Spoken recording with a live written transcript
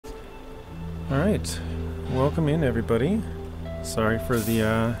Alright, welcome in everybody. Sorry for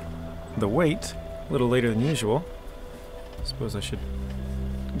the wait, a little later than usual. Suppose I should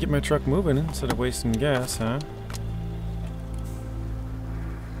get my truck moving instead of wasting gas, huh?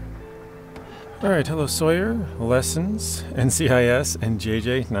 Alright, hello Sawyer, Lessons, NCIS, and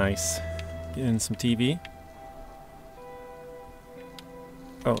JJ, nice. Getting some TV.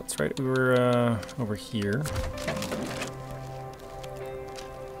 Oh, that's right, we were over here.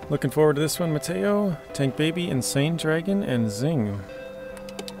 Looking forward to this one, Mateo, Tank Baby, Insane Dragon, and Zing.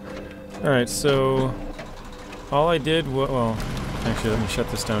 Alright, so all I did was, well, actually let me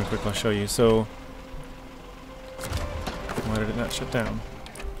shut this down quick, I'll show you. So, why did it not shut down?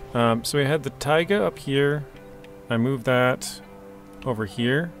 So we had the Tayga up here. I moved that over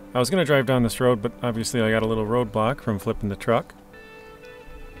here. I was going to drive down this road, but obviously I got a little roadblock from flipping the truck.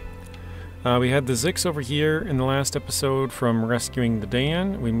 We had the ZikZ over here in the last episode from rescuing the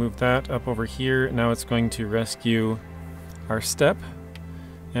Dan. We moved that up over here. Now it's going to rescue our step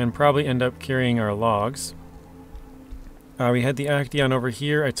and probably end up carrying our logs. We had the Actaeon over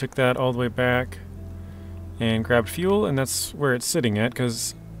here. I took that all the way back and grabbed fuel, and that's where it's sitting at,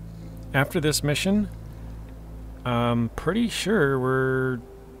 because after this mission, I'm pretty sure we're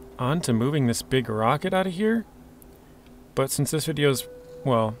on to moving this big rocket out of here. But since this video's,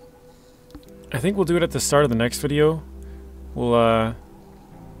 well, I think we'll do it at the start of the next video. We'll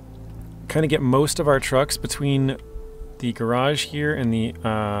kind of get most of our trucks between the garage here and the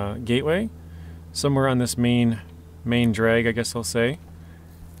gateway, somewhere on this main drag, I guess I'll say.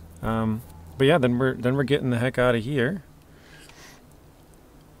 But yeah, then we're getting the heck out of here.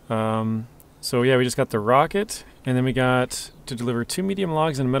 So yeah, we just got the rocket, and then we got to deliver 2 medium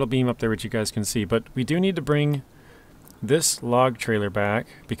logs and a metal beam up there, which you guys can see. But we do need to bring this log trailer back,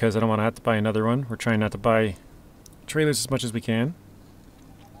 because I don't want to have to buy another one. We're trying not to buy trailers as much as we can.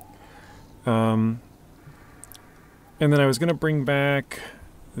 And then I was going to bring back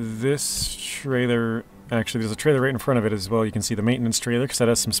this trailer. Actually, there's a trailer right in front of it as well. You can see the maintenance trailer, because that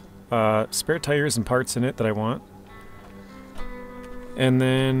has some spare tires and parts in it that I want. And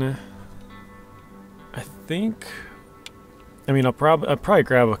then I think, I mean, I'll probably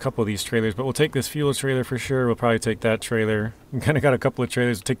grab a couple of these trailers, but we'll take this fuel trailer for sure. We'll probably take that trailer. We kind of got a couple of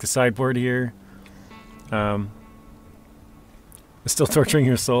trailers. We'll take the sideboard here. It's still torturing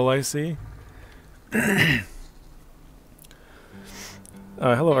your soul, I see.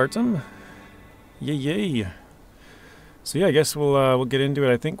 Hello, Artem. Yay. So yeah, I guess we'll get into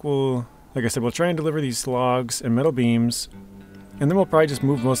it. I think we'll, like I said, we'll try and deliver these logs and metal beams, and then we'll probably just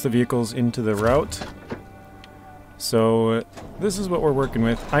move most of the vehicles into the route. So this is what we're working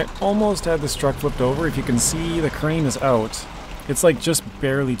with. I almost had this truck flipped over. If you can see, the crane is out. It's like just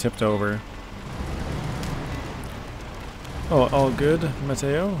barely tipped over. Oh, all good,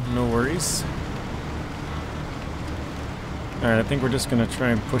 Mateo. No worries. Alright, I think we're just going to try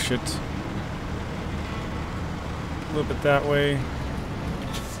and push it a little bit that way.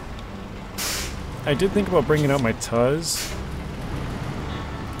 I did think about bringing out my Tuz.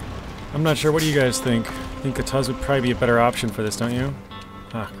 I'm not sure. What do you guys think? I think a Tuz would probably be a better option for this, don't you?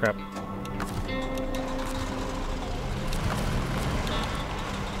 Ah, crap.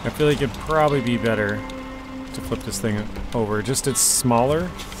 I feel like it'd probably be better to flip this thing over. Just it's smaller.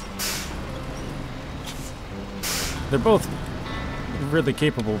 They're both really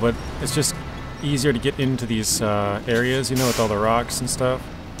capable, but it's just easier to get into these areas, you know, with all the rocks and stuff.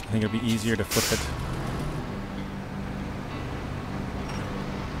 I think it'd be easier to flip it.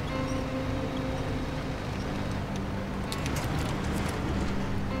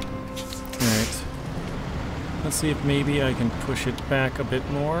 Let's see if maybe I can push it back a bit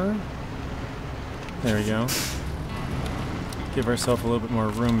more. There we go. Give ourselves a little bit more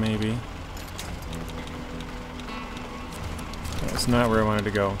room, maybe. That's not where I wanted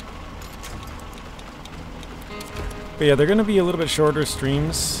to go. But yeah, they're going to be a little bit shorter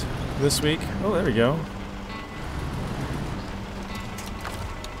streams this week. Oh, there we go.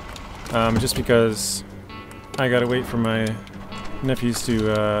 Just because I gotta wait for my nephews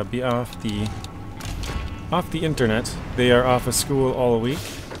to be off the internet. They are off of school all week.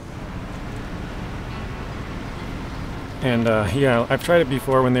 And yeah, I've tried it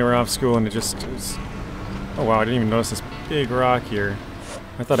before when they were off school, and it just was, oh wow, I didn't even notice this big rock here.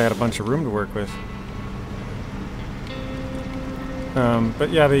 I thought I had a bunch of room to work with. But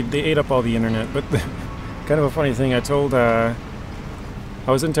yeah, they ate up all the internet. But kind of a funny thing, I told, I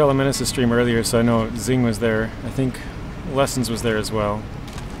was in Telemenace's stream earlier, so I know Zing was there. I think Lessons was there as well.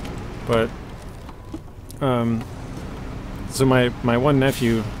 But so my one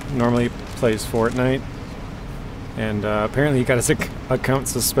nephew normally plays Fortnite, And apparently he got his account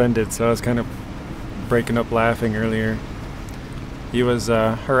suspended, so I was kind of breaking up laughing earlier. He was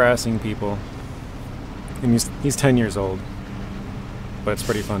harassing people. And he's 10 years old. But it's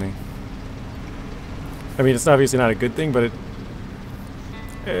pretty funny. I mean, it's obviously not a good thing, but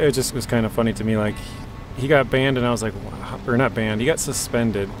it just was kind of funny to me. Like, he got banned and I was like, wow. Or not banned, he got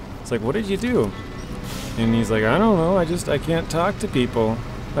suspended. It's like, what did you do? And he's like, I don't know, I can't talk to people.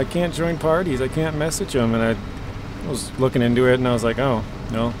 I can't join parties, I can't message them. And I was looking into it and I was like, oh,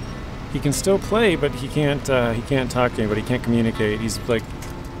 no. He can still play, but he can't talk to anybody, he can't communicate. He's like,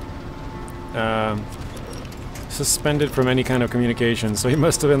 suspended from any kind of communication, so he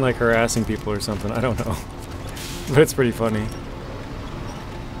must have been like harassing people or something, I don't know. But it's pretty funny.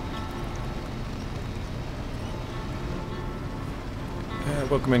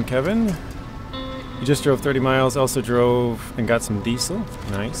 Welcome in, Kevin. You just drove 30 miles, also drove and got some diesel.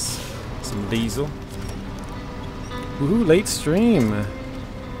 Nice. Some diesel. Woohoo, late stream.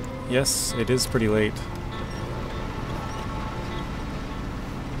 Yes, it is pretty late.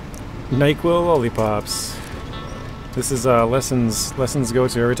 NyQuil lollipops. This is lessons go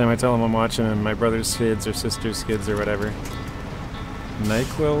to every time I tell them I'm watching my brother's kids or sister's kids or whatever.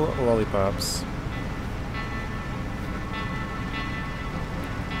 NyQuil lollipops.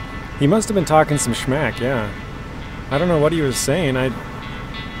 He must have been talking some schmack, yeah. I don't know what he was saying. I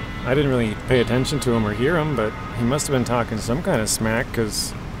didn't really pay attention to him or hear him, but he must have been talking some kind of smack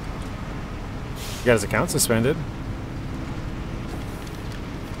because he got his account suspended.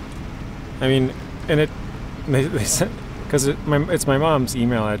 I mean, and they sent, because it's my mom's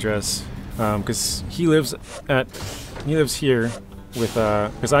email address, because he lives here with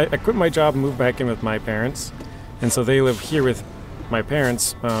because I quit my job and moved back in with my parents, and so they live here with my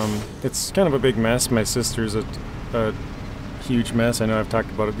parents. It's kind of a big mess. My sister's a huge mess. I know I've talked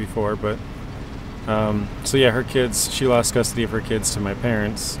about it before, but so yeah, her kids, she lost custody of her kids to my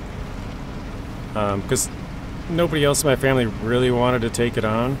parents because nobody else in my family really wanted to take it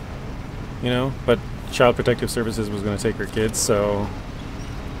on, you know, but Child Protective Services was going to take her kids, so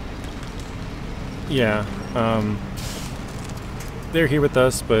yeah, they're here with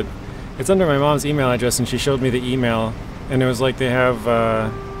us, but it's under my mom's email address, and she showed me the email, and it was like they have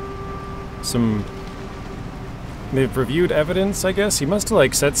they've reviewed evidence, I guess. He must have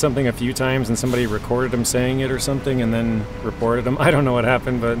like said something a few times and somebody recorded him saying it or something and then reported him. I don't know what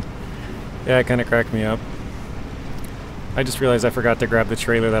happened, but yeah, it kind of cracked me up. I just realized I forgot to grab the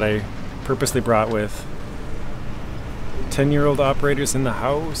trailer that I purposely brought with. 10-year-old operators in the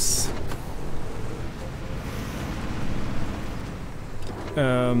house.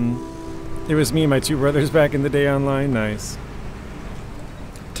 It was me and my two brothers back in the day online. Nice.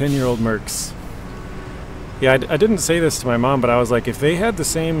 10-year-old mercs. Yeah, I didn't say this to my mom, but I was like, if they had the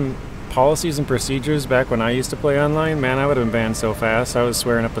same policies and procedures back when I used to play online, man, I would have been banned so fast. I was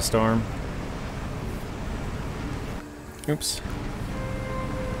swearing up a storm. Oops.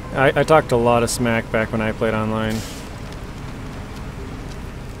 I talked a lot of smack back when I played online.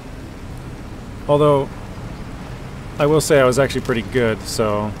 Although, I will say I was actually pretty good,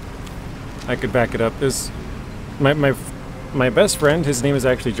 so I could back it up. My best friend, his name is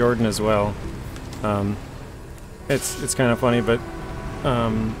actually Jordan as well. It's kind of funny, but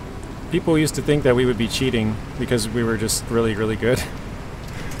people used to think that we would be cheating because we were just really, really good.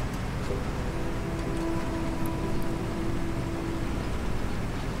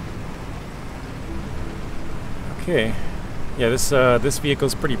 Okay, yeah, this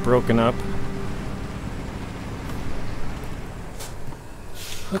vehicle's pretty broken up.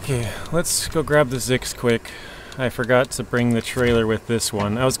 Okay, let's go grab the ZikZ quick. I forgot to bring the trailer with this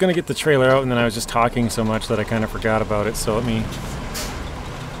one. I was gonna get the trailer out and then I was just talking so much that I kind of forgot about it, so let me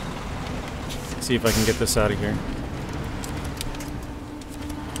see if I can get this out of here.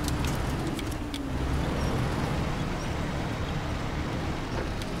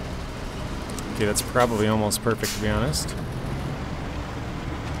 Okay, that's probably almost perfect, to be honest.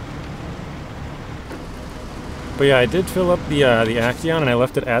 But yeah, I did fill up the Actaeon and I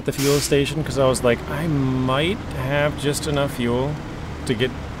left it at the fuel station because I was like, I might have just enough fuel to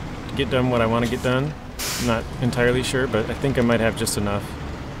get done what I want to get done. I'm not entirely sure, but I think I might have just enough.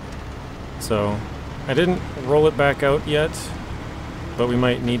 So I didn't roll it back out yet, but we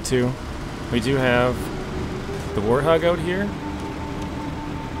might need to. We do have the Warthog out here.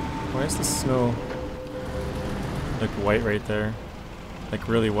 Why is the snow like white right there? Like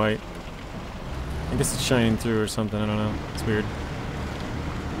really white. I guess it's shining through or something, I don't know. It's weird.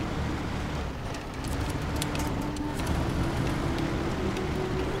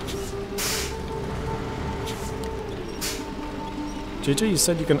 JJ, you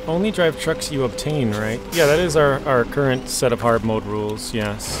said you can only drive trucks you obtain, right? Yeah, that is our current set of hard mode rules,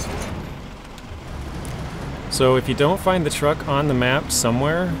 yes. So if you don't find the truck on the map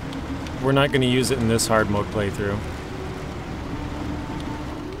somewhere, we're not going to use it in this hard mode playthrough.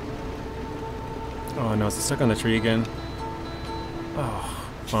 Oh no, it's stuck on the tree again. Oh,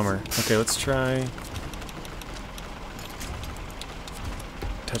 bummer. Okay, let's try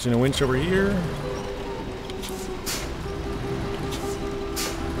touching a winch over here.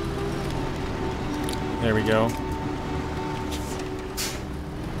 There we go.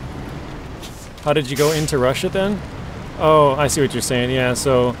 How did you go into Russia then? Oh, I see what you're saying. Yeah,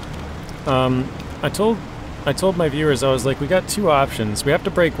 so I told my viewers, I was like, we got two options. We have to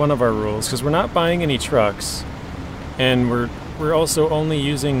break one of our rules because we're not buying any trucks, and we're also only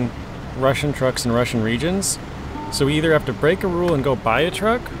using Russian trucks in Russian regions. So we either have to break a rule and go buy a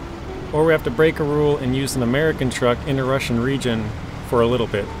truck, or we have to break a rule and use an American truck in a Russian region for a little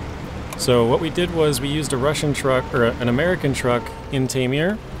bit. So what we did was we used a Russian truck, or an American truck in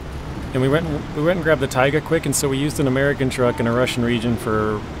Taymyr, and we went and grabbed the Tayga quick, and so we used an American truck in a Russian region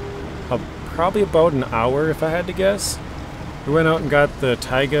for probably about an hour, if I had to guess. We went out and got the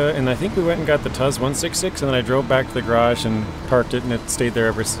Tayga, and I think we went and got the Tuz 166, and then I drove back to the garage and parked it, and it stayed there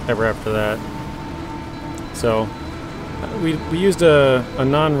ever after that. So we used a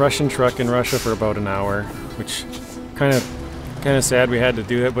non-Russian truck in Russia for about an hour, which kind of sad we had to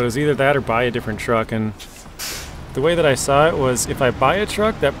do that, but it was either that or buy a different truck. And the way that I saw it was, if I buy a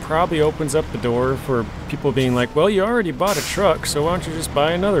truck, that probably opens up the door for people being like, well, you already bought a truck, so why don't you just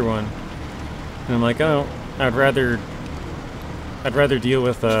buy another one? And I'm like, oh, I'd rather deal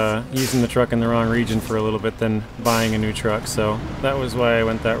with using the truck in the wrong region for a little bit than buying a new truck. So that was why I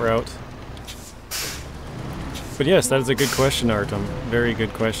went that route. But yes, that is a good question, Artem. Very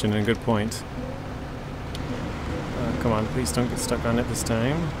good question and good point. Come on, please don't get stuck on it this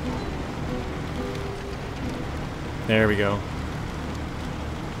time. There we go.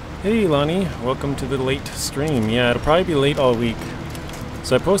 Hey Lonnie, welcome to the late stream. Yeah, it'll probably be late all week.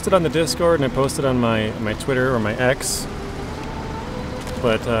 So I posted on the Discord and I posted on my Twitter or my X.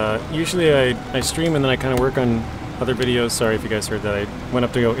 But usually I stream and then I kind of work on other videos. Sorry if you guys heard that. I went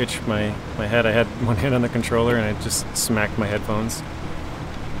up to go itch my head. I had one hand on the controller and I just smacked my headphones.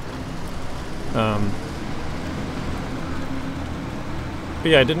 But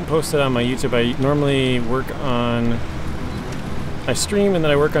yeah, I didn't post it on my YouTube. I normally I stream and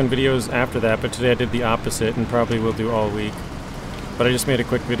then I work on videos after that, but today I did the opposite and probably will do all week. But I just made a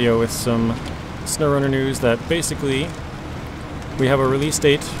quick video with some SnowRunner news that basically we have a release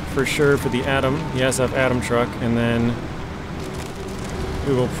date for sure for the Atom, the SF Atom truck, and then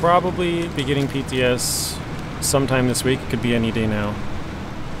we will probably be getting PTS sometime this week. It could be any day now.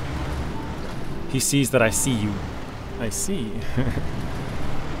 He sees that I see you. I see.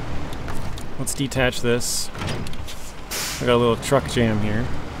 Let's detach this. I got a little truck jam here.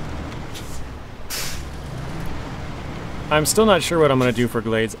 I'm still not sure what I'm going to do for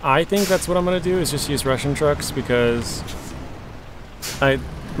Glades. I think that's what I'm going to do, is just use Russian trucks, because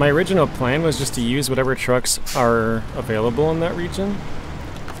my original plan was just to use whatever trucks are available in that region.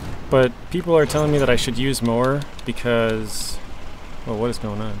 But people are telling me that I should use more because... well, what is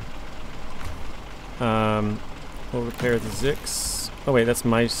going on? We'll repair the ZikZ. Oh wait, that's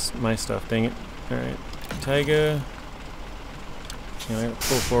my stuff, dang it. Alright, Tayga. Yeah, I'm gonna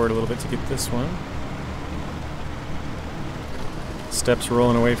pull forward a little bit to get this one. Steps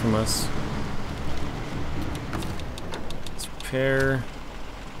rolling away from us. Let's repair.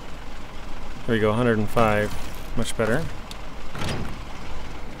 There we go, 105. Much better.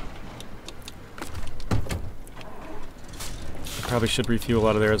 I probably should refuel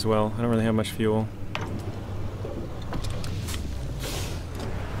out of there as well. I don't really have much fuel.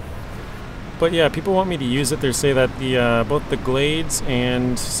 But yeah, people want me to use it. They say that the both the Glades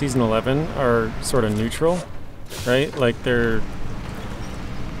and Season 11 are sort of neutral, right? Like they're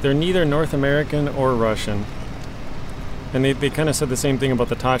neither North American or Russian. And they kind of said the same thing about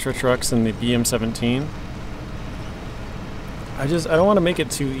the Tatra trucks and the BM17. I don't want to make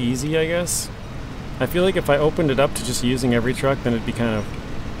it too easy, I guess. I feel like if I opened it up to just using every truck, then it'd be kind of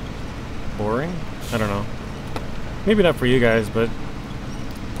boring. I don't know. Maybe not for you guys, but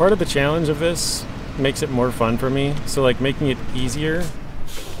part of the challenge of this makes it more fun for me. So like making it easier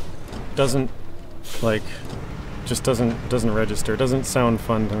doesn't register. It doesn't sound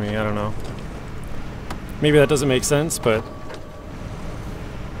fun to me. I don't know. Maybe that doesn't make sense, but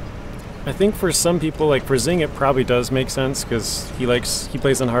I think for some people, like for Zing, it probably does make sense because he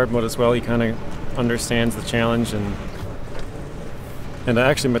plays on hard mode as well. He kind of understands the challenge, and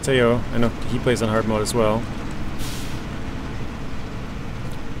actually Mateo, I know he plays on hard mode as well.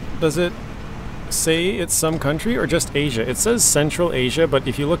 does it say it's some country or just Asia? It says Central Asia, but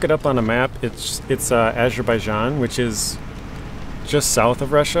if you look it up on a map, it's Azerbaijan, which is just south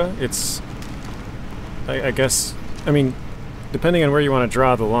of Russia. It's, I guess, I mean, depending on where you want to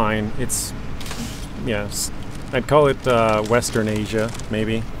draw the line, it's, yes, I'd call it Western Asia,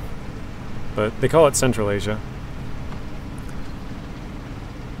 maybe, but they call it Central Asia.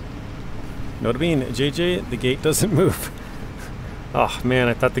 Note being, JJ, the gate doesn't move. Oh man,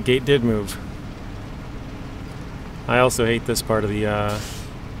 I thought the gate did move. I also hate this part of the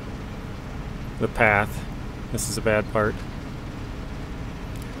path. This is a bad part.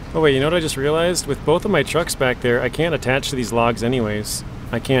 Oh wait, you know what I just realized? With both of my trucks back there, I can't attach to these logs anyways.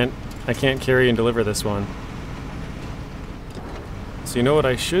 I can't carry and deliver this one. So you know what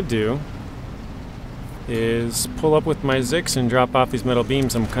I should do is pull up with my ZikZ and drop off these metal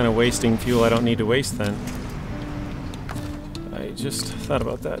beams. I'm kind of wasting fuel I don't need to waste then. I just thought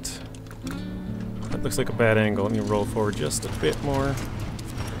about that. That looks like a bad angle. Let me roll forward just a bit more.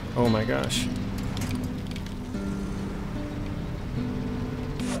 Oh my gosh.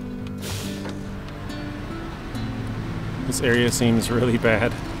 This area seems really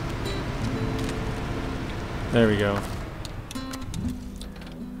bad. There we go.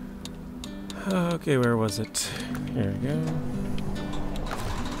 Okay, where was it? Here we go.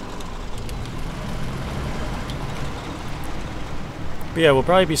 But yeah, we'll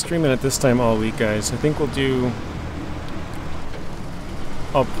probably be streaming at this time all week, guys. I think we'll do...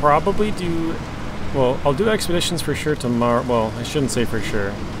 I'll probably do... Well, I'll do expeditions for sure tomorrow. Well, I shouldn't say for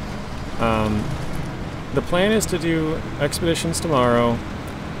sure. The plan is to do expeditions tomorrow,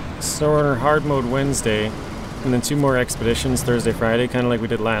 SnowRunner hard mode Wednesday, and then 2 more expeditions Thursday, Friday, kind of like we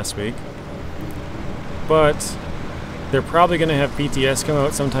did last week. But they're probably going to have PTS come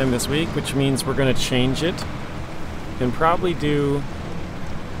out sometime this week, which means we're going to change it and probably do...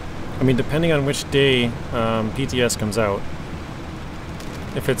 I mean, depending on which day PTS comes out.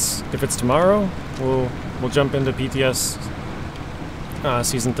 If it's tomorrow, we'll jump into PTS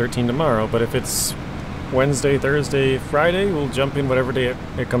season 13 tomorrow. But if it's Wednesday, Thursday, Friday, we'll jump in whatever day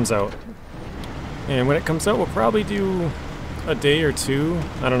it comes out. And when it comes out, we'll probably do a day or 2.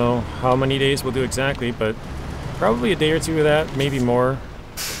 I don't know how many days we'll do exactly, but probably a day or 2 of that, maybe more,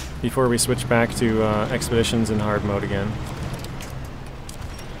 before we switch back to expeditions in hard mode again.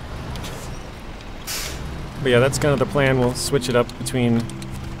 But yeah, that's kind of the plan. We'll switch it up between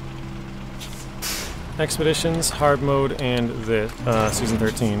expeditions, hard mode, and the season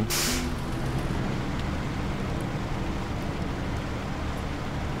 13.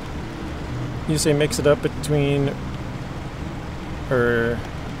 You say mix it up between, or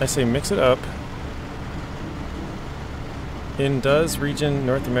I say mix it up in does region,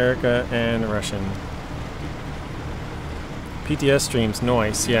 North America, and Russian. PTS streams,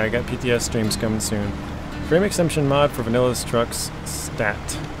 nice. Yeah, I got PTS streams coming soon. Frame extension mod for Vanilla's trucks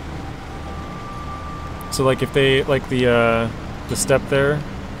stat. So like if they, like the step there,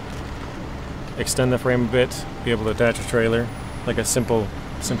 extend the frame a bit, be able to attach a trailer, like a simple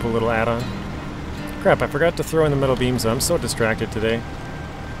little add-on. Crap, I forgot to throw in the metal beams. I'm so distracted today.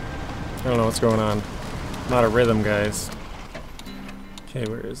 I don't know what's going on. I'm out of rhythm, guys. Okay,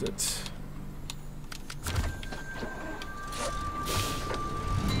 where is it?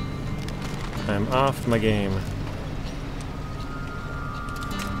 I'm off my game.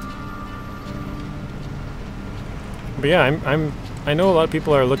 But yeah, I know a lot of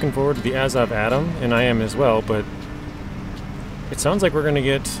people are looking forward to the Azov Atom, and I am as well, but it sounds like we're gonna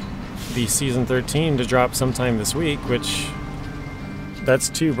get the season 13 to drop sometime this week, which that's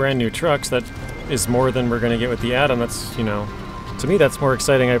 2 brand new trucks. That is more than we're gonna get with the Atom. That's, you know, to me that's more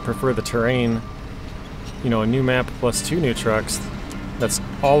exciting. I prefer the terrain, you know, a new map plus 2 new trucks. That's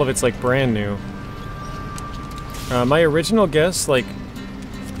all of it's like brand new. My original guess, like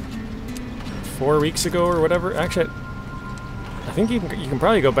 4 weeks ago or whatever, actually I think you can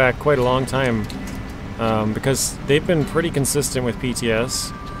probably go back quite a long time, because they've been pretty consistent with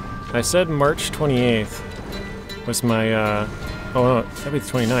PTS. I said March 28th was my, oh no, that'd be the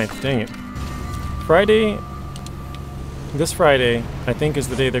 29th, dang it. Friday, this Friday, I think is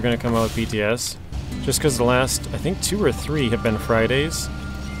the day they're going to come out with PTS. Just because the last, I think 2 or 3 have been Fridays.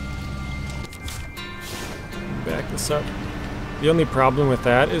 Back this up. The only problem with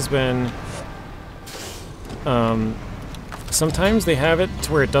that is when, sometimes they have it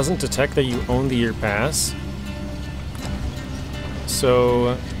to where it doesn't detect that you own the year pass.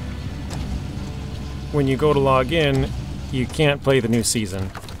 So when you go to log in, you can't play the new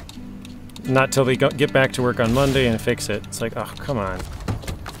season. Not till they get back to work on Monday and fix it. It's like, oh, come on.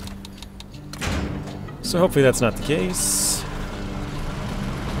 So hopefully that's not the case.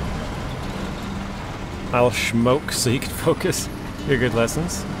 I'll schmoke so you can focus your good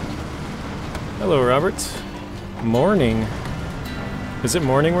lessons. Hello, Robert. Morning. Is it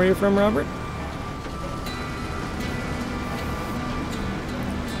morning where you're from, Robert?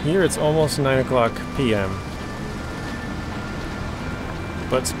 Here it's almost 9 o'clock p.m.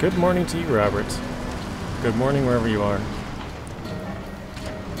 But good morning to you, Robert. Good morning wherever you are.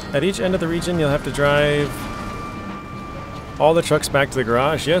 At each end of the region, you'll have to drive all the trucks back to the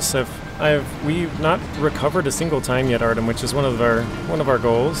garage. Yes, we've not recovered a single time yet, Artem, which is one of our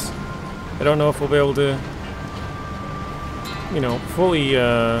goals. I don't know if we'll be able to, you know, fully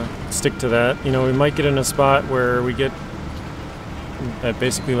stick to that. You know, we might get in a spot where we get at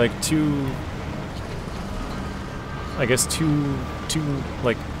basically like two,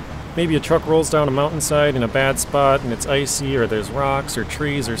 like maybe a truck rolls down a mountainside in a bad spot and it's icy, or there's rocks or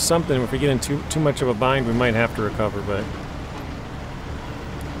trees or something. If we get in too much of a bind, we might have to recover. But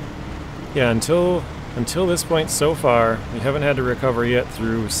yeah, until this point so far, we haven't had to recover yet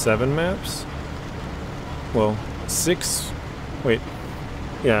through 7 maps. Well, 6. Wait,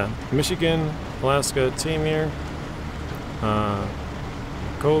 yeah, Michigan, Alaska, Taymyr,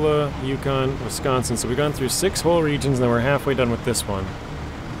 Kola, Yukon, Wisconsin. So we've gone through 6 whole regions, and then we're halfway done with this one.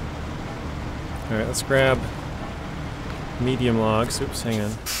 Alright, let's grab medium logs. Oops, hang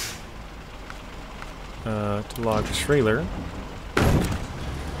on. To log the trailer.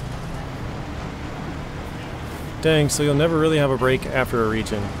 Dang, so you'll never really have a break after a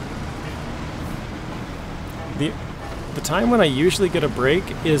region. The time when I usually get a break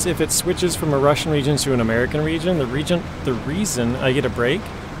is if it switches from a Russian region to an American region. The reason I get a break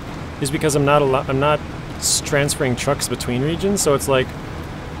is because I'm not transferring trucks between regions. So it's like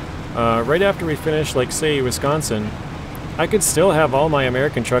right after we finish, like say Wisconsin, I could still have all my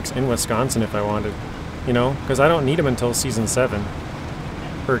American trucks in Wisconsin if I wanted, you know, because I don't need them until season 7,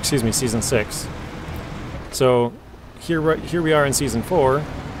 or excuse me, season 6. So here we are in season 4.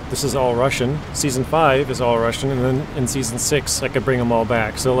 This is all Russian. Season 5 is all Russian, and then in season 6 I could bring them all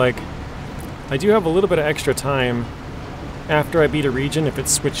back. So like, I do have a little bit of extra time after I beat a region if it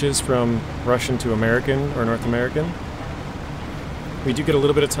switches from Russian to American or North American. We do get a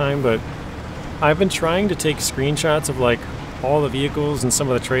little bit of time, but I've been trying to take screenshots of like all the vehicles and some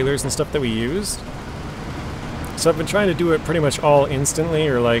of the trailers and stuff that we used. So I've been trying to do it pretty much all instantly,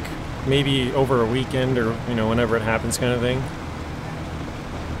 or like maybe over a weekend, or you know, whenever it happens kind of thing.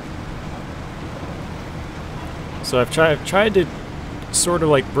 So I've tried to sort of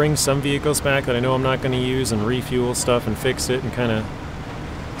like bring some vehicles back that I know I'm not going to use and refuel stuff and fix it and kind of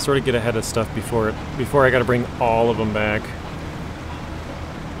sort of get ahead of stuff before I got to bring all of them back.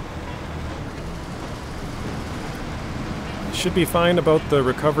 Should be fine about the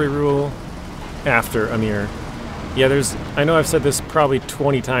recovery rule after Amur. Yeah, I know I've said this probably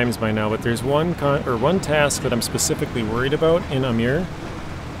 20 times by now, but there's one task that I'm specifically worried about in Amur,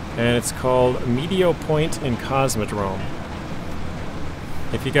 and it's called Meteo Point in Cosmodrome.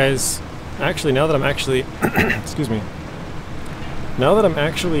 If you guys, actually, now that I'm actually, excuse me, now that I'm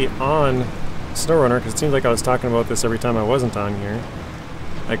actually on SnowRunner, because it seems like I was talking about this every time I wasn't on here,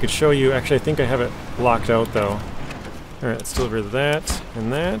 I could show you. Actually, I think I have it locked out though. Alright, let's deliver that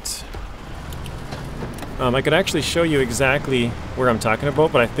and that. I could actually show you exactly where I'm talking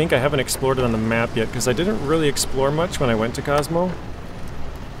about, but I think I haven't explored it on the map yet, because I didn't really explore much when I went to Cosmo.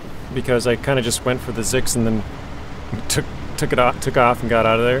 Because I kind of just went for the ZikZ and then took off and got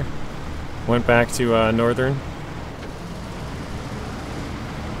out of there. Went back to Northern.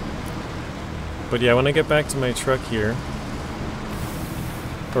 But yeah, when I get back to my truck here,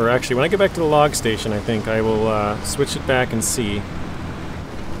 or actually when I get back to the log station, I think I will switch it back and see.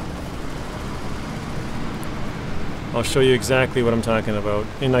 I'll show you exactly what I'm talking about.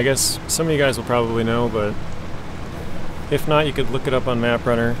 And I guess some of you guys will probably know, but if not, you could look it up on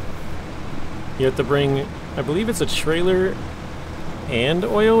MapRunner. You have to bring, I believe it's a trailer and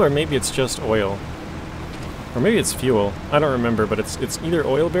oil, or maybe it's just oil. Or maybe it's fuel. I don't remember, but it's either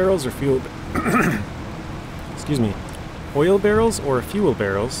oil barrels or fuel. Excuse me. Oil barrels or fuel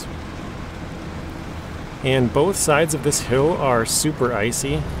barrels. And both sides of this hill are super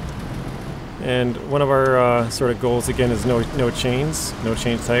icy. And one of our sort of goals again is no chains, no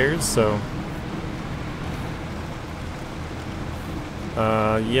change tires. So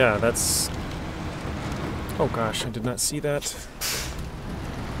yeah, that's. Oh gosh, I did not see that.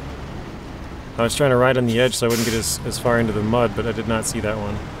 I was trying to ride on the edge so I wouldn't get as far into the mud, but I did not see that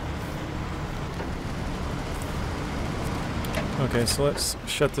one. Okay, so let's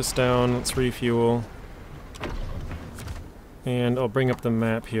shut this down, let's refuel. And I'll bring up the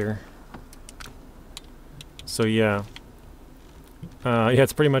map here. So yeah. Yeah,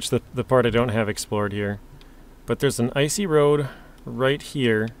 it's pretty much the part I don't have explored here. But there's an icy road right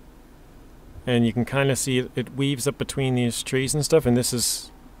here, and you can kind of see it weaves up between these trees and stuff, and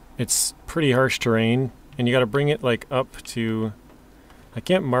it's pretty harsh terrain, and you got to bring it like up to, I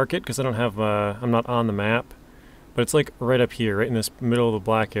can't mark it because I don't have, I'm not on the map, but it's like right up here, right in this middle of the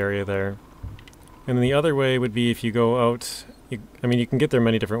black area there. And then the other way would be if you go out, I mean you can get there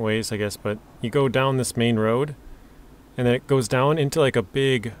many different ways I guess, but you go down this main road, and then it goes down into like a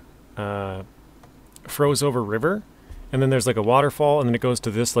big froze over river, and then there's like a waterfall, and then it goes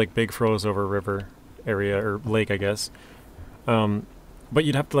to this like big froze over river area, or lake I guess. But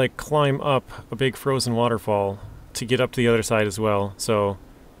you'd have to like climb up a big frozen waterfall to get up to the other side as well, so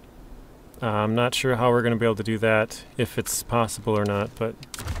I'm not sure how we're going to be able to do that, if it's possible or not, but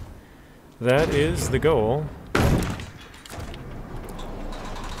that is the goal.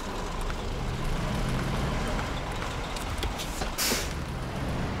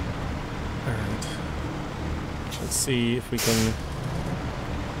 Alright. Let's see if we can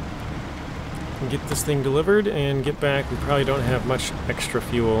get this thing delivered and get back. We probably don't have much extra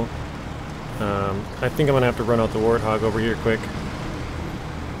fuel. I think I'm going to have to run out the Warthog over here quick.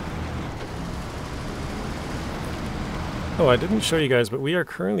 Oh, I didn't show you guys, but we are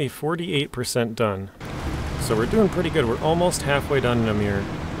currently 48% done. So we're doing pretty good. We're almost halfway done in Amur.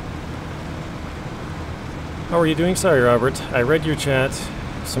 How are you doing? Sorry, Robert. I read your chat.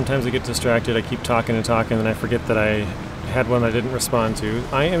 Sometimes I get distracted. I keep talking and talking, and I forget that I had one I didn't respond to.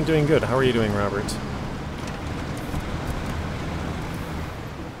 I am doing good. How are you doing, Robert?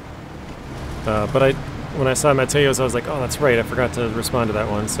 But when I saw Mateo's, I was like, oh, that's right. I forgot to respond to that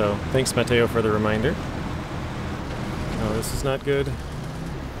one. So thanks, Mateo, for the reminder. Oh, this is not good.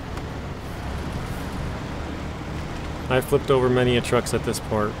 I flipped over many a trucks at this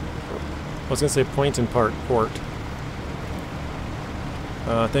port. I was going to say point and port.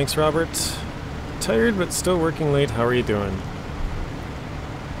 Thanks, Robert. Tired, but still working late. How are you doing?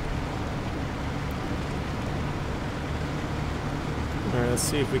 Alright, let's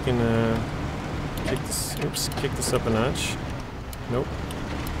see if we can kick this up a notch. Nope.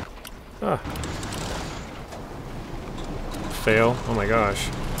 Ah. Fail. Oh my gosh.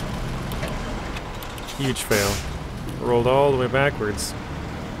 Huge fail. Rolled all the way backwards.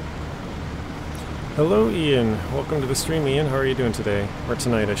 Hello, Ian. Welcome to the stream, Ian. How are you doing today? Or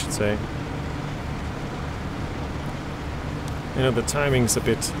tonight, I should say. I know the timing's a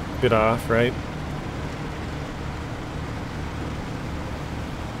bit off, right?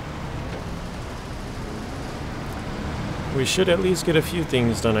 We should at least get a few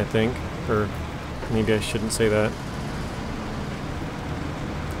things done, I think. Or maybe I shouldn't say that.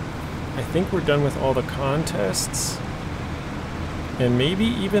 I think we're done with all the contests. And maybe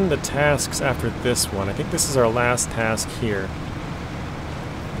even the tasks after this one. I think this is our last task here.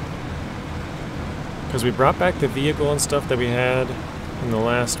 Because we brought back the vehicle and stuff that we had in the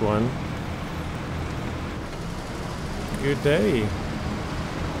last one. Good day.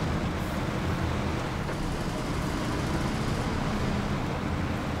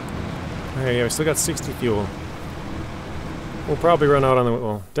 Alright, yeah, we still got 60 fuel. We'll probably run out on the,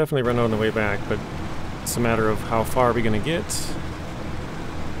 well, definitely run out on the way back, but it's a matter of how far are we going to get.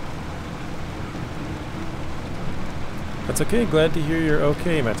 That's okay, glad to hear you're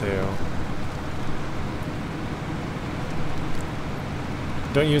okay, Mateo.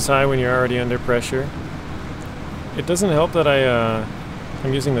 Don't use high when you're already under pressure. It doesn't help that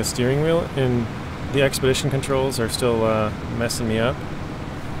I'm using the steering wheel and the expedition controls are still messing me up.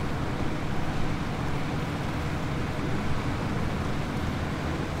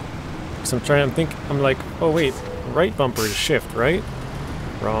 So I'm like, oh wait, right bumper is shift, right?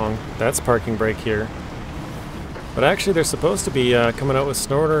 Wrong. That's parking brake here. But actually they're supposed to be coming out with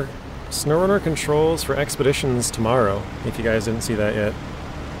SnowRunner controls for expeditions tomorrow, if you guys didn't see that yet.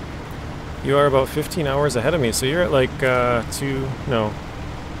 You are about 15 hours ahead of me, so you're at like yeah,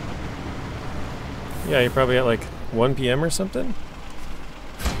 you're probably at like 1 p.m. or something?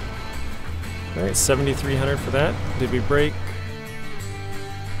 Alright, 7,300 for that. Did we break?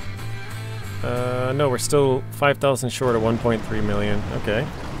 No, we're still 5,000 short of 1.3 million. Okay.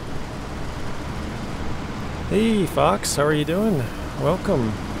 Hey, Fox, how are you doing?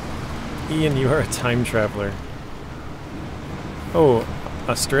 Welcome. Ian, you are a time traveler. Oh,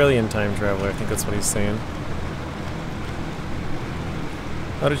 Australian time traveler, I think that's what he's saying.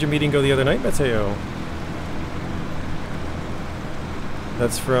 How did your meeting go the other night, Mateo?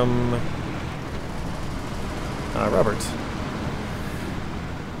 That's from Robert.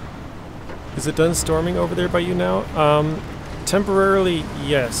 Is it done storming over there by you now? Temporarily,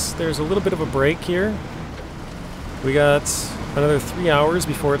 yes. There's a little bit of a break here. We got another 3 hours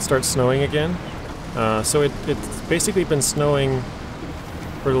before it starts snowing again. So it's basically been snowing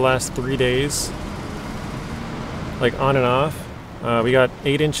for the last 3 days, like on and off. We got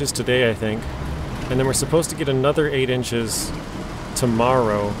 8 inches today, I think, and then we're supposed to get another 8 inches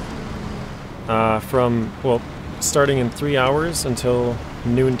tomorrow from, well, starting in 3 hours until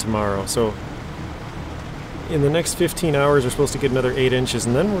noon tomorrow. So in the next 15 hours we're supposed to get another 8 inches,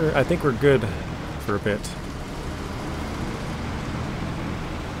 and then I think we're good for a bit.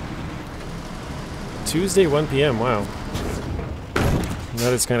 Tuesday 1 p.m. Wow.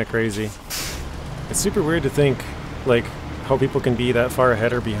 That is kind of crazy. It's super weird to think like how people can be that far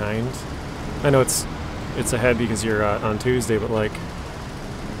ahead or behind. I know it's ahead because you're on Tuesday, but like,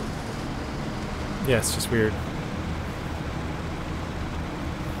 yeah, it's just weird.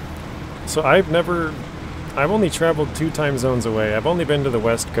 So I've only traveled 2 time zones away. I've only been to the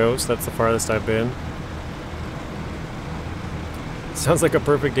West Coast. That's the farthest I've been. Sounds like a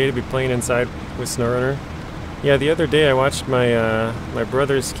perfect day to be playing inside with SnowRunner. Yeah, the other day I watched my my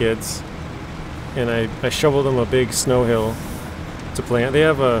brother's kids, and I shoveled them a big snow hill to play on. They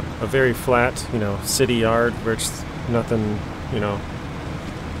have a very flat, you know, city yard where it's nothing, you know.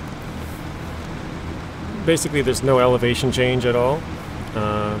 Basically, there's no elevation change at all.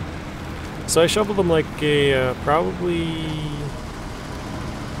 So I shoveled them like a probably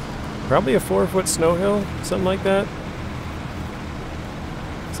a 4-foot snow hill, something like that.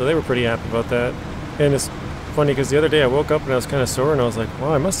 So they were pretty happy about that. And it's funny because the other day I woke up and I was kind of sore, and I was like,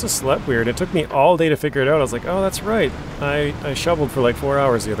 wow, I must have slept weird. It took me all day to figure it out. I was like, oh, that's right. I shoveled for like 4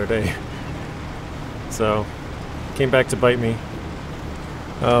 hours the other day. So, came back to bite me.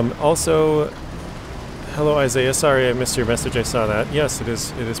 Also, hello Isaiah, sorry I missed your message, I saw that. Yes, it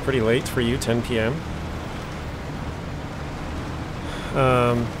is pretty late for you, 10 p.m.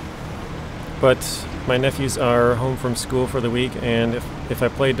 But my nephews are home from school for the week, and if I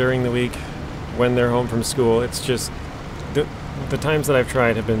play during the week when they're home from school, it's just the times that I've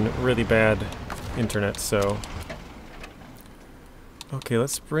tried have been really bad internet, so. Okay,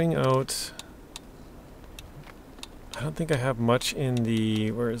 let's bring out, I don't think I have much in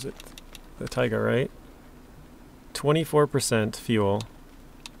the, where is it? The Tayga, right? 24% fuel.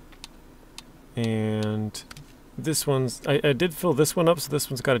 And this one's, I did fill this one up, so this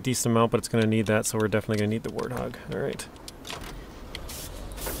one's got a decent amount, but it's going to need that, so we're definitely going to need the Warthog. Alright.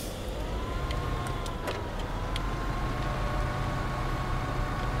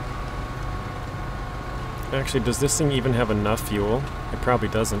 Actually, does this thing even have enough fuel? It probably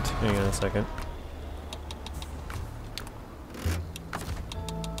doesn't. Hang on a second.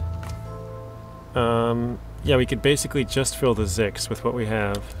 Yeah, we could basically just fill the ZikZ with what we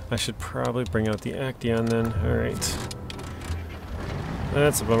have. I should probably bring out the Actaeon then. Alright.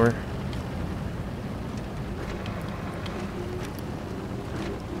 That's a bummer.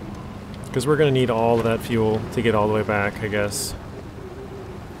 Because we're going to need all of that fuel to get all the way back, I guess.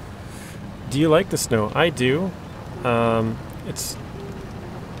 Do you like the snow? I do.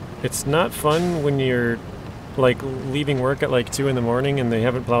 It's not fun when you're like leaving work at like 2 in the morning and they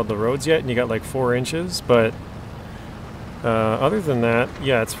haven't plowed the roads yet and you got like 4 inches, but other than that,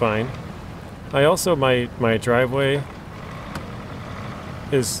 yeah, it's fine. I also, my driveway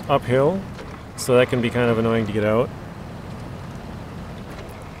is uphill, so that can be kind of annoying to get out.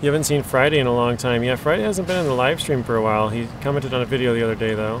 You haven't seen Friday in a long time. Yeah, Friday hasn't been in the live stream for a while. He commented on a video the other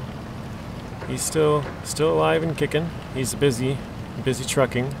day though. He's still alive and kicking. He's busy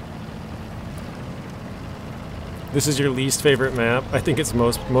trucking. This is your least favorite map? I think it's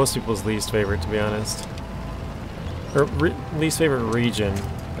most people's least favorite, to be honest. Or least favorite region,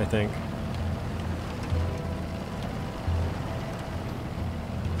 I think.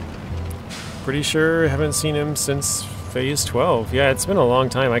 Pretty sure I haven't seen him since Phase 12. Yeah, it's been a long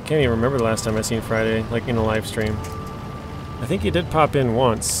time. I can't even remember the last time I seen Friday, like in a live stream. I think he did pop in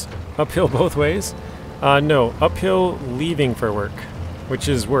once. Uphill both ways? No, uphill leaving for work, which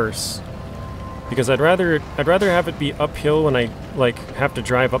is worse. Because I'd rather have it be uphill when I like have to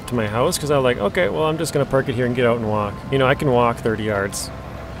drive up to my house, because I'm like, okay, well, I'm just gonna park it here and get out and walk. You know, I can walk 30 yards.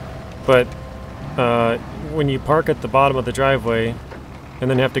 But when you park at the bottom of the driveway and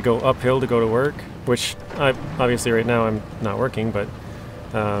then have to go uphill to go to work, which obviously right now I'm not working, but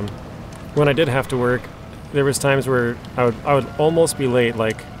when I did have to work, there was times where I would almost be late.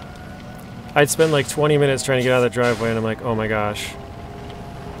 Like I'd spend like 20 minutes trying to get out of the driveway, and I'm like, oh my gosh.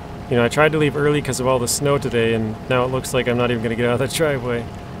 You know, I tried to leave early because of all the snow today, and now it looks like I'm not even going to get out of that driveway.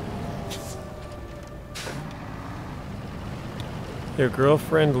 Your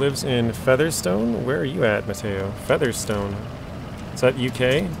girlfriend lives in Featherstone? Where are you at, Mateo? Featherstone. Is that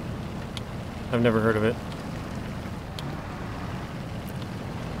UK? I've never heard of it.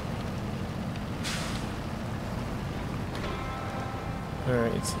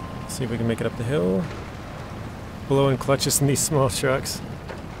 Alright, let's see if we can make it up the hill. Blowing clutches in these small trucks.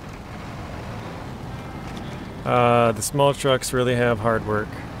 The small trucks really have hard work.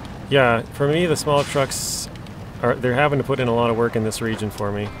 Yeah, for me the small trucks they're having to put in a lot of work in this region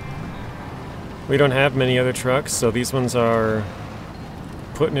for me. We don't have many other trucks, so these ones are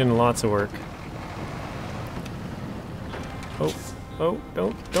putting in lots of work. Oh,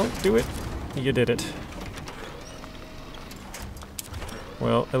 don't do it. You did it.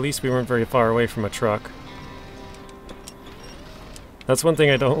 Well, at least we weren't very far away from a truck. That's one thing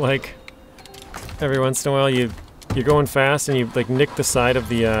I don't like. Every once in a while you're going fast and you like nick the side of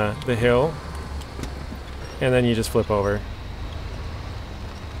the hill, and then you just flip over.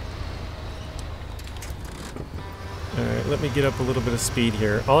 Alright, let me get up a little bit of speed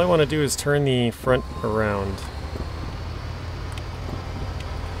here. All I want to do is turn the front around.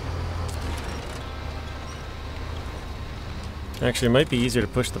 Actually, it might be easier to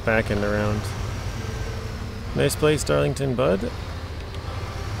push the back end around. Nice place, Darlington, bud.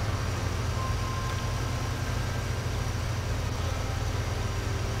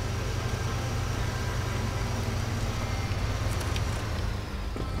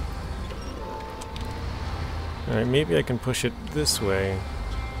 Alright, maybe I can push it this way.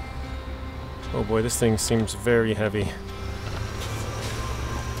 Oh boy, this thing seems very heavy.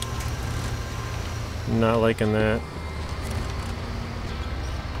 Not liking that.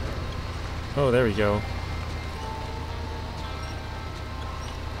 Oh, there we go.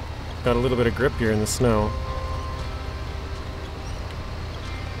 Got a little bit of grip here in the snow.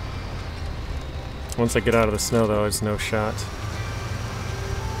 Once I get out of the snow, though, it's no shot.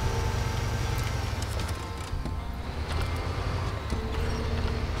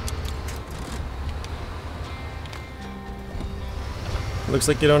 Looks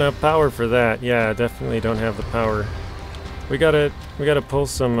like you don't have power for that. Yeah, definitely don't have the power. We gotta pull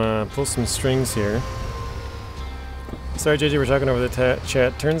some strings here. Sorry, JJ, we're talking over the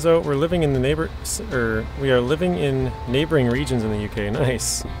chat. Turns out we're living in the we are living in neighboring regions in the UK.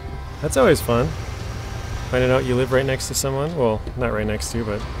 Nice. That's always fun. Finding out you live right next to someone. Well, not right next to you,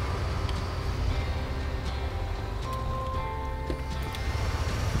 but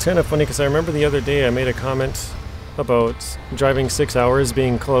it's kind of funny because I remember the other day I made a comment about driving 6 hours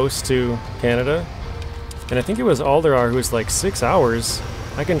being close to Canada, and I think it was Alderar who was like, 6 hours?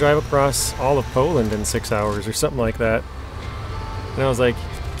 I can drive across all of Poland in 6 hours or something like that. And I was like,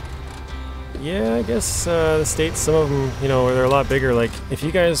 yeah, I guess the States, some of them, you know, they're a lot bigger. Like, if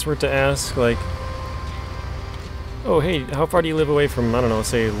you guys were to ask, like, oh, hey, how far do you live away from, I don't know,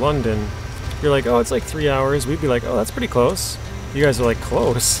 say London? You're like, oh, it's like 3 hours. We'd be like, oh, that's pretty close. You guys are like,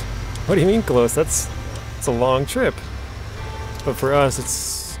 close? What do you mean close? It's a long trip. But for us,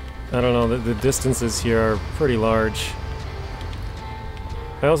 it's, I don't know, the distances here are pretty large.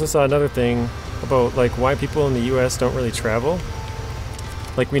 I also saw another thing about like why people in the US don't really travel.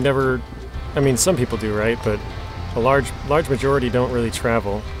 Like we never, I mean some people do, right? But a large majority don't really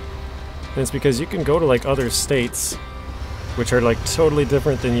travel. And it's because you can go to like other states which are like totally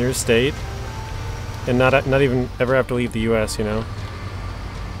different than your state and not even ever have to leave the US, you know?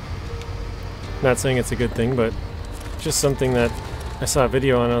 Not saying it's a good thing, but just something that I saw a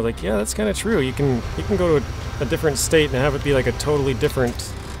video on. I was like, yeah, that's kind of true. You can go to a different state and have it be like a totally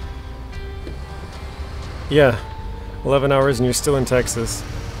different. Yeah, 11 hours and you're still in Texas.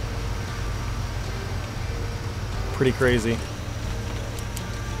 Pretty crazy.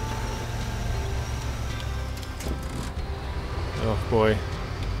 Oh boy,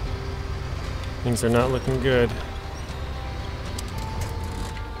 things are not looking good.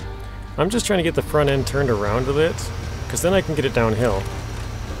 I'm just trying to get the front end turned around a bit, because then I can get it downhill.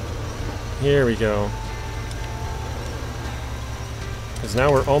 Here we go. Because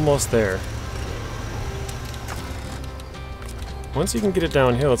now we're almost there. Once you can get it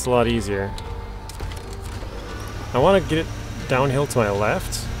downhill, it's a lot easier. I want to get it downhill to my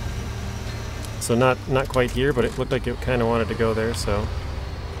left. So not quite here, but it looked like it kind of wanted to go there, so.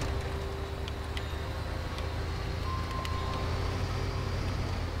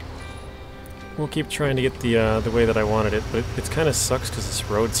 We'll keep trying to get the way that I wanted it, but it kind of sucks because this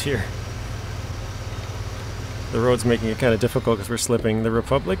road's here. The road's making it kind of difficult because we're slipping. The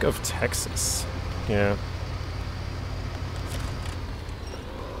Republic of Texas. Yeah.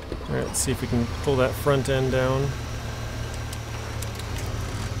 Alright, let's see if we can pull that front end down.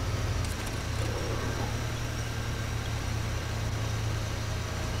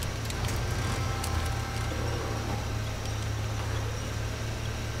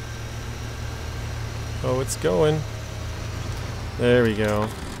 Oh, it's going. There we go.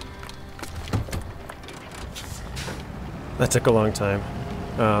 That took a long time.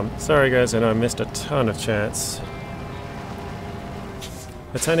 Sorry guys, I know I missed a ton of chats.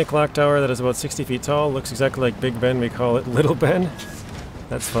 A tiny clock tower that is about 60 feet tall, looks exactly like Big Ben, we call it Little Ben.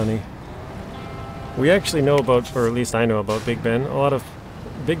 That's funny. We actually know about, or at least I know about Big Ben. A lot of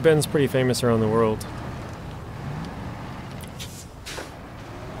Big Ben's pretty famous around the world.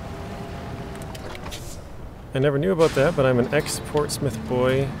 I never knew about that, but I'm an ex-Portsmouth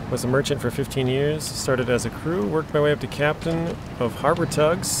boy, was a merchant for 15 years, started as a crew, worked my way up to captain of harbor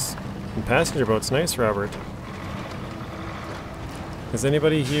tugs and passenger boats. Nice, Robert. Has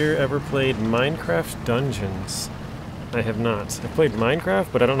anybody here ever played Minecraft Dungeons? I have not. I've played Minecraft,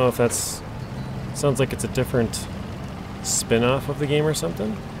 but I don't know if that's... Sounds like it's a different spin-off of the game or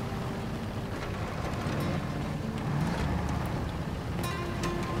something.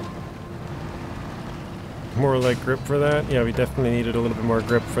 More like grip for that? Yeah, we definitely needed a little bit more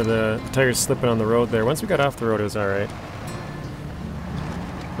grip for the tires slipping on the road there. Once we got off the road, it was alright.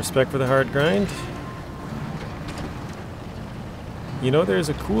 Respect for the hard grind. You know, there's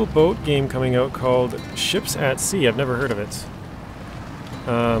a cool boat game coming out called Ships at Sea. I've never heard of it.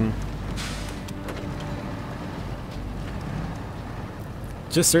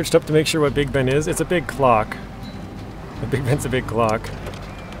 Just searched up to make sure what Big Ben is. It's a big clock. Big Ben's a big clock.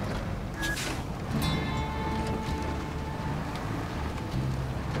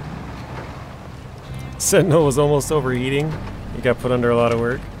 Sentinel was almost overheating. He got put under a lot of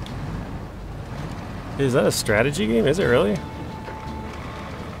work. Is that a strategy game? Is it really?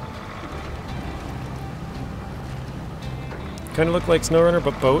 Kind of look like SnowRunner,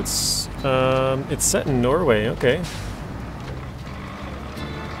 but boats. It's set in Norway. Okay.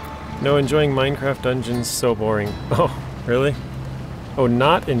 No, enjoying Minecraft Dungeons, so boring. Oh, really? Oh,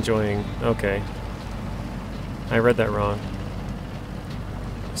 not enjoying. Okay. I read that wrong.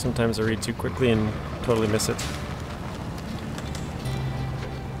 Sometimes I read too quickly and totally miss it.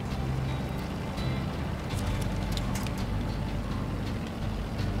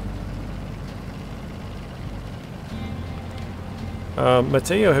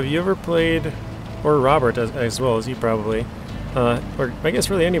 Mateo, have you ever played, or Robert as well as you probably, or I guess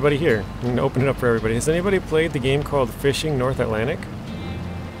really anybody here, I'm going to open it up for everybody. Has anybody played the game called Fishing North Atlantic?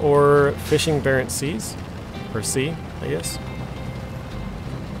 Or Fishing Barents Seas? Or Sea, I guess?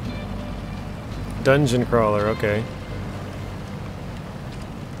 Dungeon Crawler, okay.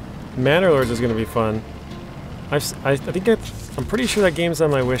 Manor Lords is going to be fun. I'm pretty sure that game's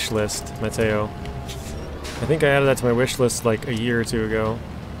on my wish list, Mateo. I think I added that to my wish list like a year or two ago.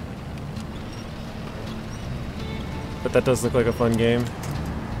 But that does look like a fun game.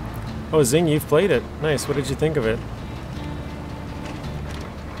 Oh, Zing, you've played it. Nice, what did you think of it?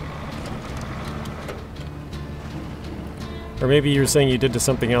 Or maybe you were saying you did to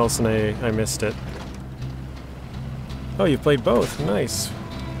something else and I missed it. Oh, you've played both. Nice.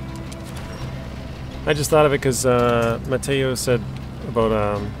 I just thought of it because Mateo said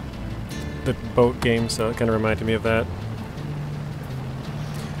about the boat game, so it kind of reminded me of that.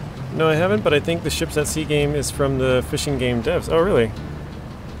 No, I haven't, but I think the Ships at Sea game is from the fishing game devs. Oh, really?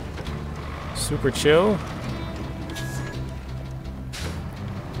 Super chill.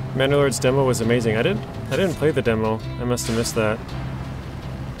 Manor Lord's demo was amazing. I didn't play the demo. I must have missed that.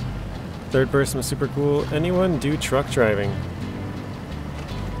 Third person was super cool. Anyone do truck driving?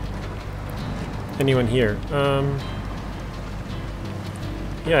 Anyone here?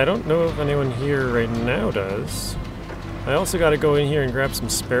 Yeah, I don't know if anyone here right now does. I also got to go in here and grab some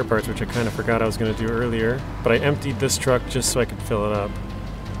spare parts, which I kind of forgot I was going to do earlier. But I emptied this truck just so I could fill it up.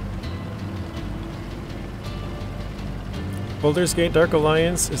 Baldur's Gate Dark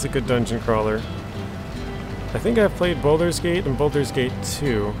Alliance is a good dungeon crawler. I think I've played Baldur's Gate and Baldur's Gate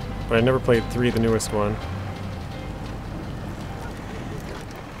 2, but I never played 3, the newest one.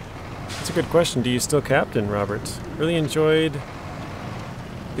 That's a good question. Do you still captain, Robert? Really enjoyed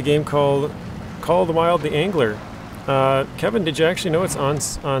the game called Call of the Wild the Angler. Kevin, did you actually know it's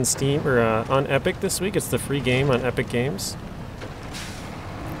on Steam or on Epic this week? It's the free game on Epic Games.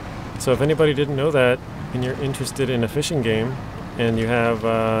 So if anybody didn't know that and you're interested in a fishing game and you have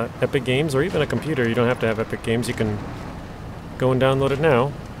Epic Games or even a computer, you don't have to have Epic Games, you can go and download it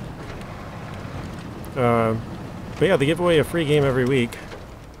now. But yeah, they give away a free game every week.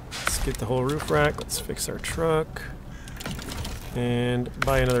 Let's get the whole roof rack, let's fix our truck. And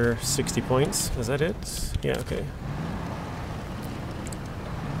buy another 60 points. Is that it? Yeah, okay.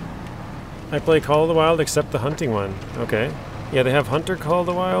 I play Call of the Wild except the hunting one. Okay. Yeah, they have Hunter Call of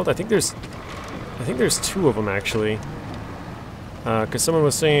the Wild. I think there's 2 of them actually. Because someone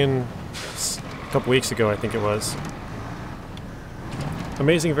was saying a couple weeks ago, I think it was.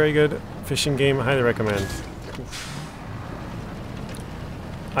 Amazing, very good fishing game. I highly recommend.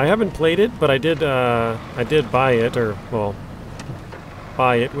 I haven't played it, but I did buy it, or well,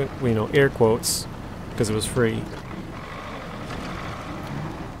 buy it with, you know, air quotes, because it was free.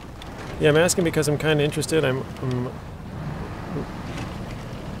 Yeah, I'm asking because I'm kind of interested. I'm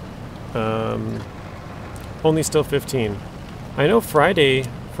only still 15. I know Friday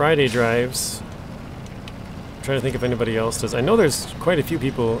drives. I'm trying to think if anybody else does. I know there's quite a few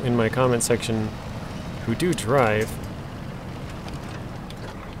people in my comment section who do drive.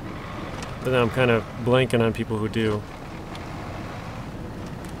 But now I'm kind of blanking on people who do.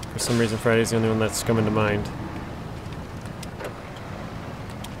 For some reason Friday's the only one that's coming to mind.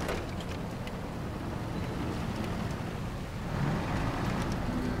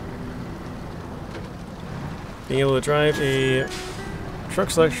 Being able to drive a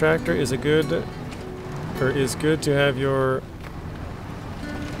truck/slash tractor is good to have your,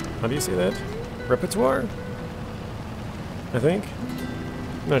 how do you say that? Repertoire? I think?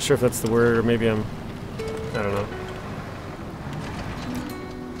 I'm not sure if that's the word, or maybe I don't know.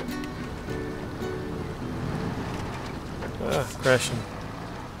 Ah, crashing.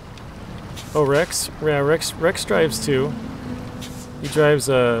 Oh, Rex? Yeah, Rex drives too. He drives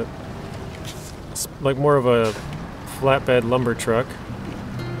like more of a flatbed lumber truck.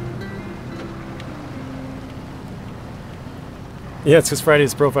 Yeah, it's because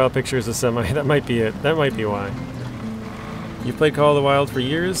Friday's profile picture is a semi. That might be it. That might be why. You've played Call of the Wild for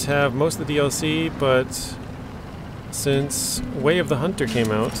years, have most of the DLC, but since Way of the Hunter came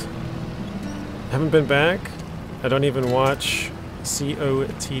out, haven't been back. I don't even watch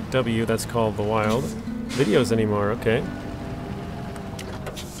COTW, that's Call of the Wild, videos anymore, okay.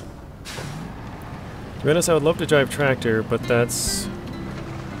 To be honest, I would love to drive tractor, but that's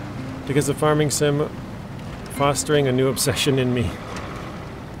because of farming sim fostering a new obsession in me.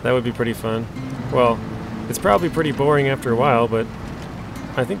 That would be pretty fun. Well, it's probably pretty boring after a while, but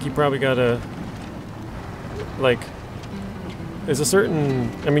I think you probably gotta, like, there's a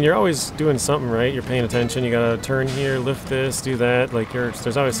certain, I mean, you're always doing something, right? You're paying attention, you gotta turn here, lift this, do that, like,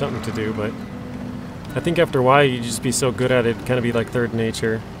 there's always something to do, but I think after a while you just be so good at it, kind of be like third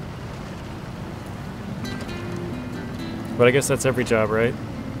nature. But I guess that's every job, right?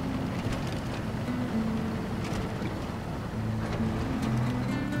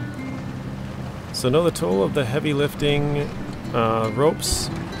 So know the toll of the heavy lifting ropes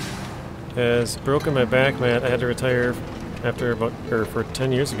has broken my back, Matt. I had to retire after for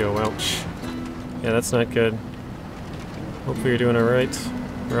 10 years ago. Ouch. Yeah, that's not good. Hopefully you're doing alright,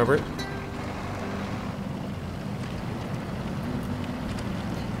 Robert.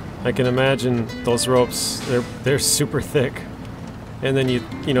 I can imagine those ropes, they're super thick. And then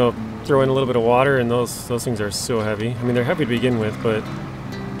you know, throw in a little bit of water and those things are so heavy. I mean, they're heavy to begin with, but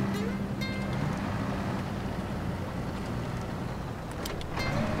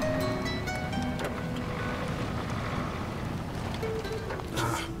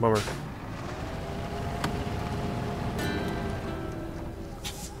bummer.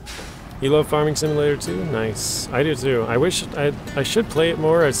 You love Farming Simulator too? Nice. I do too. I wish I should play it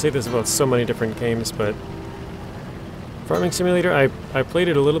more. I say this about so many different games, but Farming Simulator, I played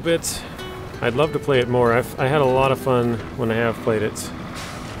it a little bit. I'd love to play it more. I had a lot of fun when I have played it.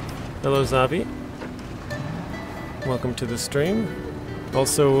 Hello, Zavi. Welcome to the stream.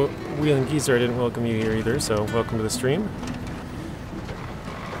 Also, Wheeling Geezer, I didn't welcome you here either, so welcome to the stream.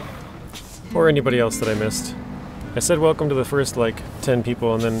 Or anybody else that I missed. I said welcome to the first, like, 10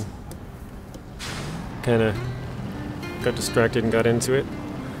 people and then kind of got distracted and got into it.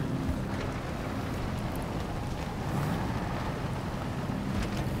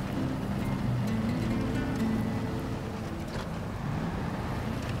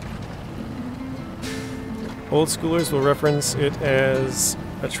 Old schoolers will reference it as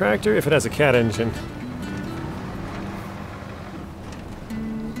a tractor if it has a cat engine.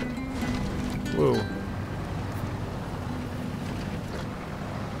 Whoa.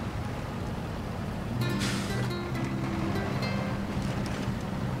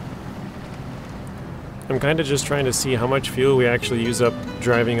 I'm kind of just trying to see how much fuel we actually use up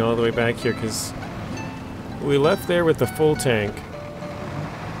driving all the way back here, because we left there with the full tank.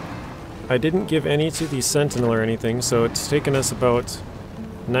 I didn't give any to the Sentinel or anything, so it's taken us about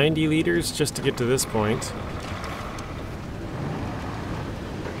 90 liters just to get to this point.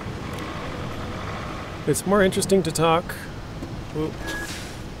 It's more interesting to talk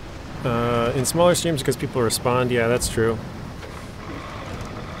in smaller streams because people respond. Yeah, that's true.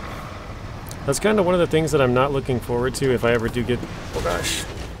 That's kind of one of the things that I'm not looking forward to if I ever do get, oh gosh,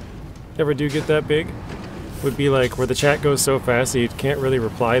 ever do get that big, would be like where the chat goes so fast that you can't really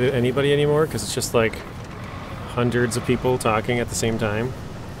reply to anybody anymore because it's just like hundreds of people talking at the same time.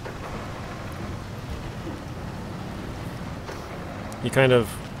 you kind of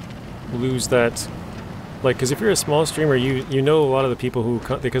lose that, like, because if you're a small streamer, you know a lot of the people who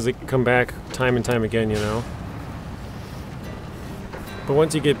come, because they come back time and time again, you know. But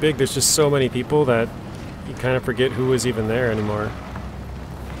once you get big, there's just so many people that you kind of forget who was even there anymore.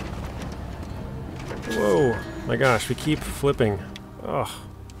 Whoa, my gosh, we keep flipping. Ugh.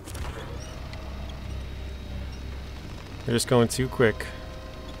 We're just going too quick.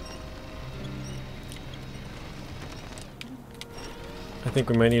 I think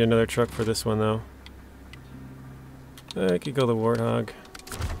we might need another truck for this one, though. I could go the Warthog.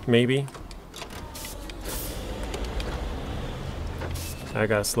 Maybe. I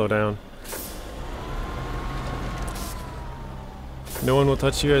gotta slow down. No one will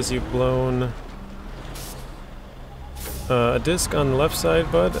touch you as you've blown a disc on the left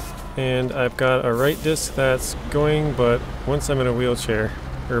side, bud. And I've got a right disc that's going, but once I'm in a wheelchair.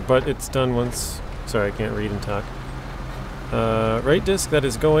 But it's done once. Sorry, I can't read and talk. Right disc that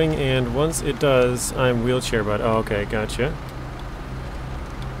is going, and once it does, I'm wheelchair, bud. Oh, okay, gotcha.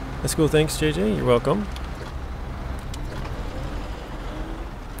 That's cool, thanks, JJ. You're welcome.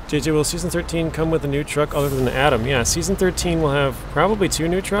 JJ, will Season 13 come with a new truck other than Adam? Yeah, Season 13 will have probably 2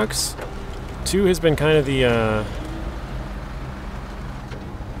 new trucks. 2 has been kind of the, I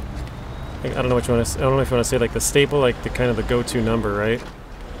don't know which one, I don't know if you want to say like the staple, like the kind of the go-to number, right?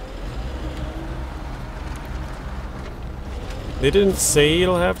 They didn't say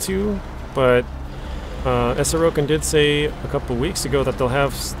it'll have 2, but Esarokan did say a couple weeks ago that they'll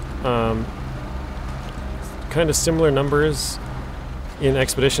have kind of similar numbers in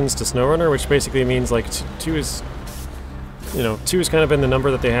expeditions to SnowRunner, which basically means like 2 is, you know, 2 has kind of been the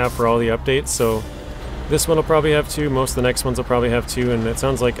number that they have for all the updates. So this one will probably have 2. Most of the next ones will probably have 2, and it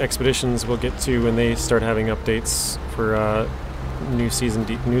sounds like expeditions will get 2 when they start having updates for new seasons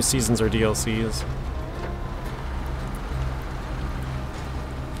or DLCs.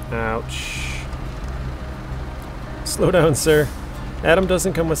 Ouch. Slow down, sir. Adam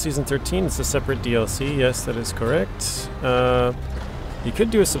doesn't come with Season 13, it's a separate DLC. Yes, that is correct. You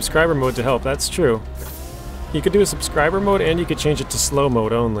could do a subscriber mode to help, that's true. You could do a subscriber mode and you could change it to slow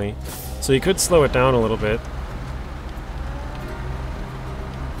mode only. So you could slow it down a little bit.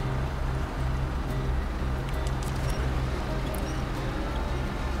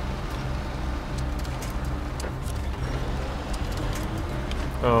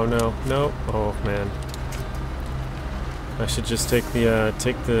 Oh no, no, oh man. I should just take the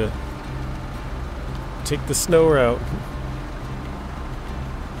snow route.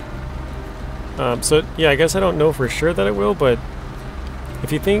 So yeah, I guess I don't know for sure that it will, but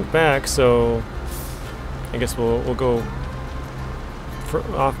if you think back, so I guess we'll go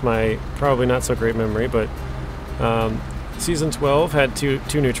off my probably not so great memory, but Season 12 had two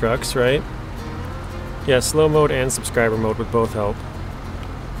new trucks, right? Yeah, slow mode and subscriber mode would both help.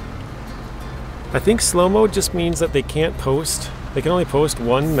 I think slow mode just means that they can't post, they can only post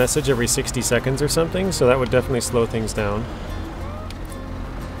one message every 60 seconds or something, so that would definitely slow things down.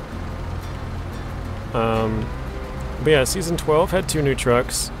 But yeah, Season 12 had 2 new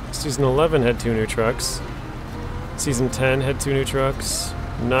trucks, Season 11 had 2 new trucks, Season 10 had 2 new trucks,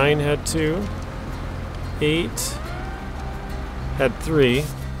 9 had 2, 8 had 3,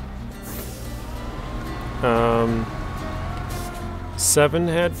 7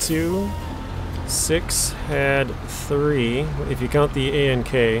 had 2, 6 had 3, if you count the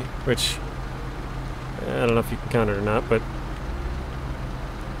ANK, which I don't know if you can count it or not, but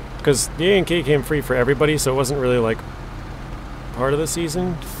because the ANK came free for everybody, so it wasn't really like part of the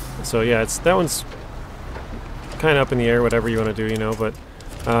season. So yeah, that one's kind of up in the air, whatever you want to do, you know. But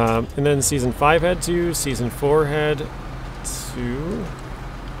and then Season 5 had 2, Season 4 had 2.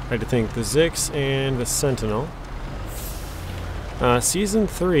 I had to think, the ZikZ and the Sentinel. Season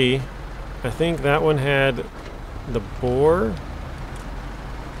 3, I think that one had the Boar,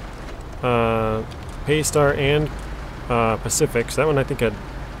 Paystar, and Pacific. So that one I think had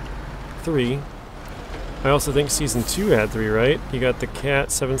 3. I also think Season 2 had 3, right? You got the Cat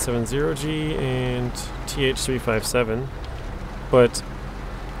 770G and TH357. But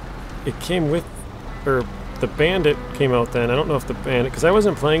it came with, or the Bandit came out then. I don't know if the Bandit, because I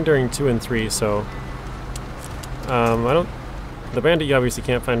wasn't playing during 2 and 3, so the Bandit you obviously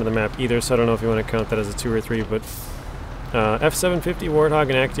can't find on the map either, so I don't know if you want to count that as a 2 or 3, but F750, Warthog,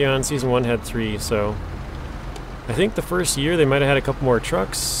 and Actaeon, Season 1 had 3, so I think the first year they might have had a couple more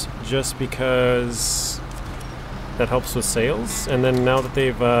trucks, just because that helps with sales, and then now that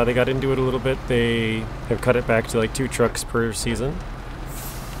they got into it a little bit, they have cut it back to like 2 trucks per season.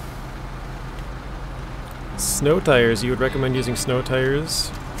 Snow tires, you would recommend using snow tires?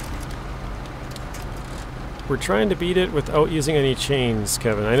 we're trying to beat it without using any chains,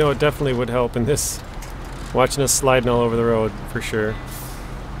 Kevin. I know it definitely would help in this, watching us sliding all over the road, for sure.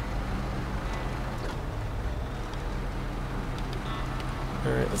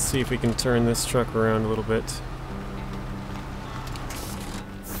 Alright, let's see if we can turn this truck around a little bit.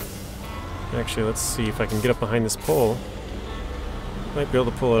 Actually, let's see if I can get up behind this pole. Might be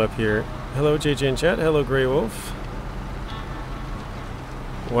able to pull it up here. Hello, JJ in chat. Hello, Grey Wolf.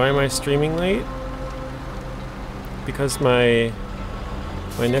 Why am I streaming late? Because my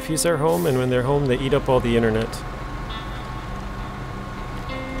nephews are home, and when they're home, they eat up all the internet.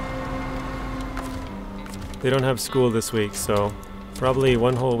 They don't have school this week, so probably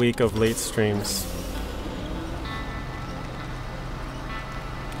one whole week of late streams.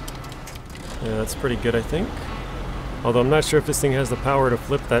 Yeah, that's pretty good, I think. Although I'm not sure if this thing has the power to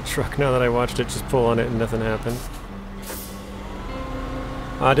flip that truck now that I watched it just pull on it and nothing happened.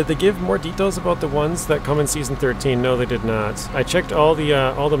 Did they give more details about the ones that come in Season 13? No, they did not. I checked all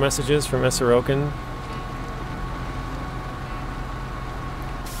the messages from Sorokin.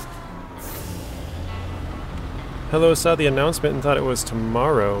 Hello, saw the announcement and thought it was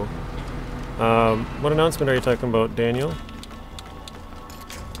tomorrow. What announcement are you talking about, Daniel?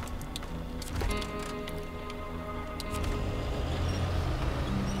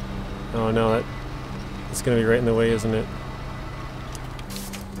 Oh no, that's gonna be right in the way, isn't it?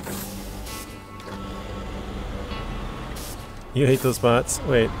 You hate those bots?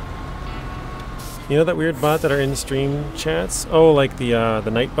 Wait. You know that weird bot that are in stream chats? Oh, like the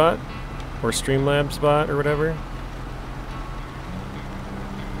night bot? Or Streamlabs bot or whatever?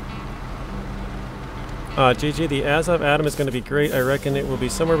 JJ, the Azov Atom is going to be great. I reckon it will be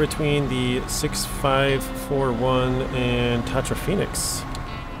somewhere between the 6541 and Tatra Phoenix.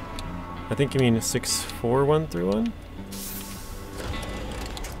 I think you mean 643131?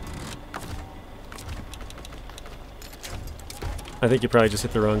 I think you probably just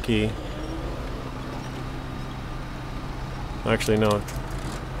hit the wrong key. Actually, no.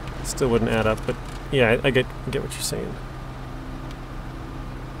 It still wouldn't add up, but yeah, I get what you're saying.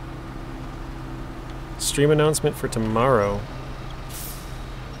 Stream announcement for tomorrow.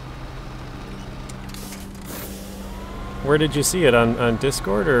 Where did you see it? On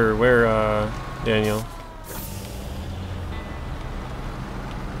Discord or where, Daniel?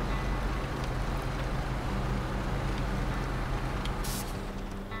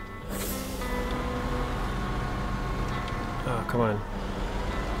 Oh, come on.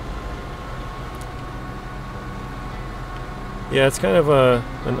 Yeah, it's kind of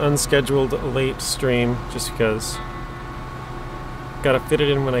an unscheduled late stream, just because. Gotta fit it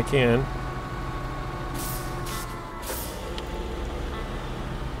in when I can.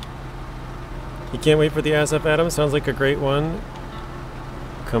 You can't wait for the Azov Atom? Sounds like a great one.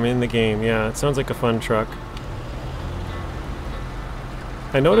 Come in the game, yeah, it sounds like a fun truck.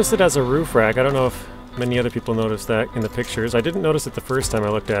 I noticed it as a roof rack. I don't know if many other people noticed that in the pictures. I didn't notice it the first time I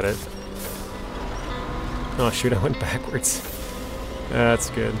looked at it. Oh shoot, I went backwards. That's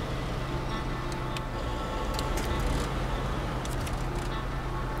good.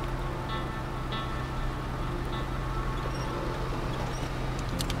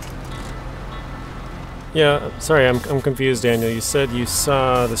 Yeah, sorry, I'm confused, Daniel. You said you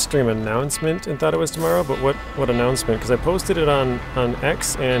saw the stream announcement and thought it was tomorrow, but what announcement? Because I posted it on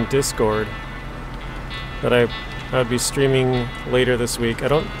X and Discord that I would be streaming later this week.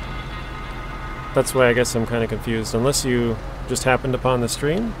 That's why I guess I'm kind of confused. Unless you just happened upon the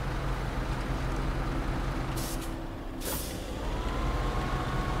stream?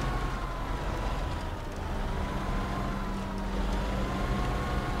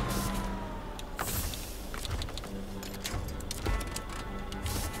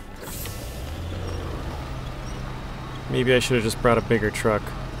 Maybe I should have just brought a bigger truck.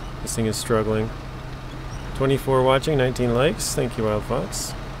 This thing is struggling. 24 watching, 19 likes. Thank you, Wild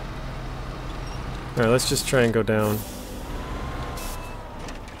Fox. Alright, let's just try and go down.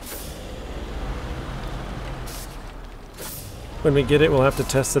 When we get it, we'll have to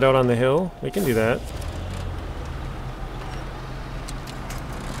test it out on the hill. We can do that.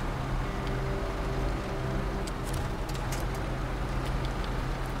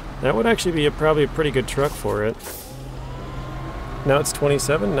 That would actually be probably a pretty good truck for it. Now it's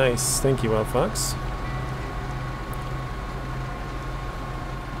 27. Nice. Thank you, Wild Fox.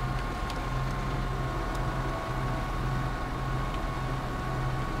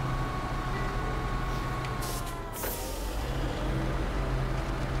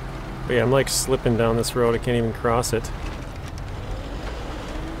 But yeah, I'm like slipping down this road. I can't even cross it.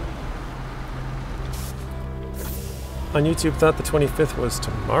 On YouTube, thought the 25th was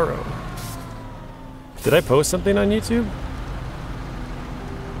tomorrow. Did I post something on YouTube?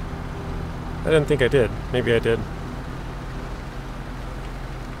 I didn't think I did. Maybe I did.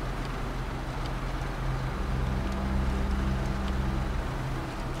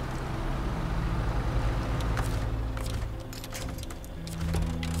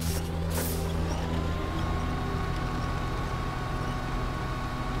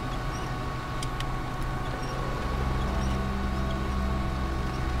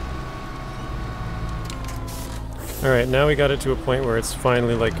 Alright, now we got it to a point where it's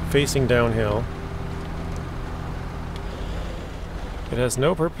finally like facing downhill. It has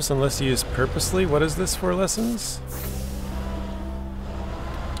no purpose unless you use purposely. What is this for lessons?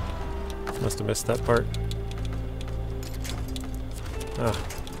 Must have missed that part. Ah.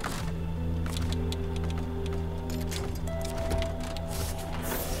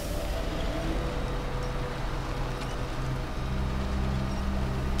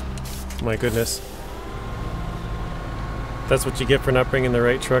 My goodness. That's what you get for not bringing the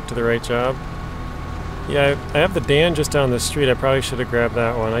right truck to the right job. Yeah, I have the Dan just down the street. I probably should have grabbed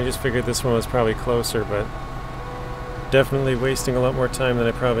that one. I just figured this one was probably closer, but definitely wasting a lot more time than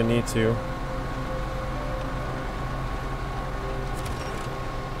I probably need to.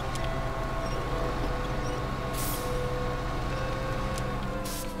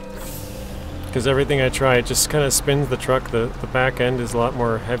 Because everything I try, it just kind of spins the truck. The back end is a lot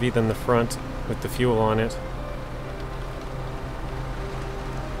more heavy than the front with the fuel on it.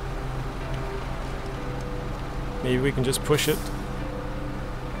 Maybe we can just push it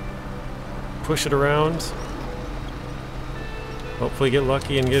around. Hopefully get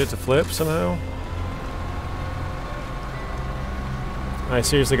lucky and get it to flip somehow. I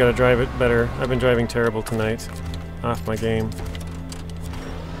seriously gotta drive it better. I've been driving terrible tonight. Off my game.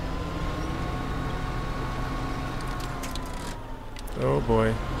 Oh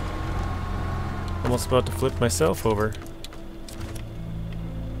boy. Almost about to flip myself over.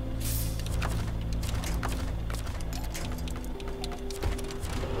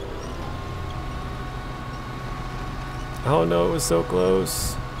 Oh no, it was so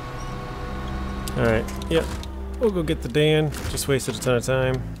close. Alright, yep. We'll go get the Dan. Just wasted a ton of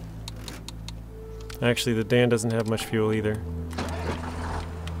time. Actually, the Dan doesn't have much fuel either.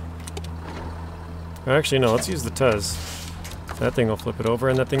 Actually, no, let's use the Tuz. That thing will flip it over,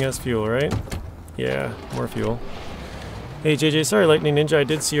 and that thing has fuel, right? Yeah, more fuel. Hey JJ, sorry Lightning Ninja, I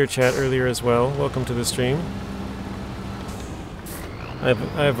did see your chat earlier as well. Welcome to the stream.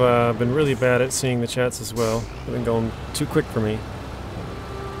 I've been really bad at seeing the chats as well. They've been going too quick for me.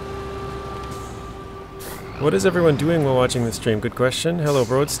 What is everyone doing while watching the stream? Good question. Hello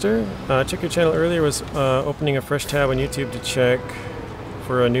Broadster. Check your channel earlier. Was opening a fresh tab on YouTube to check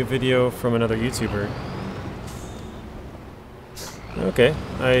for a new video from another YouTuber. Okay,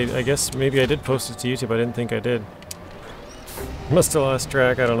 I guess maybe I did post it to YouTube. I didn't think I did. Must have lost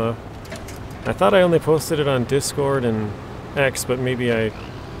track, I don't know. I thought I only posted it on Discord and X, but maybe I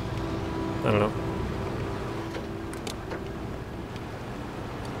don't know.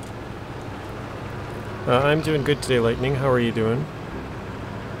 I'm doing good today, Lightning. How are you doing?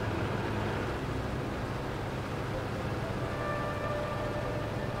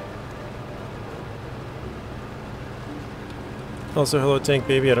 Also, hello Tank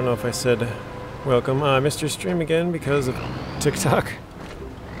Baby. I don't know if I said welcome. I missed your stream again because of TikTok.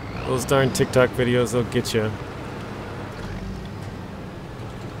 Those darn TikTok videos, they'll get you.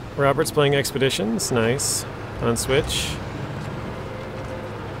 Robert's playing Expeditions. Nice. On Switch.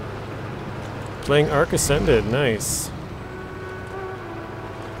 Playing Ark Ascended. Nice.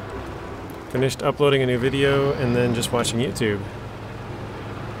 Finished uploading a new video and then just watching YouTube.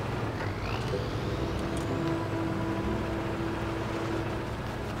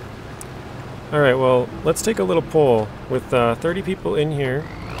 Alright, well, let's take a little poll. With 30 people in here,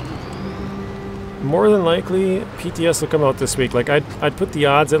 more than likely PTS will come out this week. Like, I'd put the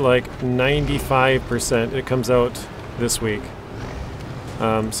odds at like 95% it comes out this week.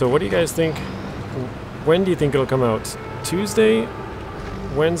 So what do you guys think? When do you think it'll come out? Tuesday,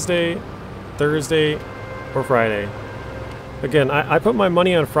 Wednesday, Thursday, or Friday? Again, I put my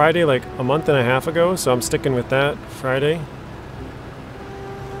money on Friday like a month and a half ago, so I'm sticking with that. Friday.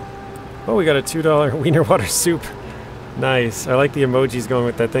 Oh, we got a $2 wiener water soup. Nice. I like the emojis going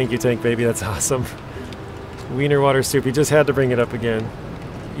with that. Thank you, Tank Baby. That's awesome. Wiener water soup. You just had to bring it up again.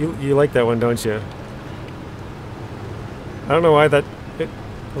 You like that one, don't you? I don't know why that...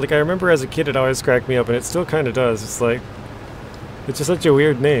 like, I remember as a kid it always cracked me up, and it still kind of does. It's like... it's just such a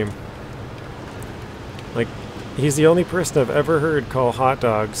weird name. Like, he's the only person I've ever heard call hot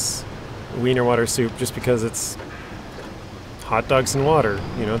dogs wiener water soup just because it's hot dogs and water.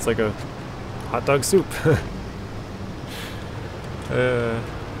 You know, it's like a hot dog soup.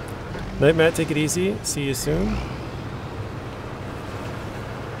 Night, Matt. Take it easy. See you soon.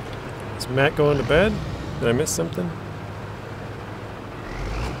 Is Matt going to bed? Did I miss something?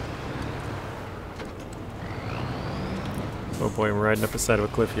 Oh boy, I'm riding up the side of a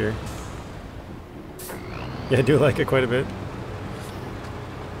cliff here. Yeah, I do like it quite a bit.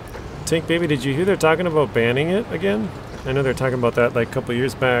 Tank Baby, did you hear they're talking about banning it again? I know they're talking about that like a couple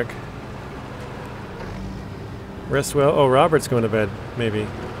years back. Rest well. Oh, Robert's going to bed, maybe.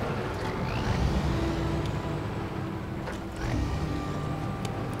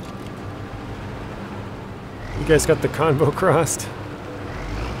 You guys got the convo crossed.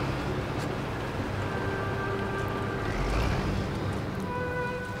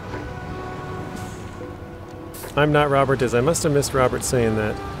 I'm not Robert is. I must have missed Robert saying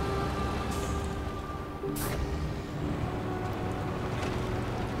that.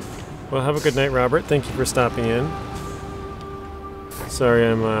 Well, have a good night, Robert. Thank you for stopping in. Sorry,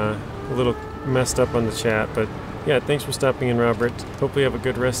 I'm a little messed up on the chat, but yeah, thanks for stopping in, Robert. Hopefully you have a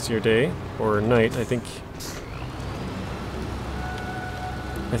good rest of your day, or night. I think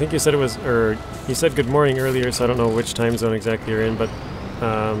you said it was, or you said good morning earlier, so I don't know which time zone exactly you're in, but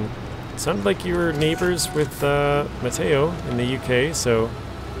it sounded like you were neighbors with Matteo in the UK, so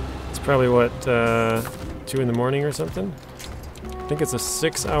it's probably, what, 2 in the morning or something? I think it's a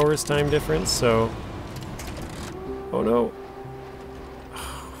 6 hours time difference, so... Oh no!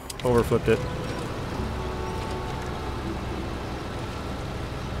 Overflipped it.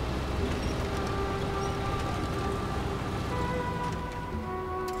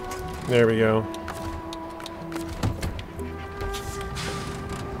 There we go.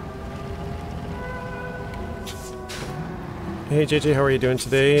 Hey JJ, how are you doing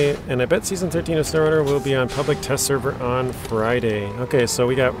today? And I bet Season 13 of SnowRunner will be on public test server on Friday. Okay, so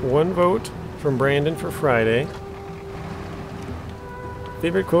we got 1 vote from Brandon for Friday.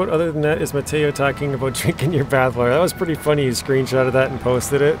 Favorite quote other than that is Matteo talking about drinking your bathwater. That was pretty funny. You screenshotted that and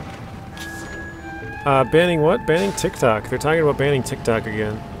posted it. Banning what? Banning TikTok. They're talking about banning TikTok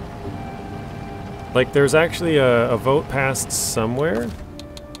again. Like, there's actually a vote passed somewhere.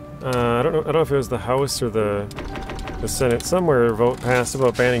 I don't know if it was the House or the Senate. Somewhere a vote passed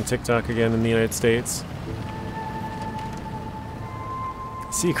about banning TikTok again in the United States.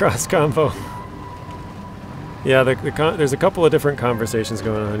 C-Cross combo. Yeah, there's a couple of different conversations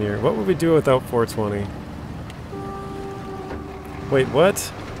going on here. What would we do without 420? Wait,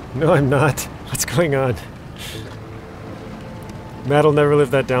 what? No, I'm not. What's going on? Matt'll never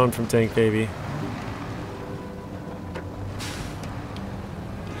live that down from Tank Baby.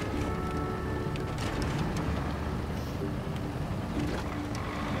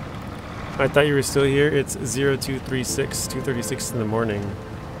 I thought you were still here. It's 0236, 2:36 in the morning.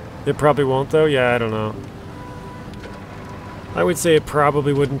 It probably won't though? Yeah, I don't know. I would say it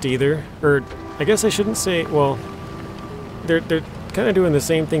probably wouldn't either. Or, I guess I shouldn't say, well, they're kind of doing the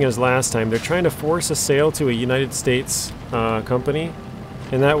same thing as last time. They're trying to force a sale to a United States company,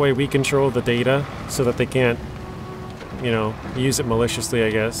 and that way we control the data so that they can't, you know, use it maliciously,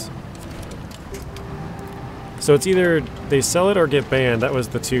 I guess. So it's either they sell it or get banned. That was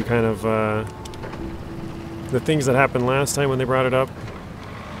the two kind of, the things that happened last time when they brought it up.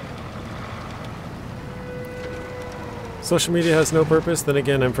 Social media has no purpose. Then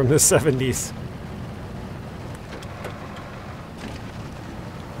again, I'm from the 70s.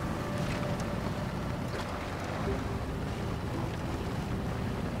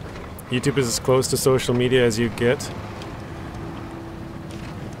 YouTube is as close to social media as you get.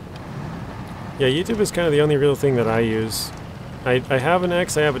 Yeah, YouTube is kind of the only real thing that I use. I have an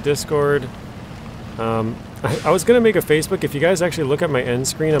X, I have a Discord. I was going to make a Facebook. If you guys actually look at my end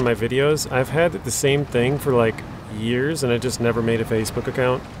screen on my videos, I've had the same thing for like years and I just never made a Facebook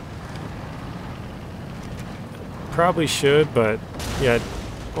account. Probably should, but yeah,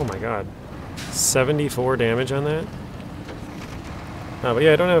 oh my god. 74 damage on that? But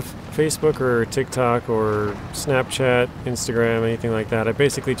yeah, I don't have Facebook or TikTok or Snapchat, Instagram, anything like that. I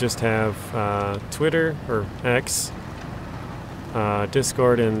basically just have Twitter or X,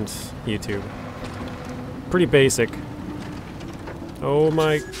 Discord, and YouTube. Pretty basic. Oh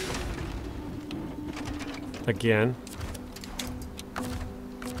my... Again.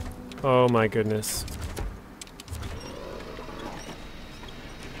 Oh my goodness.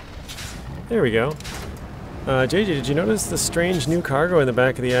 There we go. JJ, did you notice the strange new cargo in the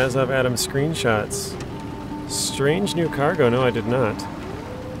back of the Azov Atom screenshots? Strange new cargo? No, I did not.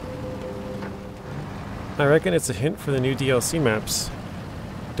 I reckon it's a hint for the new DLC maps.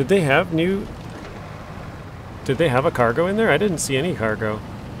 Did they have new... Did they have a cargo in there? I didn't see any cargo.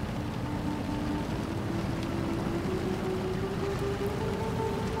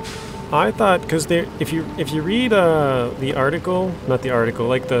 I thought, because if you read the article, not the article,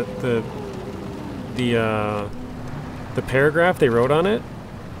 like the paragraph they wrote on it,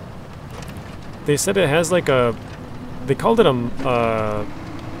 they said it has like they called it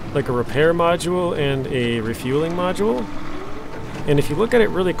like a repair module and a refueling module. And if you look at it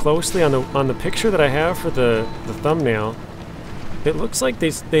really closely on the picture that I have for the thumbnail, it looks like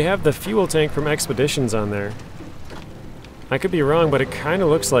they have the fuel tank from Expeditions on there. I could be wrong, but it kind of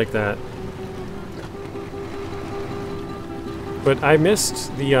looks like that. But I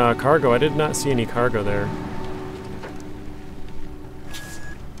missed the cargo. I did not see any cargo there.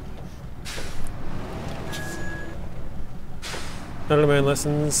 I don't mind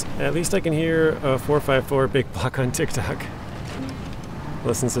lessons. At least I can hear a 454 big block on TikTok.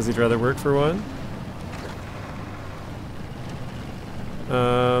 Lesson says he'd rather work for one.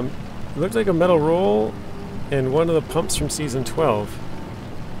 It looked like a metal roll and one of the pumps from season 12.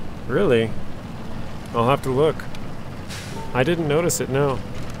 Really? I'll have to look. I didn't notice it, no.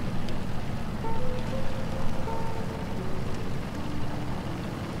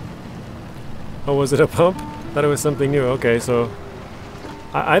 Oh, was it a pump? Thought it was something new. Okay, so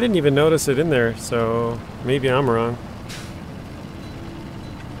I didn't even notice it in there, so maybe I'm wrong.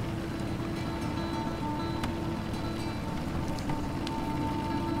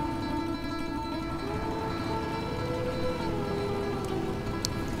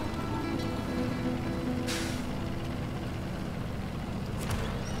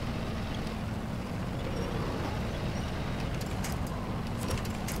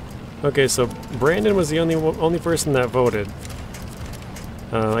 Okay, so Brandon was the only person that voted.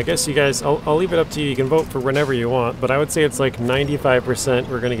 I guess you guys, I'll leave it up to you. You can vote for whenever you want, but I would say it's like 95%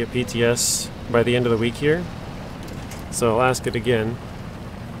 we're going to get PTS by the end of the week here. So I'll ask it again.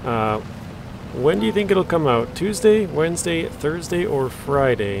 When do you think it'll come out? Tuesday, Wednesday, Thursday, or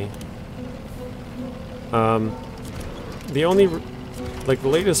Friday? The only, like the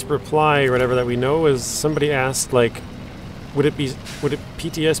latest reply or whatever that we know is somebody asked like, would it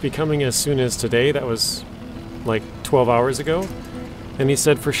PTS be coming as soon as today? That was like 12 hours ago. And he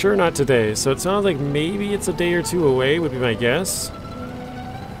said for sure not today. So it sounds like maybe it's a day or two away would be my guess.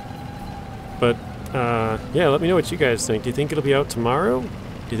 But yeah, let me know what you guys think. Do you think it'll be out tomorrow? Do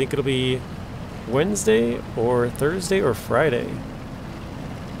you think it'll be Wednesday or Thursday or Friday?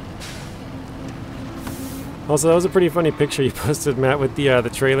 Also, that was a pretty funny picture you posted, Matt, with the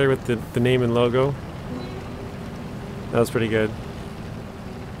trailer with the name and logo. That was pretty good.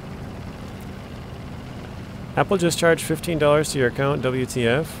 Apple just charged $15 to your account,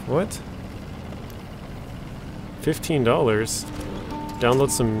 WTF? What? $15? Download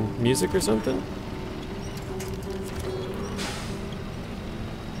some music or something?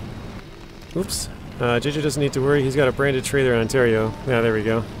 Oops. JJ doesn't need to worry, he's got a branded trailer in Ontario. Yeah, there we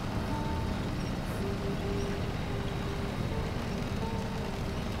go.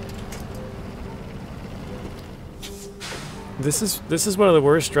 This is one of the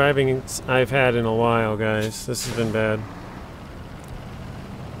worst driving I've had in a while, guys. This has been bad.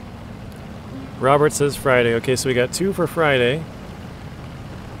 Robert says Friday. Okay, so we got 2 for Friday.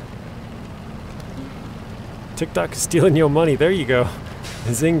 TikTok is stealing your money. There you go.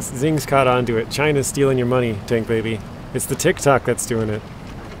 Zing's caught on to it. China's stealing your money, Tank Baby. It's the TikTok that's doing it.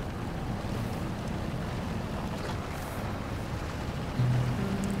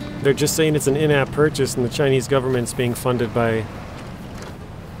 They're just saying it's an in-app purchase and the Chinese government's being funded by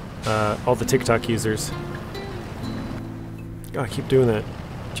all the TikTok users. Oh, I keep doing that.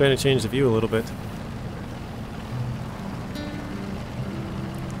 Trying to change the view a little bit.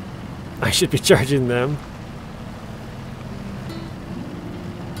 I should be charging them.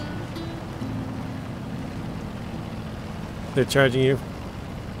 They're charging you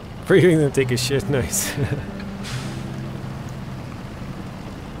for hearing them take a shit. Nice.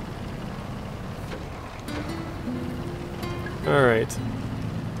 Alright,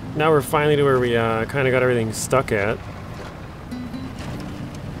 now we're finally to where we kind of got everything stuck at.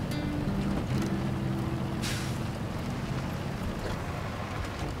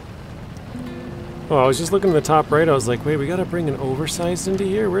 Oh, I was just looking at the top right, I was like, wait, we gotta bring an oversized into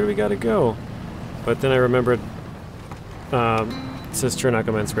here? Where do we gotta go? But then I remembered, it says turn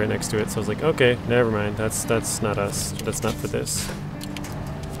comments right next to it, so I was like, okay, never mind, that's not us, that's not for this.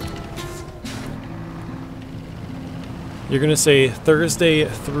 You're gonna say Thursday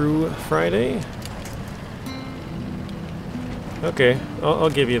through Friday? Okay, I'll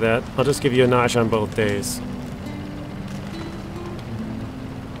give you that. I'll just give you a notch on both days.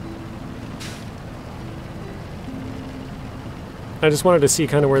 I just wanted to see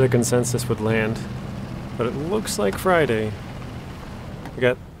kind of where the consensus would land. But it looks like Friday. We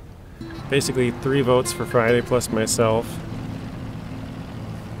got Basically 3 votes for Friday plus myself.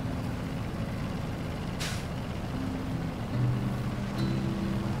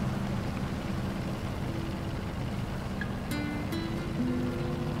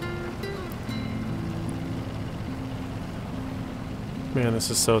 Man, this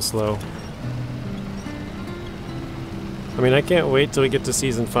is so slow. I mean, I can't wait till we get to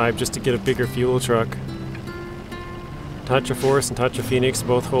Season 5 just to get a bigger fuel truck. Tatra Force and Tatra Phoenix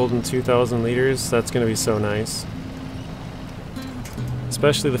both holding 2,000 liters. That's going to be so nice.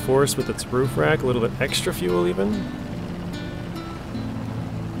 Especially the Force with its roof rack, a little bit extra fuel even.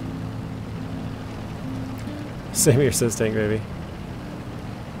 Same here, says Tank Baby.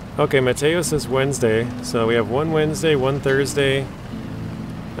 Okay, Mateo says Wednesday. So we have one Wednesday, one Thursday.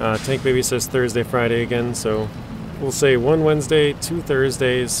 Tank Baby says Thursday, Friday again, so we'll say one Wednesday, 2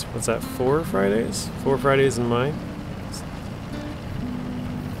 Thursdays. What's that, 4 Fridays? 4 Fridays in mine.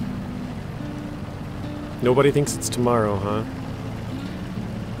 Nobody thinks it's tomorrow,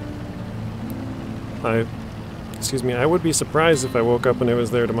 huh? Excuse me, I would be surprised if I woke up and it was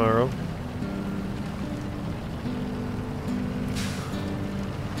there tomorrow.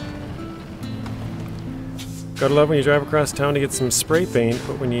 Gotta love when you drive across town to get some spray paint,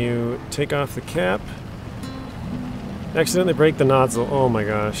 but when you take off the cap, accidentally break the nozzle. Oh my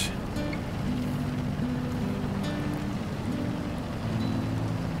gosh.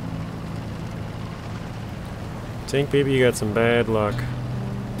 Tank Baby, you got some bad luck.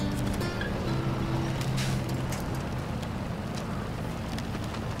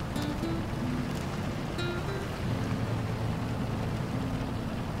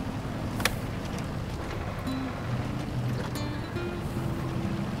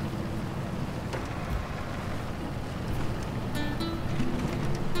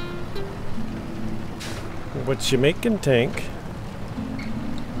 What you making, Tank?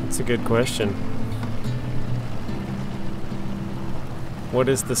 That's a good question. What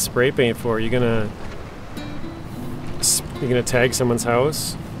is the spray paint for? You gonna tag someone's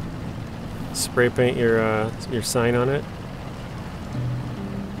house? Spray paint your sign on it?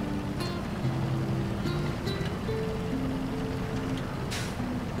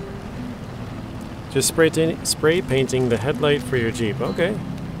 Just spray painting the headlight for your Jeep. Okay.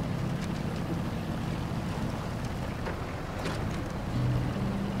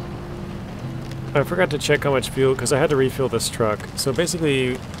 I forgot to check how much fuel, because I had to refuel this truck. So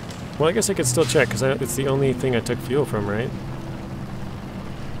basically, well, I guess I could still check, because it's the only thing I took fuel from, right?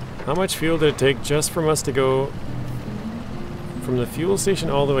 How much fuel did it take just from us to go from the fuel station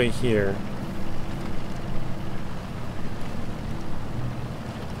all the way here?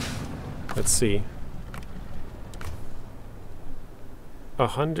 Let's see.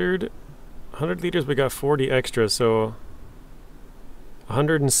 100 liters, we got 40 extra, so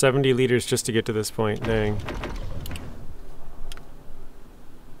 170 liters just to get to this point. Dang.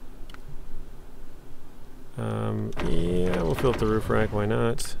 Yeah, we'll fill up the roof rack, why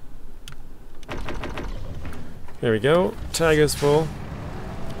not? There we go. Tayga's full.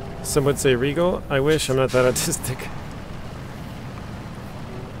 Some would say Regal. I wish, I'm not that autistic.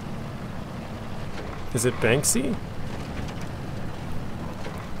 Is it Banksy?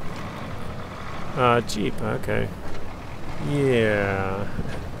 Jeep, okay. Yeah.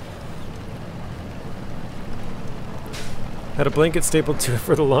 Had a blanket stapled to it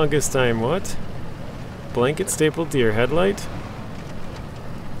for the longest time. What? Blanket stapled to your headlight?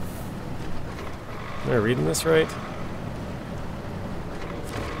 Am I reading this right?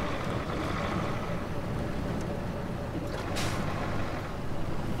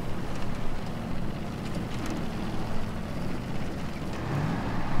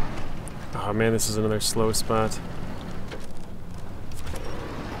 Oh man, this is another slow spot.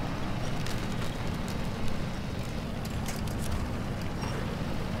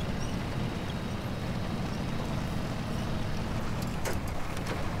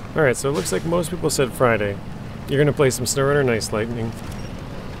 Alright, so it looks like most people said Friday. You're gonna play some SnowRunner? Nice, Lightning.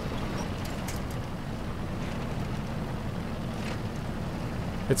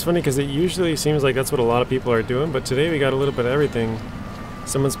 It's funny because it usually seems like that's what a lot of people are doing, but today we got a little bit of everything.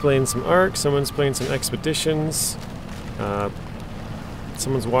 Someone's playing some Ark, someone's playing some Expeditions,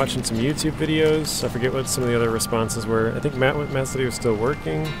 someone's watching some YouTube videos. I forget what some of the other responses were. I think Matt said he was still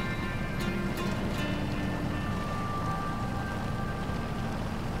working.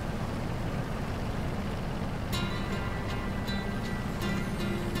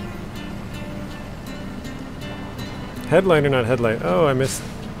 Headline or not headlight? Oh, I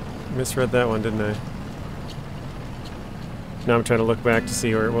misread that one, didn't I? Now I'm trying to look back to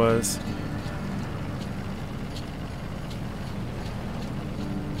see where it was.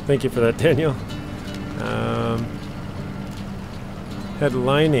 Thank you for that, Daniel. Head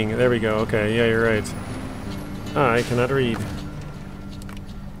lining. There we go. Okay, yeah, you're right. Ah, I cannot read.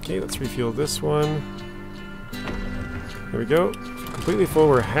 Okay, let's refuel this one. There we go. Completely full.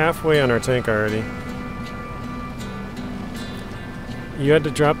 We're halfway on our tank already. You had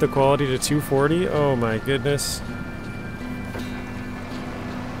to drop the quality to 240? Oh my goodness.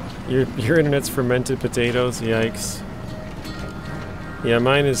 Your internet's fermented potatoes. Yikes. Yeah,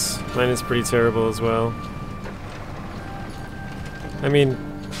 mine is pretty terrible as well. I mean,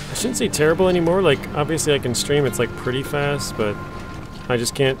 I shouldn't say terrible anymore. Like, obviously I can stream, it's like pretty fast, but I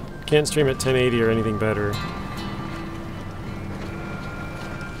just can't stream at 1080 or anything better.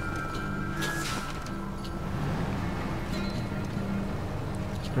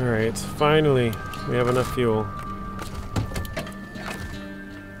 Alright, finally we have enough fuel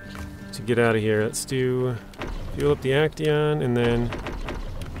to get out of here. Let's do fuel up the Actaeon and then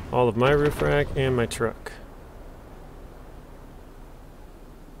all of my roof rack and my truck.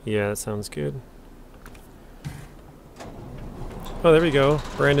 Yeah, that sounds good. Oh, there we go.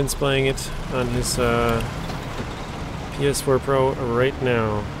 Brandon's playing it on his PS4 Pro right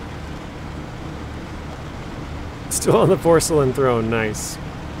now. Still on the porcelain throne. Nice.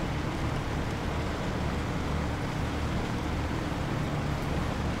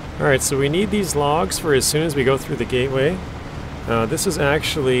 Alright, so we need these logs for as soon as we go through the gateway. This is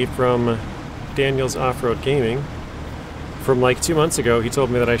actually from Daniel's Off-Road Gaming. From like 2 months ago, he told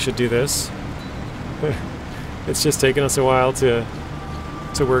me that I should do this. It's just taken us a while to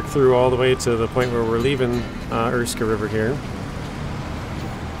work through all the way to the point where we're leaving Erska River here.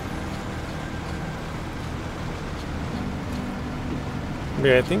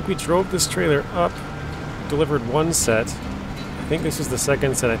 Yeah, I think we drove this trailer up, delivered one set. I think this is the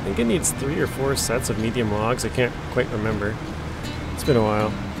second set. I think it needs 3 or 4 sets of medium logs. I can't quite remember. It's been a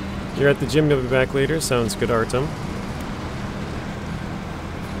while. You're at the gym, you'll be back later. Sounds good, Artem.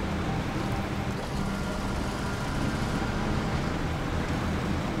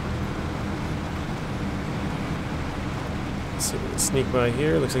 Sneak by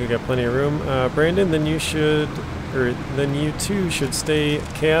here. Looks like we got plenty of room. Brandon, then you too should stay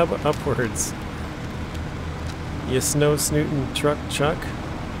cab upwards. You snow snootin' truck chuck.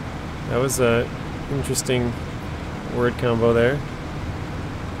 That was a interesting word combo there.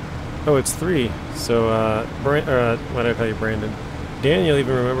 Oh, it's 3. So why did I call you Brandon? Daniel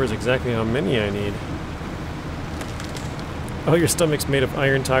even remembers exactly how many I need. Oh, your stomach's made of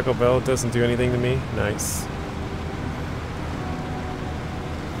iron. Taco Bell. It doesn't do anything to me. Nice.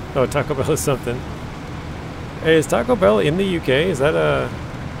 Oh, Taco Bell is something. Hey, is Taco Bell in the UK? Is that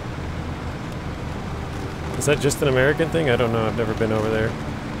just an American thing? I don't know. I've never been over there.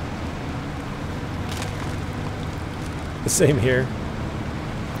 The same here.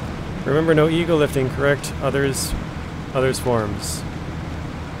 Remember, no ego lifting. Correct others forms.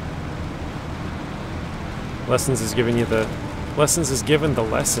 Lessons is giving you the lessons is given the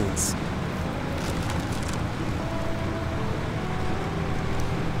lessons.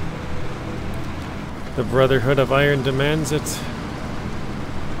 The Brotherhood of Iron demands it.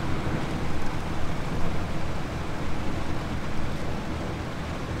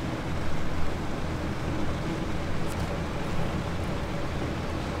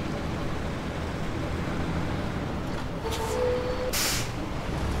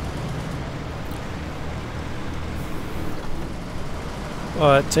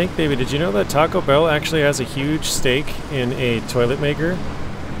 Tank Baby, did you know that Taco Bell actually has a huge stake in a toilet maker?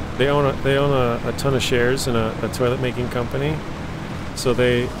 They own a ton of shares in a toilet making company, so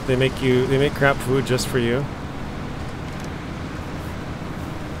they make crap food just for you.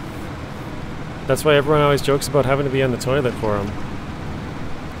 That's why everyone always jokes about having to be on the toilet for them.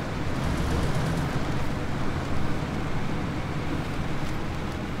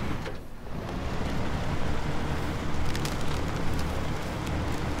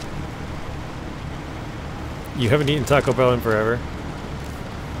 You haven't eaten Taco Bell in forever.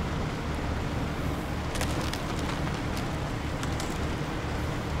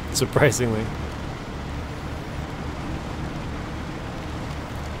 Surprisingly.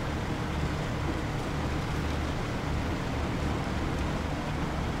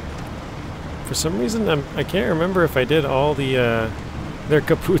 For some reason, I can't remember if I did all the their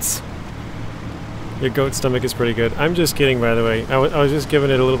kapoots. Your goat stomach is pretty good. I'm just kidding, by the way. I was just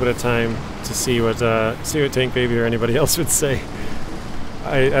giving it a little bit of time to see what Tank Baby or anybody else would say.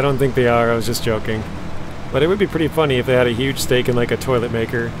 I don't think they are. I was just joking. But it would be pretty funny if they had a huge stake in like a toilet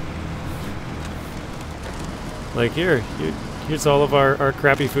maker. Like, here's all of our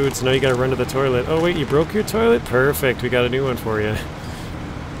crappy food, so now you gotta run to the toilet. Oh wait, you broke your toilet? Perfect, we got a new one for you.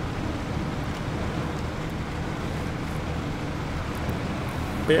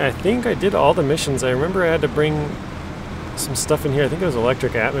 I think I did all the missions. I remember I had to bring some stuff in here. I think it was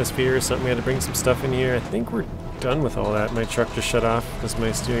electric atmosphere or something. We had to bring some stuff in here. I think we're done with all that. My truck just shut off because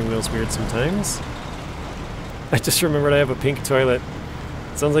my steering wheel's weird sometimes. I just remembered I have a pink toilet.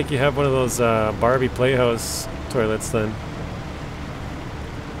 It sounds like you have one of those Barbie Playhouse toilets then.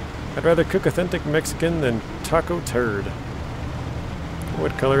 I'd rather cook authentic Mexican than taco turd.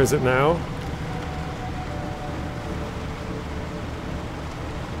 What color is it now?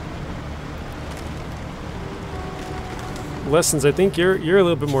 Lessons, I think you're a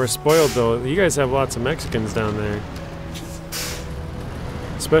little bit more spoiled though. You guys have lots of Mexicans down there.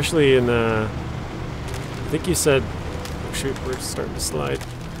 Especially in, I think you said, oh shoot, we're starting to slide.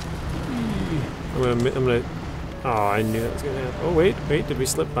 I'm gonna, oh, I knew that was gonna happen. Oh wait, did we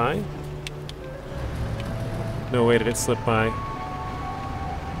slip by? No way, did it slip by?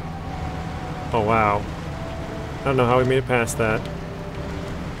 Oh wow. I don't know how we made it past that.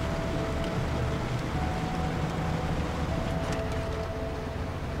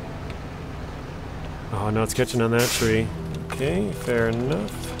 Oh, no, it's catching on that tree. Okay, fair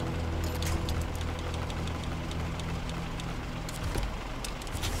enough.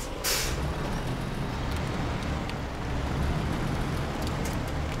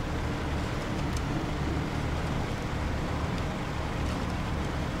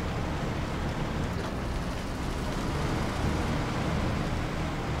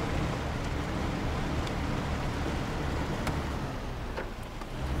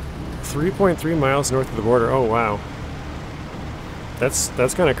 .3 miles north of the border. Oh wow, that's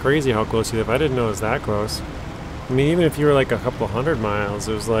kind of crazy how close you live. I didn't know it was that close. I mean, even if you were like a couple hundred miles,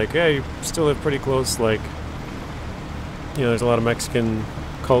 it was like, yeah, you still live pretty close. Like, you know, there's a lot of Mexican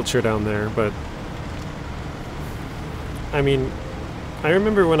culture down there. But I mean, I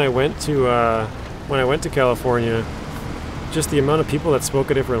remember when I went to California, just the amount of people that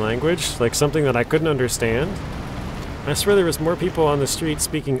spoke a different language, like something that I couldn't understand. I swear there was more people on the street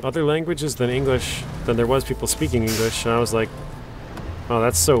speaking other languages than English than there was people speaking English, and I was like, oh,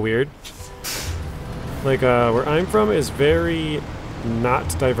 that's so weird. Like, where I'm from is very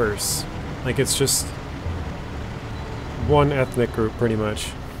not diverse. Like, it's just one ethnic group, pretty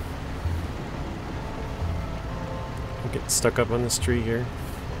much. I'm getting stuck up on this tree here.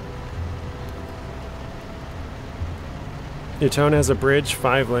 Your town has a bridge,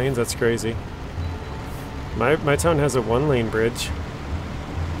 5 lanes, that's crazy. My town has a 1-lane bridge.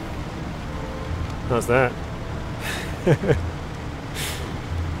 How's that?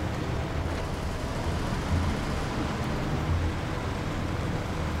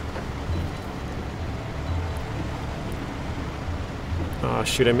 Oh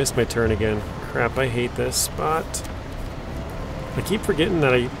shoot, I missed my turn again. Crap, I hate this spot. I keep forgetting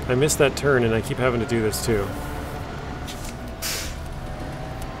that I missed that turn and I keep having to do this too.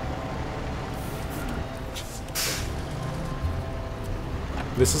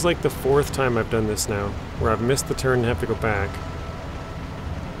 This is like the 4th time I've done this now, where I've missed the turn and have to go back.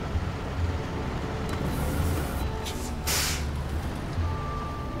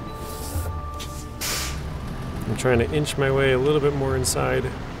 I'm trying to inch my way a little bit more inside.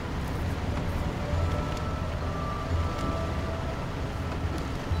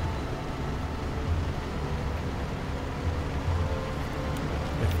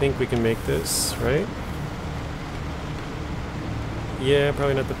 I think we can make this, right? Yeah,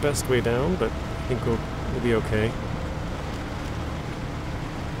 probably not the best way down, but I think we'll be okay.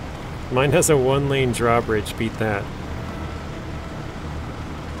 Mine has a 1-lane drawbridge, beat that.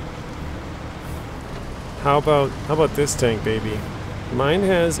 How about this tank, baby? Mine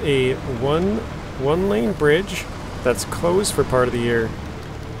has a one-lane bridge that's closed for part of the year.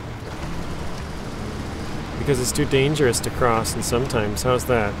 Because it's too dangerous to cross, and sometimes. How's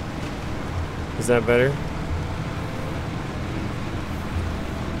that? Is that better?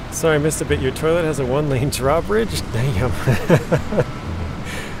 Sorry, I missed a bit. Your toilet has a 1-lane drawbridge? Damn.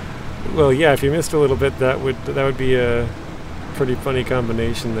 Well, yeah, if you missed a little bit, that would be a pretty funny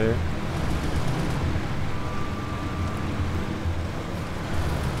combination there.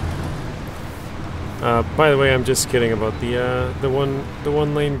 By the way, I'm just kidding about the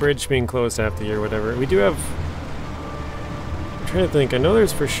one-lane bridge being closed half the year, or whatever. We do have. I'm trying to think. I know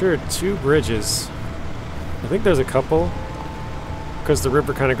there's for sure 2 bridges. I think there's a couple. Because the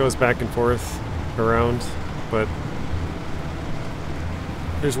river kind of goes back and forth around, but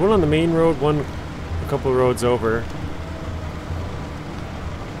there's one on the main road, one a couple roads over.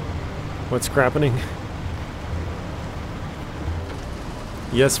 What's crappening?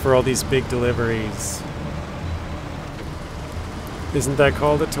 Yes, for all these big deliveries. Isn't that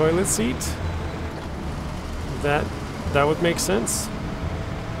called a toilet seat? That would make sense.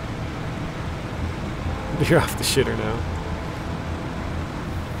 You're off the shitter now.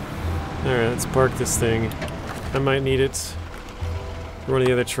 Alright, let's park this thing. I might need it for one of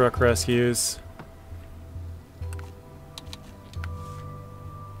the other truck rescues.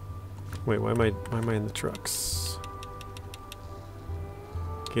 Wait, why am I in the trucks?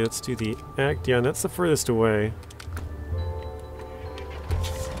 Okay, let's do the Actaeon. That's the furthest away.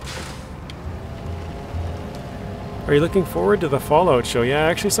 Are you looking forward to the Fallout show? Yeah, I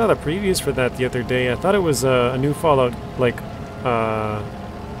actually saw the previews for that the other day. I thought it was a new Fallout, like,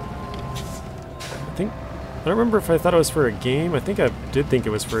 I don't remember if I thought it was for a game. I think I did think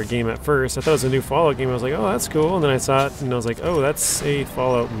it was for a game at first. I thought it was a new Fallout game. I was like, oh, that's cool. And then I saw it and I was like, oh, that's a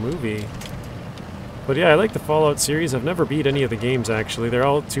Fallout movie. But yeah, I like the Fallout series. I've never beat any of the games, actually. They're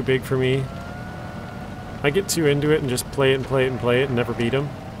all too big for me. I get too into it and just play it and play it and play it and never beat them.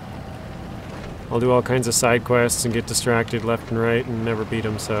 I'll do all kinds of side quests and get distracted left and right and never beat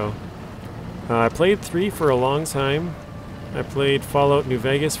them, so... I played 3 for a long time. I played Fallout New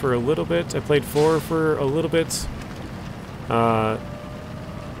Vegas for a little bit. I played 4 for a little bit.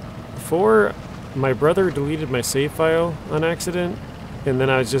 4, my brother deleted my save file on accident, and then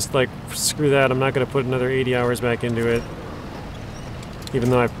I was just like, screw that, I'm not going to put another 80 hours back into it. Even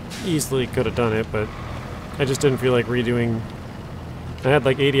though I easily could have done it, but I just didn't feel like redoing. I had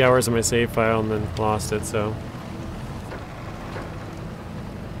like 80 hours on my save file and then lost it, so...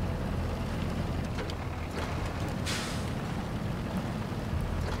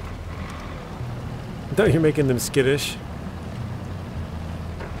 I thought you were making them skittish.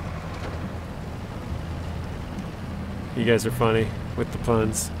 You guys are funny with the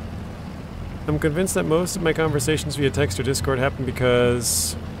puns. I'm convinced that most of my conversations via text or Discord happen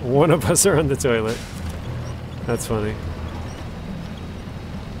because one of us are on the toilet. That's funny.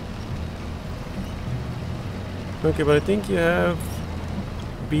 Okay, but I think you have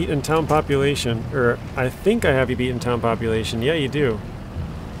beaten town population, or I think I have you beaten town population. Yeah, you do.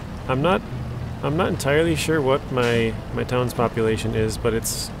 I'm not entirely sure what my town's population is, but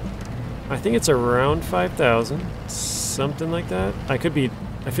I think it's around 5,000, something like that. I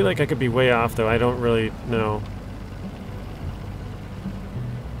feel like I could be way off though. I don't really know.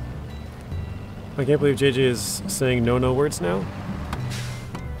 I can't believe JJ is saying no words now.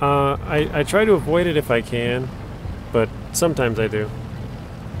 I try to avoid it if I can, but sometimes I do.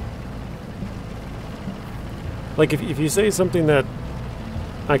 Like if you say something that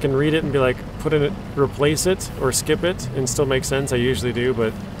I can read it and be like, put in it, replace it, or skip it, and still make sense, I usually do,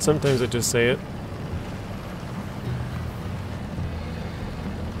 but sometimes I just say it.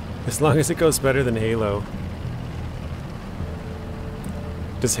 As long as it goes better than Halo.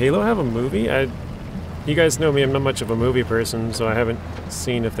 Does Halo have a movie? You guys know me, I'm not much of a movie person, so I haven't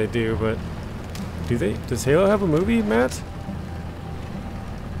seen if they do, but... Do they? Does Halo have a movie, Matt?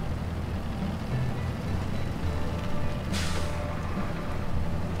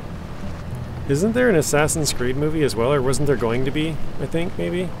 Isn't there an Assassin's Creed movie as well, or wasn't there going to be? I think,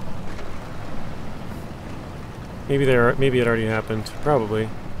 maybe? Maybe it already happened. Probably.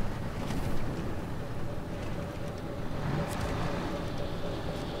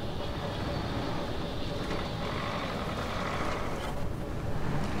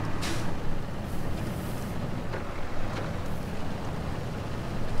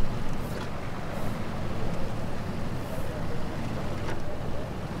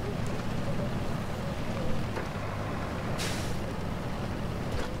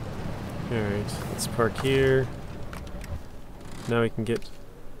 Alright, let's park here. Now we can get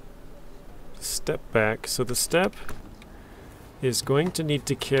the step back. So the step is going to need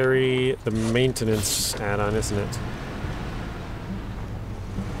to carry the maintenance add-on, isn't it?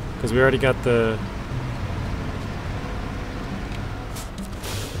 Because we already got the...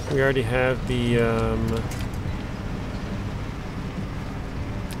 We already have the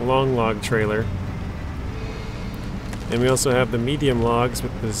long log trailer. And we also have the medium logs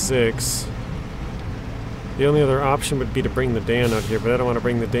with the ZikZ. The only other option would be to bring the Dan out here, but I don't want to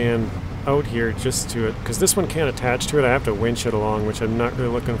bring the Dan out here just to it, because this one can't attach to it. I have to winch it along, which I'm not really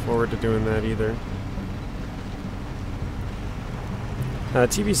looking forward to doing that either.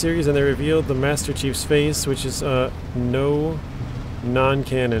 TV series, and they revealed the Master Chief's face, which is no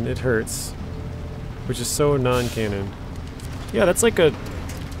non-canon. It hurts. Which is so non-canon. Yeah, that's like a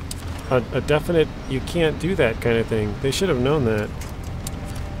definite you can't do that kind of thing. They should have known that.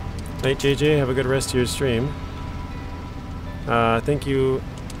 Night JJ, have a good rest of your stream. Thank you,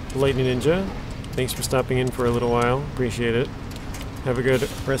 Lightning Ninja. Thanks for stopping in for a little while. Appreciate it. Have a good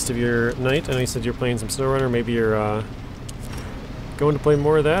rest of your night. I know you said you're playing some SnowRunner. Maybe you're going to play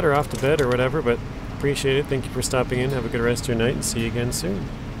more of that or off to bed or whatever, but appreciate it. Thank you for stopping in. Have a good rest of your night and see you again soon.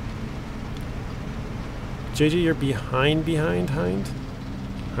 JJ, you're behind?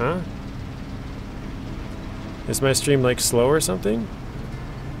 Huh? Is my stream like slow or something?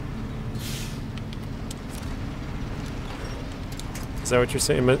 Is that what you're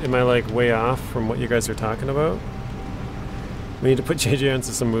saying? Am I like way off from what you guys are talking about? We need to put JJ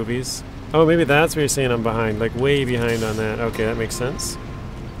onto some movies. Oh, maybe that's what you're saying I'm behind. Like way behind on that. Okay, that makes sense.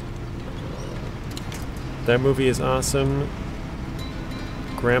 That movie is awesome.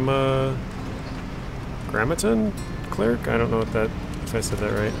 Grammaton Clerk? I don't know what that, if I said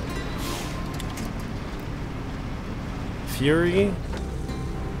that right. Fury?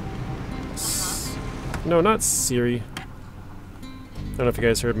 No, not Siri. I don't know if you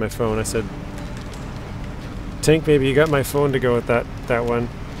guys heard my phone. I said, Tank baby, you got my phone to go with that one.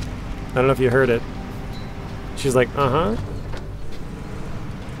 I don't know if you heard it. She's like, uh-huh.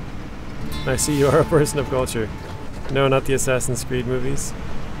 I see you are a person of culture. No, not the Assassin's Creed movies.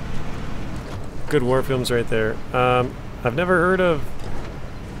 Good war films right there. I've never heard of...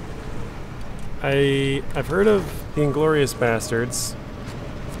 I've heard of The Inglourious Bastards.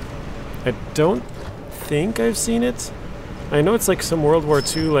 I don't think I've seen it. I know it's like some World War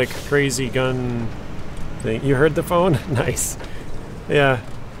II like crazy gun thing. You heard the phone? Nice. Yeah.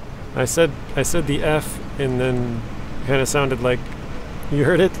 I said the F and then kind of sounded like you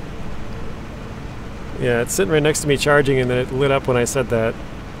heard it. Yeah, it's sitting right next to me charging and then it lit up when I said that.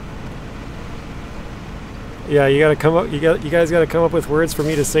 Yeah, you gotta come up. You guys gotta come up with words for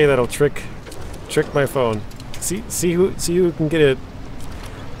me to say that'll trick my phone. See who can get it.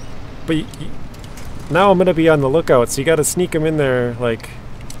 But now I'm gonna be on the lookout, so you gotta sneak them in there, like,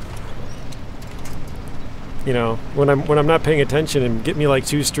 you know, when I'm not paying attention, and get me like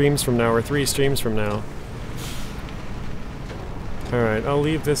 2 streams from now or 3 streams from now. All right, I'll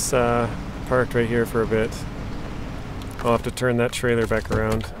leave this parked right here for a bit. I'll have to turn that trailer back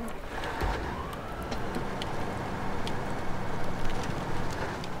around.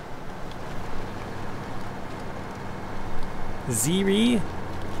 Ziri?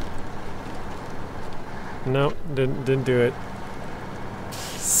 No, didn't do it.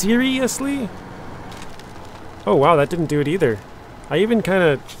 Seriously? Oh wow, that didn't do it either. I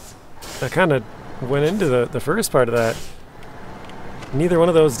kind of went into the first part of that. Neither one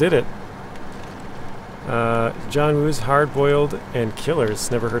of those did it. John Woo's Hard Boiled and Killers.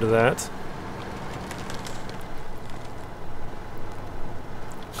 Never heard of that.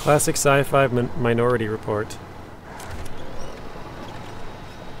 Classic sci-fi Minority Report.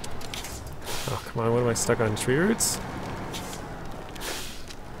 Oh, come on, what am I stuck on? Tree roots?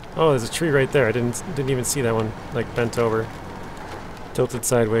 Oh, there's a tree right there. I didn't even see that one, like, bent over. Tilted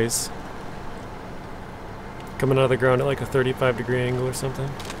sideways. Coming out of the ground at like a 35-degree angle or something.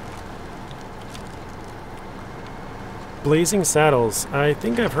 Blazing Saddles. I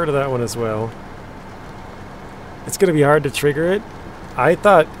think I've heard of that one as well. It's gonna be hard to trigger it. I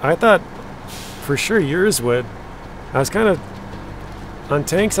thought for sure yours would. I was kind of on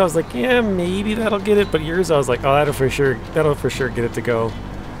tanks. I was like, yeah, maybe that'll get it. But yours, I was like, oh, that'll for sure get it to go.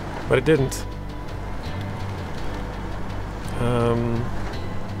 But it didn't.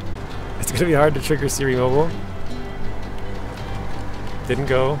 It's gonna be hard to trigger Siri Mobile. Didn't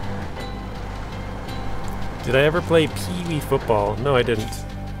go. Did I ever play Pee Wee football? No, I didn't.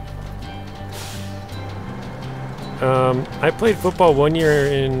 I played football 1 year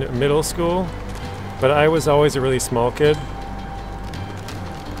in middle school, but I was always a really small kid.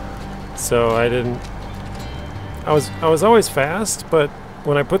 So I didn't... I was always fast, but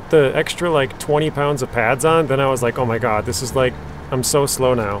when I put the extra like 20 pounds of pads on, then I was like, oh my god, this is like, I'm so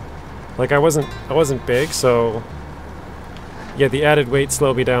slow now. Like I wasn't big, so yeah, the added weight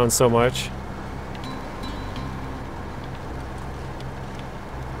slowed me down so much.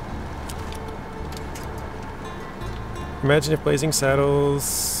 Imagine if Blazing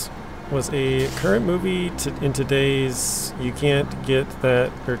Saddles was a current movie in today's you can't get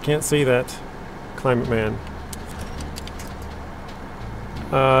that, or can't say that, Climate Man.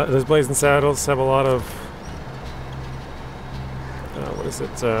 Does Blazing Saddles have a lot of what is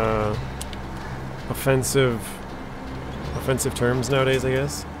it, offensive terms nowadays, I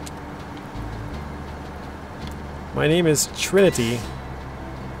guess? My name is Trinity.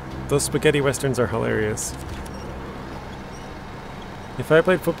 Those spaghetti westerns are hilarious. If I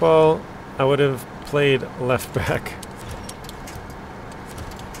played football, I would have played left back.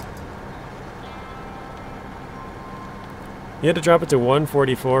 You had to drop it to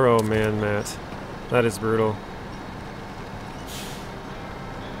 144. Oh man, Matt. That is brutal.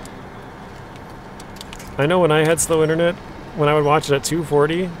 I know when I had slow internet, when I would watch it at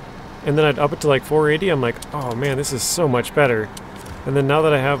 240, and then I'd up it to like 480, I'm like, oh man, this is so much better. And then now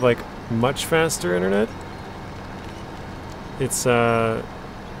that I have like much faster internet, it's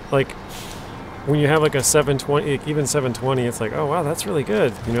like when you have like a 720, even 720, it's like, oh wow, that's really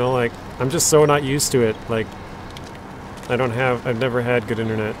good. You know, like I'm just so not used to it. Like I've never had good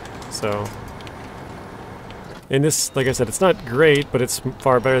internet, so. And this, like I said, it's not great, but it's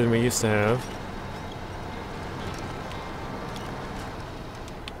far better than we used to have.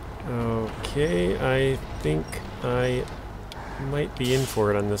 Okay, I think I might be in for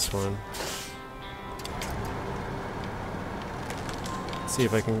it on this one. Let's see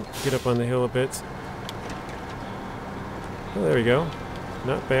if I can get up on the hill a bit. Oh, there we go.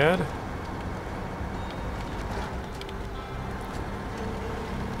 Not bad.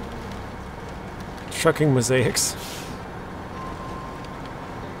 Trucking mosaics.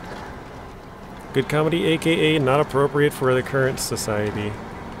 Good comedy, aka not appropriate for the current society.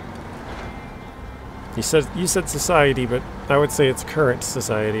 You said society, but I would say it's current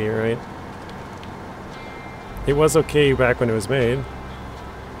society, right? It was okay back when it was made.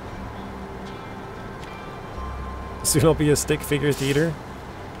 Soon I'll be a stick figure theater.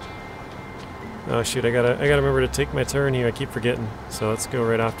 Oh shoot, I gotta remember to take my turn here. I keep forgetting. So let's go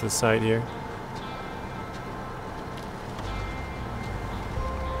right off to the side here.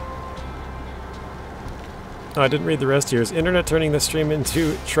 Oh, I didn't read the rest here. Is internet turning the stream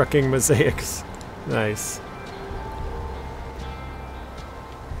into trucking mosaics? Nice.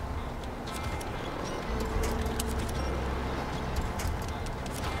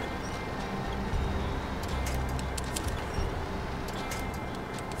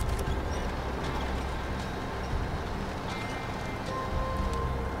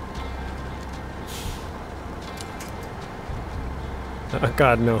 Oh,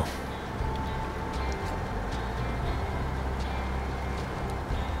 God, no.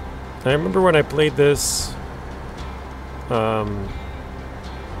 I remember when I played this, must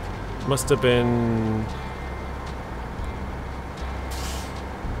have been,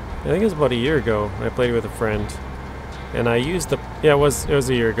 I think it was about a year ago. I played with a friend, and I used the, yeah, it was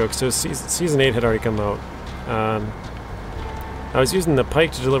a year ago, because season 8 had already come out. I was using the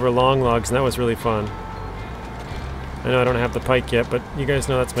pike to deliver long logs, and that was really fun. I know I don't have the pike yet, but you guys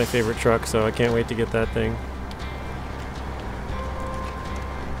know that's my favorite truck, so I can't wait to get that thing.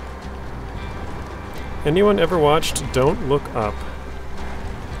 Anyone ever watched Don't Look Up?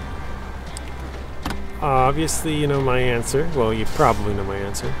 Obviously you know my answer. Well, you probably know my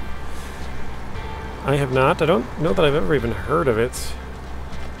answer. I have not. I don't know that I've ever even heard of it.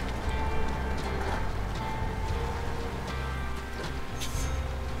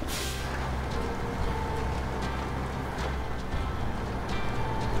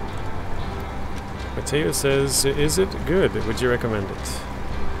 Mateo says, is it good? Would you recommend it?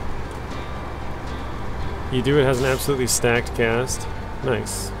 You do, it has an absolutely stacked cast.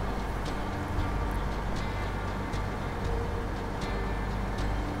 Nice.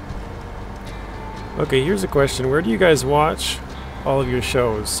 Okay, here's a question. Where do you guys watch all of your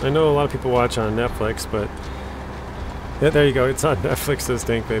shows? I know a lot of people watch on Netflix, but... yeah, there you go, it's on Netflix, says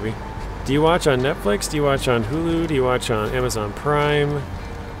Dank Baby. Do you watch on Netflix? Do you watch on Hulu? Do you watch on Amazon Prime?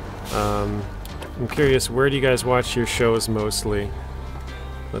 I'm curious, where do you guys watch your shows mostly?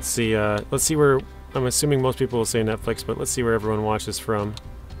 Let's see where... I'm assuming most people will say Netflix, but let's see where everyone watches from.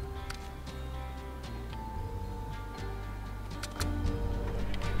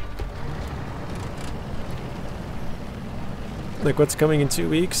 Like what's coming in 2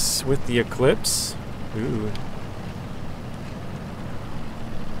 weeks with the eclipse? Ooh.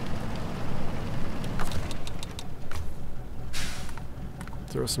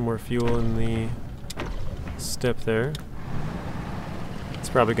 Throw some more fuel in the step there. It's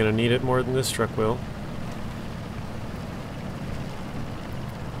probably going to need it more than this truck will.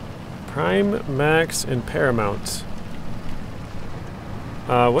 Prime, Max, and Paramount.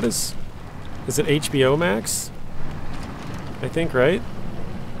 What is it HBO Max? I think, right?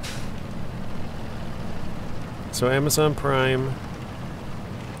 So Amazon Prime.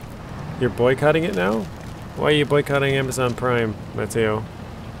 You're boycotting it now? Why are you boycotting Amazon Prime, Mateo?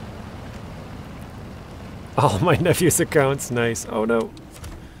 All my nephew's accounts, nice. Oh no.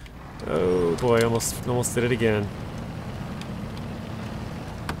 Oh boy, almost did it again.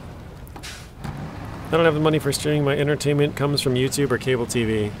 I don't have the money for streaming. My entertainment comes from YouTube or cable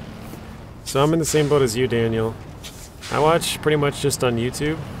TV. So I'm in the same boat as you, Daniel. I watch pretty much just on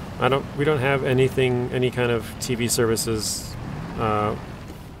YouTube. We don't have any kind of TV services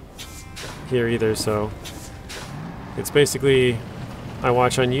here either, so it's basically I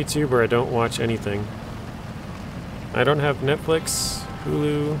watch on YouTube or I don't watch anything. I don't have Netflix,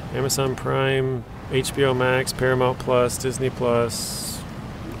 Hulu, Amazon Prime, HBO Max, Paramount Plus, Disney Plus,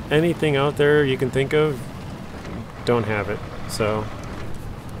 anything out there you can think of, don't have it. so.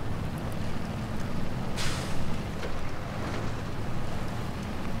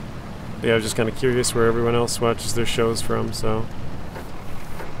 Yeah, I was just kind of curious where everyone else watches their shows from, so.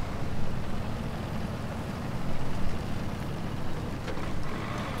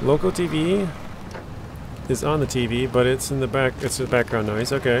 Local TV is on the TV, but it's in the back. It's the background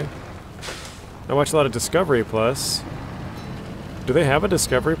noise. Okay. I watch a lot of Discovery Plus. Do they have a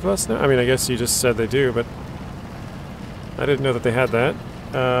Discovery Plus now? I mean, I guess you just said they do, but I didn't know that they had that.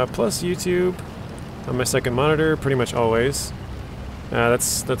 Plus YouTube on my second monitor, pretty much always.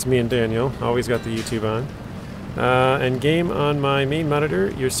 That's me and Daniel. Always got the YouTube on. And game on my main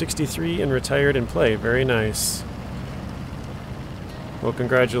monitor. You're 63 and retired and play. Very nice. Well,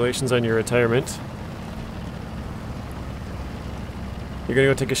 congratulations on your retirement. You're gonna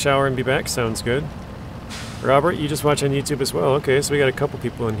go take a shower and be back? Sounds good. Robert, you just watch on YouTube as well. Okay, so we got a couple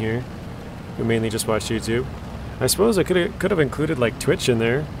people in here who mainly just watch YouTube. I suppose I could have included like Twitch in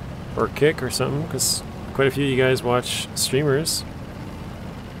there, or Kick or something, because quite a few of you guys watch streamers.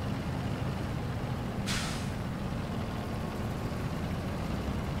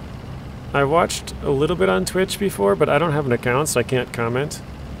 I watched a little bit on Twitch before, but I don't have an account, so I can't comment.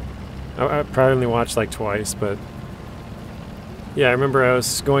 I probably only watched like twice, but yeah, I remember I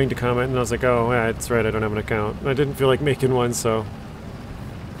was going to comment and I was like, oh, yeah, that's right, I don't have an account. And I didn't feel like making one, so.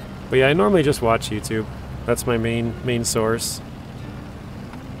 But yeah, I normally just watch YouTube. That's my main source.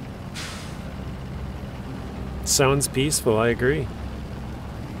 Sounds peaceful, I agree.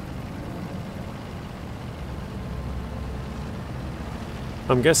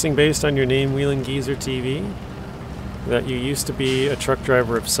 I'm guessing based on your name, Wheelin' Geezer TV, that you used to be a truck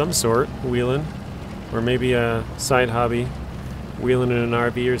driver of some sort, wheelin', or maybe a side hobby, wheeling in an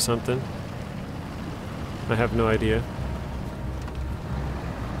RV or something. I have no idea.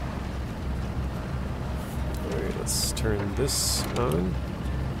 Alright, let's turn this on.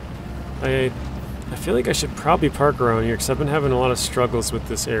 I feel like I should probably park around here because I've been having a lot of struggles with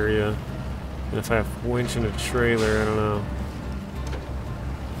this area. And if I have winch and a trailer, I don't know.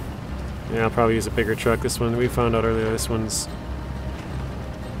 Yeah, I'll probably use a bigger truck. This one, we found out earlier, this one's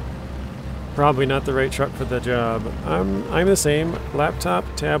probably not the right truck for the job. I'm the same. Laptop,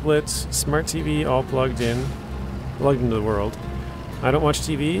 tablet, smart TV, all plugged into the world. I don't watch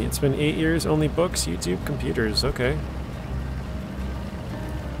TV. It's been 8 years. Only books, YouTube, computers. Okay.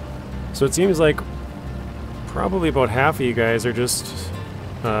 So it seems like probably about half of you guys are just,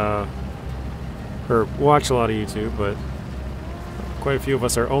 or watch a lot of YouTube, but quite a few of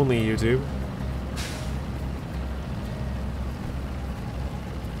us are only YouTube.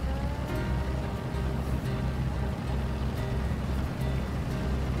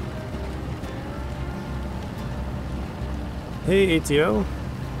 Hey ATO,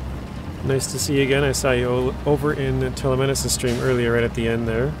 nice to see you again. I saw you over in the Telemenace stream earlier, right at the end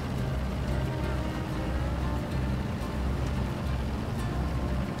there.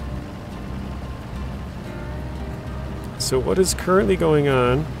 So what is currently going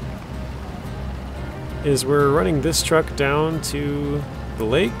on is we're running this truck down to the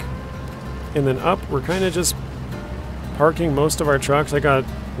lake, and then up. We're kind of just parking most of our trucks. I got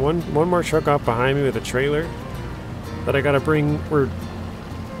one more truck off behind me with a trailer that I gotta bring. We're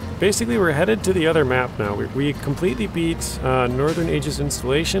headed to the other map now. We completely beat Northern Ages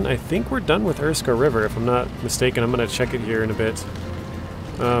installation. I think we're done with Erskine River, if I'm not mistaken. I'm gonna check it here in a bit.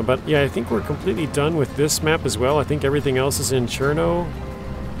 But yeah, I think we're completely done with this map as well. I think everything else is in Cherno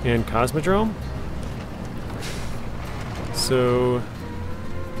and Cosmodrome. So,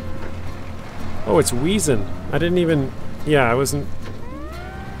 oh, it's Wiesen. I didn't even. Yeah, I wasn't.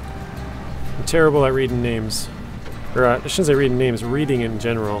 I'm terrible at reading names. Or I shouldn't say reading names, reading in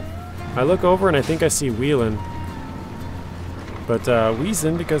general. I look over and I think I see Wheelin'. But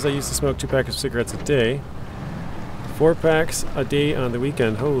Wiesen, because I used to smoke 2 packs of cigarettes a day. 4 packs a day on the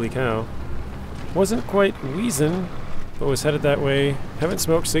weekend, holy cow. Wasn't quite Wiesen, but was headed that way. Haven't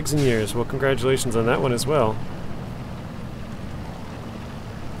smoked cigs in years. Well, congratulations on that one as well.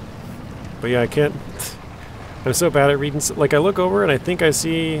 But yeah, I can't. I'm so bad at reading. Like, I look over and I think I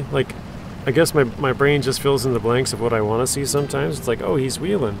see, like, I guess my brain just fills in the blanks of what I want to see sometimes. It's like, oh, he's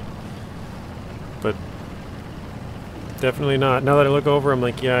wheeling. But definitely not. Now that I look over, I'm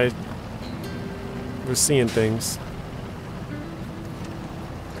like, yeah, I was seeing things.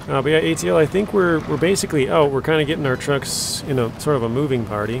 But yeah, ATL, I think we're basically out. We're kind of getting our trucks in a sort of a moving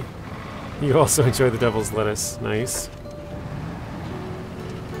party. You also enjoy the devil's lettuce. Nice.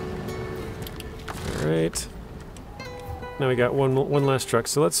 Alright. Now we got one last truck,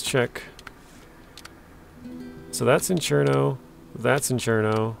 so let's check. So that's in Cherno, that's in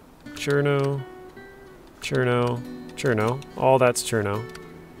Cherno, Cherno, Cherno, Cherno. All that's Cherno.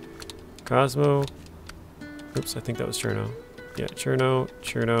 Cosmo. Oops, I think that was Cherno. Yeah, Cherno,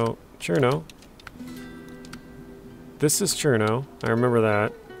 Cherno, Cherno. This is Cherno. I remember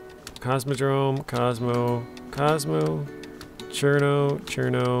that. Cosmodrome, Cosmo, Cosmo, Cherno,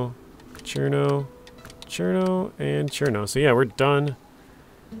 Cherno, Cherno, Cherno, and Cherno. So yeah, we're done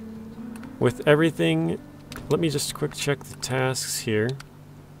with everything. Let me just quick check the tasks here.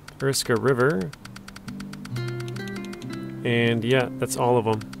 Urska River. And yeah, that's all of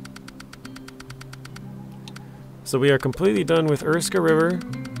them. So we are completely done with Urska River.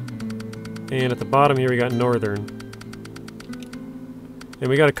 And at the bottom here we got Northern. And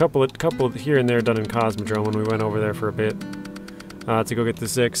we got a couple here and there done in Cosmodrome when we went over there for a bit to go get the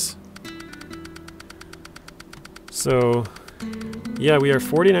ZikZ. So yeah, we are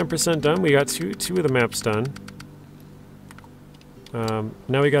 49% done. We got two of the maps done.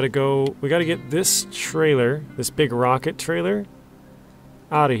 Now we gotta get this trailer, this big rocket trailer,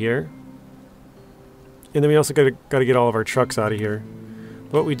 out of here. And then we also gotta get all of our trucks out of here.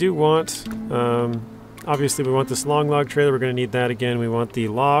 What we do want, obviously we want this long log trailer, we're gonna need that again. We want the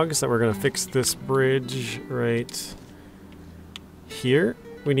logs that we're gonna fix this bridge right here.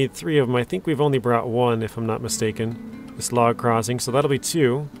 We need 3 of them. I think we've only brought 1 if I'm not mistaken. This log crossing, so that'll be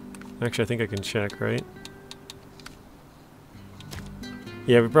 2. Actually, I think I can check, right?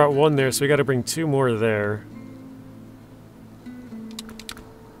 Yeah, we brought 1 there, so we gotta bring 2 more there.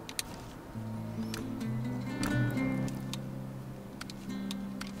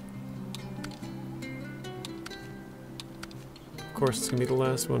 Of course, it's gonna be the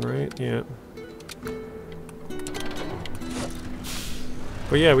last one, right? Yeah.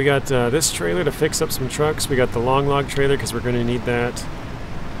 But yeah, we got this trailer to fix up some trucks. We got the long log trailer because we're going to need that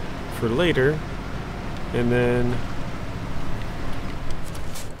for later. And then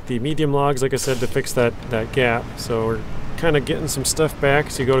the medium logs, like I said, to fix that gap. So we're kind of getting some stuff back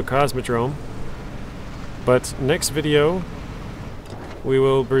to go to Cosmodrome. But next video, we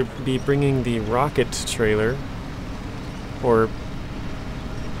will be bringing the rocket trailer. Or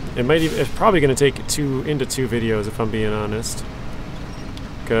it's probably going to take 2 videos if I'm being honest.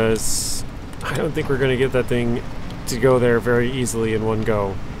 Because I don't think we're going to get that thing to go there very easily in one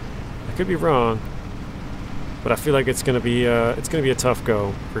go. I could be wrong, but I feel like it's going to be a tough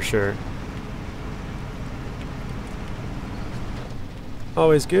go for sure.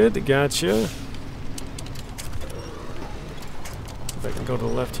 Always good, gotcha. If I can go to the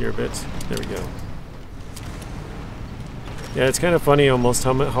left here a bit. There we go. Yeah, it's kind of funny almost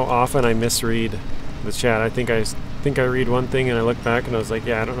how often I misread the chat. I think I read one thing and I look back and I was like,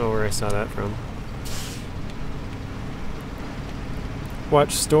 yeah, I don't know where I saw that from.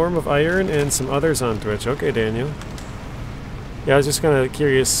 Watch Storm of Iron and some others on Twitch. Okay, Daniel. Yeah, I was just kind of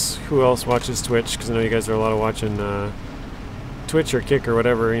curious who else watches Twitch, because I know you guys are a lot of watching Twitch or Kick or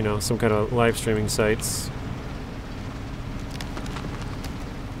whatever, you know, some kind of live streaming sites.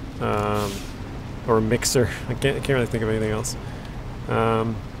 Or Mixer. I can't really think of anything else.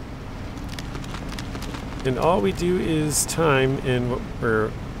 And all we do is time in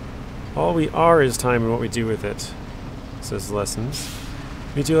what all we are is time in what we do with it. It says lessons.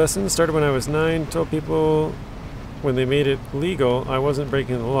 Me Too lessons started when I was 9. Told people when they made it legal I wasn't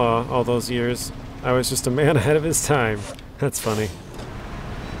breaking the law all those years. I was just a man ahead of his time. That's funny.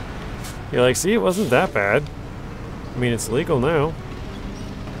 You're like, see, it wasn't that bad. I mean, it's legal now.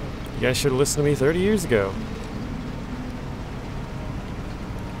 You guys should have listened to me 30 years ago.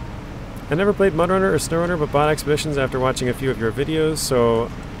 I never played Mudrunner or SnowRunner, but bought Expeditions after watching a few of your videos,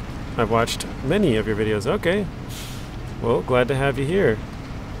 so I've watched many of your videos. Okay. Well, glad to have you here.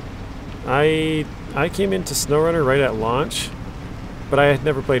 I came into SnowRunner right at launch, but I had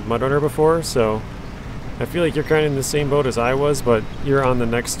never played Mudrunner before, so I feel like you're kind of in the same boat as I was, but you're on the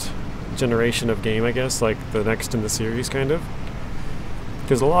next generation of game, I guess, like the next in the series, kind of.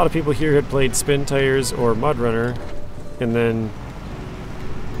 Because a lot of people here had played Spin Tires or Mudrunner, and then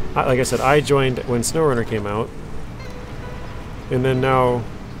like I said, I joined when SnowRunner came out, and then now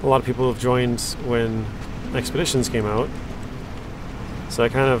a lot of people have joined when Expeditions came out. So I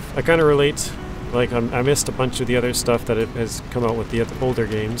kind of relate. Like I missed a bunch of the other stuff that it has come out with the older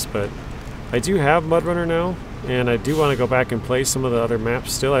games, but I do have Mudrunner now, and I do want to go back and play some of the other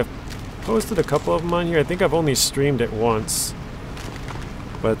maps still. I've posted a couple of them on here. I think I've only streamed it once,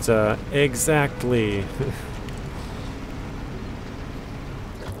 but exactly.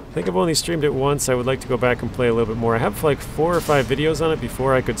 I think I've only streamed it once. I would like to go back and play a little bit more. I have like 4 or 5 videos on it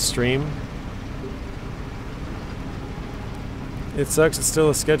before I could stream. It sucks, it's still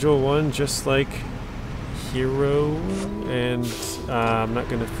a Schedule 1, just like Hero, and I'm not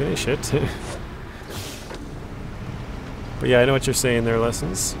going to finish it. But yeah, I know what you're saying there,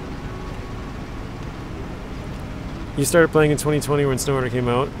 Lessons. You started playing in 2020 when SnowRunner came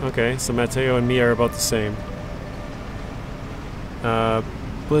out? Okay, so Mateo and me are about the same.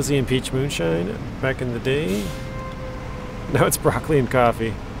 Blizzy and Peach Moonshine back in the day. Now it's broccoli and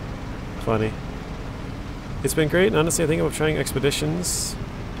coffee. Funny. It's been great, and honestly I think about trying expeditions.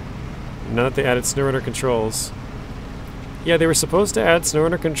 Now that they added SnowRunner controls. Yeah, they were supposed to add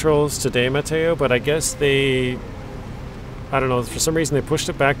SnowRunner controls today, Mateo, but I guess they... I don't know, for some reason they pushed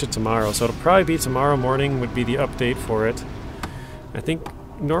it back to tomorrow, so it'll probably be tomorrow morning would be the update for it. I think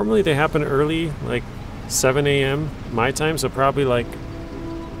normally they happen early, like 7 a.m. my time, so probably like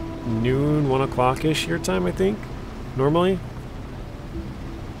noon, 1 o'clock-ish your time, I think, normally.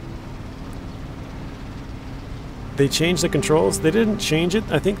 They changed the controls. They didn't change it.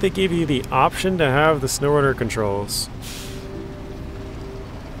 I think they gave you the option to have the SnowRunner controls.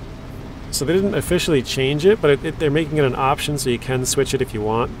 So they didn't officially change it, but they're making it an option so you can switch it if you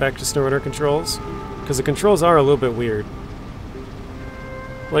want back to SnowRunner controls. Because the controls are a little bit weird.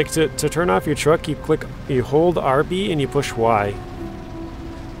 Like to turn off your truck, you hold RB and you push Y.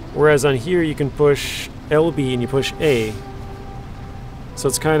 Whereas on here you can push LB and you push A. So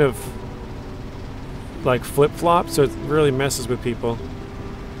it's kind of like flip-flop, so it really messes with people.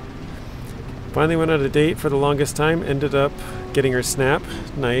 Finally went on a date for the longest time, ended up getting her Snap.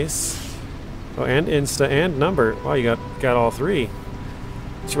 Nice. Oh, and Insta and number. Wow, you got all three.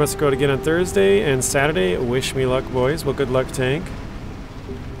 She wants to go out again on Thursday and Saturday. Wish me luck, boys. Well, good luck, Tank.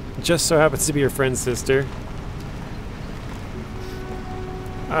 Just so happens to be your friend's sister.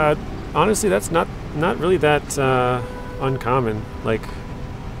 Honestly, that's not really that uncommon. Like,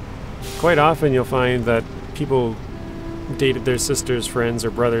 quite often you'll find that people dated their sister's friends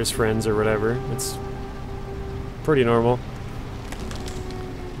or brother's friends or whatever. It's pretty normal.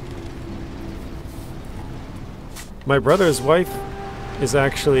 My brother's wife is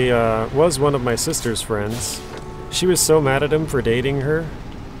actually, was one of my sister's friends. She was so mad at him for dating her.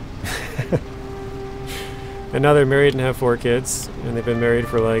 And now they're married and have 4 kids. And they've been married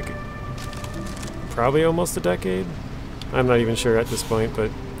for like, probably almost a decade. I'm not even sure at this point, but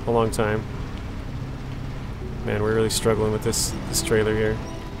a long time. Man, we're really struggling with this trailer here.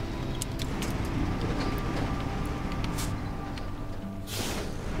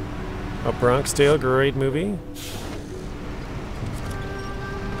 A Bronx Tale, great movie.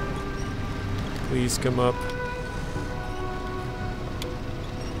 Please come up.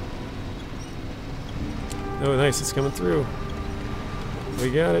 Oh, nice, it's coming through.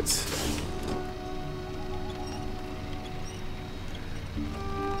 We got it.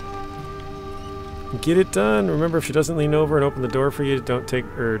 Get it done. Remember, if she doesn't lean over and open the door for you, don't take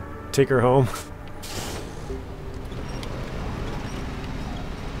her home.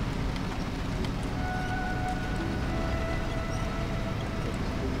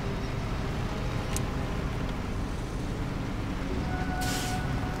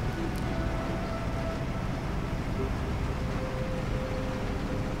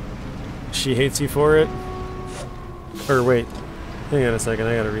 She hates you for it? Or wait, hang on a second,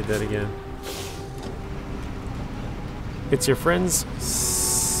 I gotta read that again. It's your friend's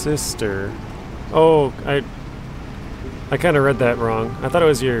sister. Oh, I kind of read that wrong. I thought it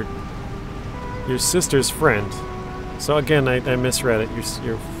was your sister's friend. So again, I misread it.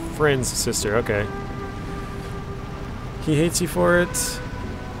 Your friend's sister. Okay. He hates you for it,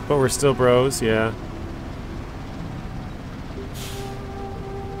 but we're still bros. Yeah.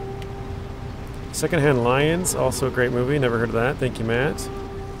 Secondhand Lions, also a great movie. Never heard of that. Thank you, Matt.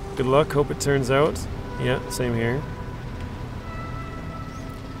 Good luck. Hope it turns out. Yeah, same here.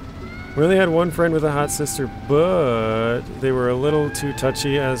 We only had one friend with a hot sister, but they were a little too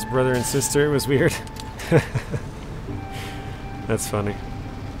touchy as brother and sister. It was weird. That's funny.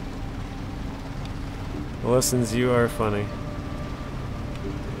 Lessons, you are funny.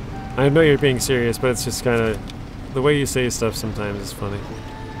 I know you're being serious, but it's just kind of the way you say stuff sometimes is funny.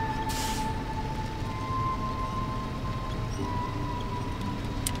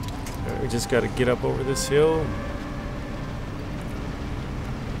 Alright, we just got to get up over this hill.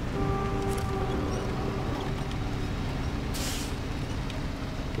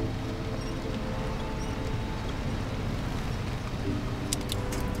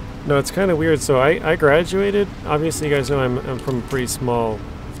 No, it's kind of weird. So I graduated. Obviously, you guys know I'm from a pretty small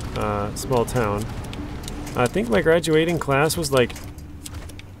town. I think my graduating class was like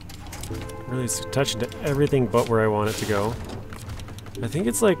really touching to everything but where I want it to go. I think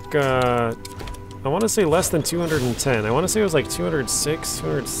it's like I want to say less than 210. I want to say it was like 206,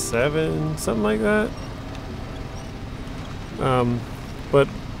 207, something like that. But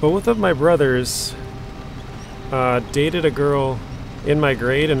both of my brothers dated a girl in my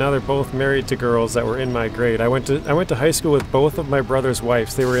grade, and now they're both married to girls that were in my grade. I went to high school with both of my brother's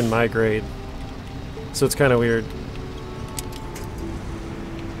wives. They were in my grade, so it's kind of weird.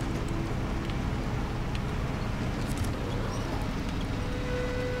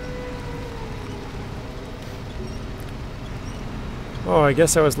 Oh, I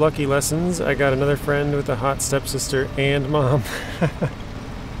guess I was lucky. Lessons. I got another friend with a hot stepsister and mom.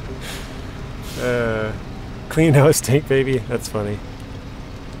 Clean house tank baby. That's funny.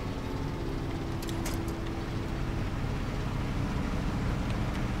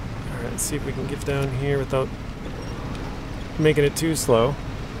 Alright, let's see if we can get down here without making it too slow.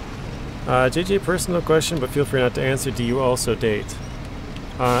 JJ, personal question, but feel free not to answer. Do you also date?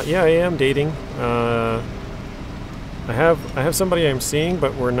 Yeah, I am dating. I have somebody I'm seeing,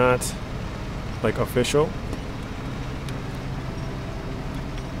 but we're not like official.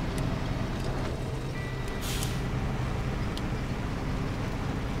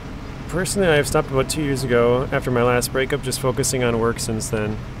 Personally, I've stopped about 2 years ago after my last breakup, just focusing on work since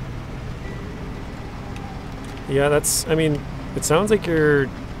then. Yeah, that's, I mean, it sounds like you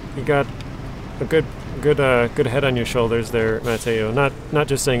got a good head on your shoulders there, Matteo. Not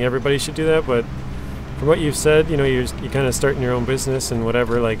just saying everybody should do that, but from what you've said, you know, you're kind of starting your own business and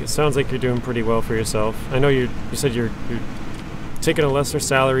whatever, like, it sounds like you're doing pretty well for yourself. I know you said you're taking a lesser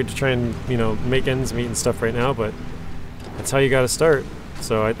salary to try and, you know, make ends meet and stuff right now, but that's how you got to start.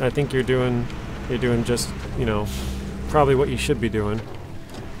 So I think you're doing just, you know, probably what you should be doing.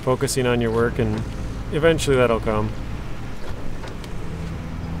 Focusing on your work, and eventually that'll come.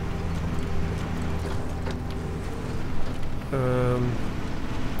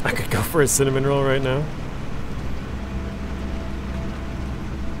 I could go for a cinnamon roll right now.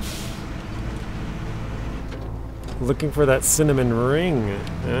 Looking for that cinnamon ring.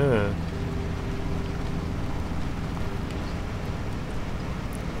 Ah.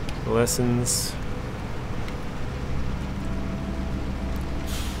 Lessons.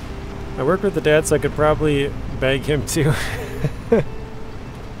 I work with the dad, so I could probably bag him too.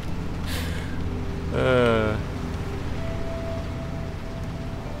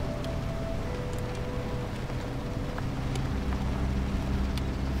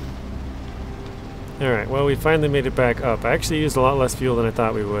 Alright, well, we finally made it back up. I actually used a lot less fuel than I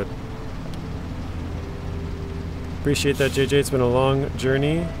thought we would. Appreciate that, JJ. It's been a long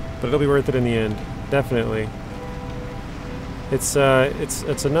journey, but it'll be worth it in the end. Definitely. It's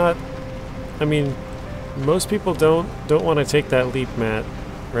a not... I mean, most people don't want to take that leap, Matt,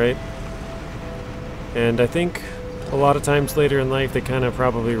 right? And I think a lot of times later in life they kind of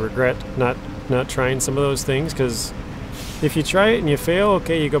probably regret not trying some of those things, because if you try it and you fail,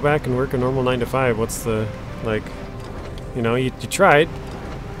 okay, you go back and work a normal 9 to 5. What's the, like, you know, you tried.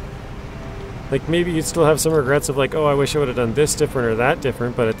 Like, maybe you'd still have some regrets of like, oh, I wish I would have done this different or that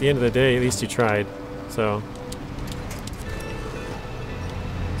different, but at the end of the day, at least you tried. So,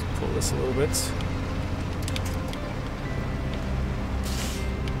 let's pull this a little bit.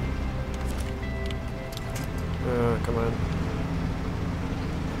 Come on.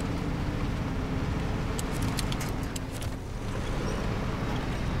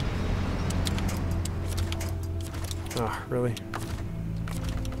 Oh, really?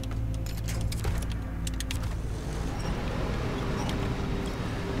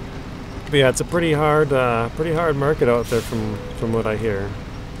 But yeah, it's a pretty hard market out there from what I hear.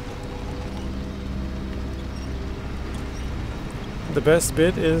 The best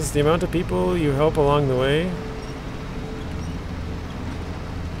bit is the amount of people you help along the way.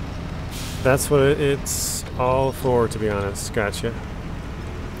 That's what it's all for, to be honest. Gotcha.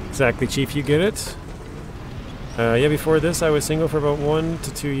 Exactly, Chief, you get it? Yeah, before this I was single for about 1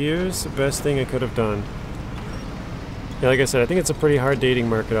 to 2 years. The best thing I could have done. Yeah, like I said, I think it's a pretty hard dating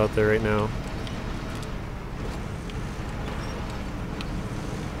market out there right now.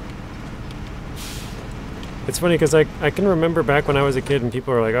 It's funny because I can remember back when I was a kid and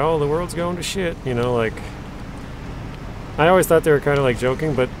people were like, oh, the world's going to shit, you know, like... I always thought they were kind of like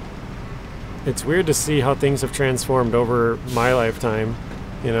joking, but it's weird to see how things have transformed over my lifetime,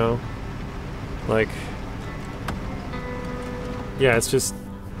 you know? Like... Yeah, it's just...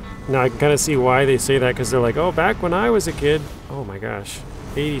 Now I can kind of see why they say that, because they're like, oh, back when I was a kid... Oh my gosh.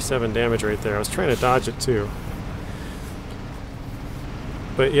 87 damage right there. I was trying to dodge it too.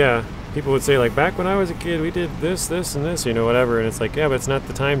 But yeah, people would say like, back when I was a kid we did this, this, and this, you know, whatever. And it's like, yeah, but it's not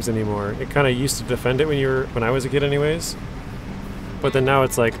the times anymore. It kind of used to defend it when I was a kid anyways. But then now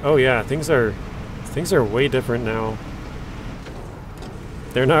it's like, oh yeah, things are way different now.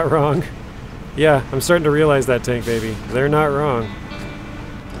 They're not wrong. Yeah, I'm starting to realize that, Tank Baby. They're not wrong.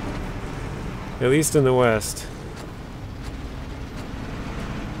 At least in the West.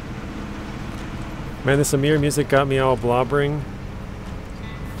 Man, this Amur music got me all blobbering.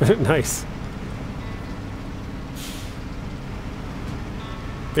 Nice.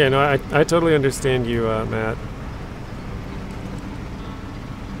 Yeah, no, I totally understand you, Matt.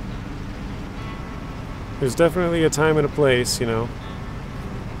 There's definitely a time and a place, you know.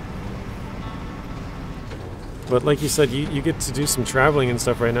 But like you said, you get to do some traveling and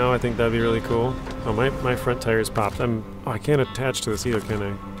stuff right now. I think that'd be really cool. Oh, my front tire's popped. Oh, I can't attach to this either, can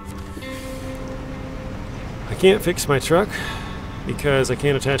I? I can't fix my truck because I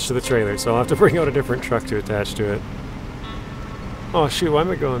can't attach to the trailer, so I'll have to bring out a different truck to attach to it. Oh shoot, why am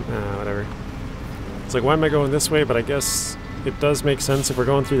I going... whatever. It's like, why am I going this way? But I guess it does make sense. If we're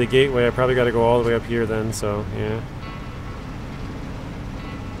going through the gateway, I probably got to go all the way up here then, so yeah.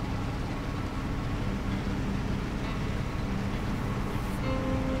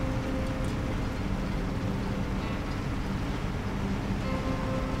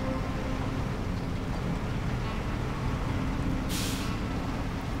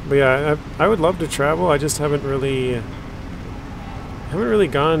 But yeah, I would love to travel. I just haven't really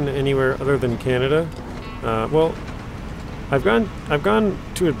gone anywhere other than Canada. Well, I've gone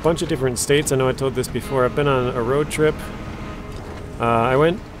to a bunch of different states. I know I told this before. I've been on a road trip. I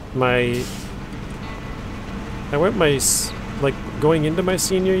went like going into my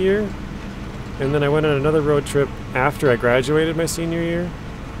senior year, and then I went on another road trip after I graduated my senior year.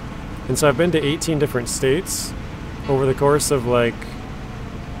 And so I've been to 18 different states over the course of like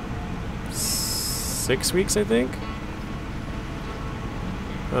 6 weeks, I think.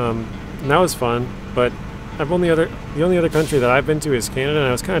 And that was fun, but the only other country that I've been to is Canada, and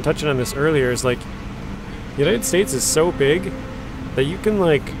I was kind of touching on this earlier, is like, the United States is so big that you can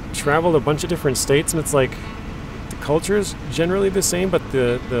like travel to a bunch of different states, and it's like, the culture is generally the same, but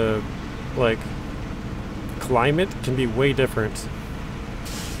the like, climate can be way different.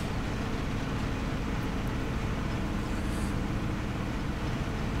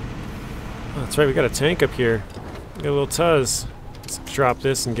 Oh, that's right, we got a tank up here. We got a little Tuz. Let's drop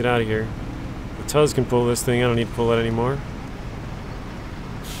this and get out of here. The Tuz can pull this thing, I don't need to pull it anymore.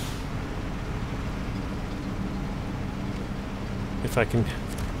 If I can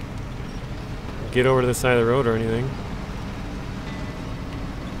get over to the side of the road or anything.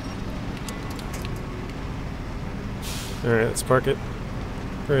 Alright, let's park it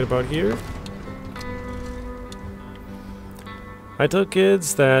right about here. I tell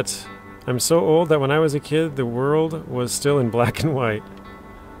kids that I'm so old that when I was a kid, the world was still in black and white.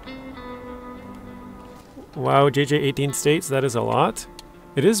 Wow, JJ 18 states, that is a lot.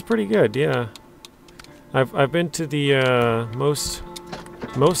 It is pretty good, yeah. I've been to the most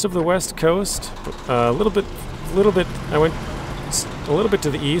of the West Coast. A little bit. I went a little bit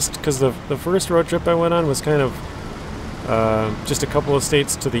to the east because the first road trip I went on was kind of just a couple of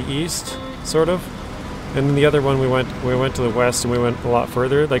states to the east, sort of. And then the other one we went to the west and we went a lot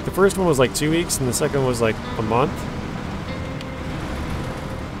further. Like the first one was like 2 weeks and the second was like a month.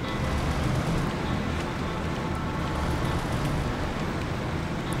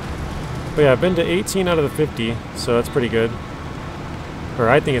 But yeah, I've been to 18 out of the 50, so that's pretty good. Or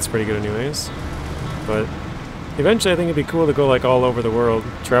I think it's pretty good anyways. But eventually I think it'd be cool to go like all over the world,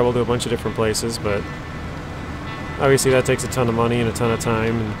 travel to a bunch of different places, but obviously that takes a ton of money and a ton of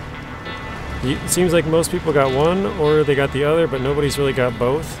time. And it seems like most people got one or they got the other, but nobody's really got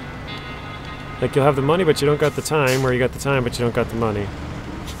both. Like you'll have the money but you don't got the time, or you got the time but you don't got the money.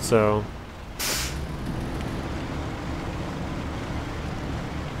 So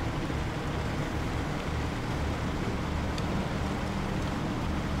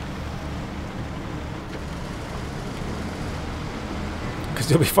because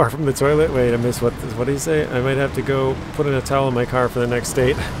you'll be far from the toilet. Wait, I missed what did he say? I might have to go put in a towel in my car for the next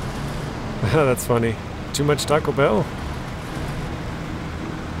date. That's funny. Too much Taco Bell?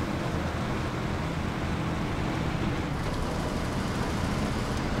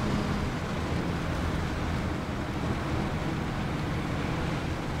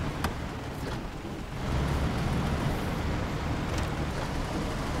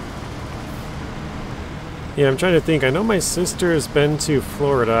 Yeah, I'm trying to think. I know my sister has been to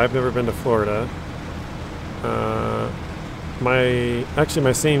Florida. I've never been to Florida. Actually,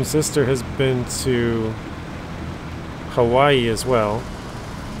 my same sister has been to Hawaii as well.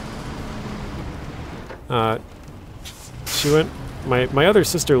 She went. My other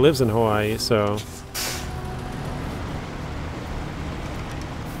sister lives in Hawaii, so.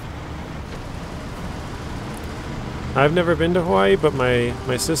 I've never been to Hawaii, but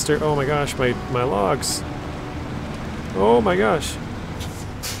my sister. Oh my gosh, my logs. Oh my gosh.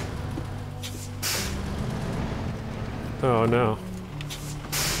 Oh no.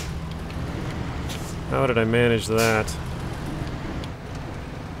 How did I manage that?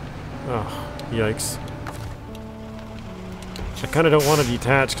 Oh, yikes. I kind of don't want to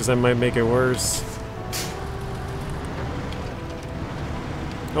detach because I might make it worse.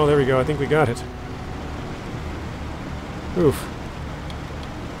 Oh, there we go. I think we got it. Oof.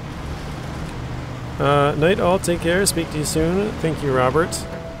 Night all. Take care. Speak to you soon. Thank you, Robert.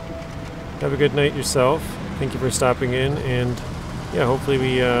 Have a good night yourself. Thank you for stopping in, and yeah, hopefully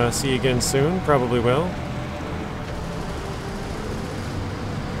we see you again soon. Probably will.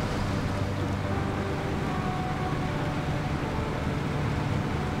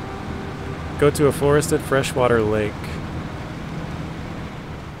 Go to a forested freshwater lake.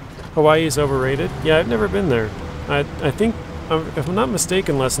 Hawaii is overrated? Yeah, I've never been there. I think, if I'm not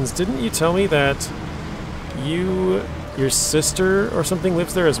mistaken, Lessons, didn't you tell me that your sister or something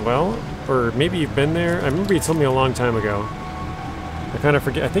lives there as well? Or maybe you've been there? I remember you told me a long time ago. I kind of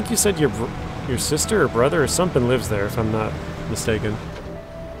forget. I think you said your sister or brother or something lives there, if I'm not mistaken.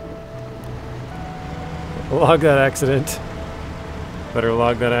 Log that accident. Better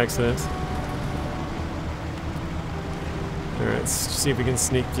log that accident. Alright, let's see if we can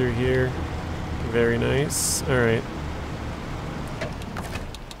sneak through here. Very nice. Alright.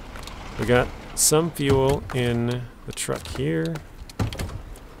 We got some fuel in the truck here.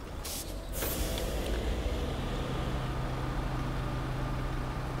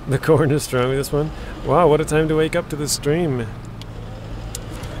 The corn is strong with this one. Wow, what a time to wake up to the stream.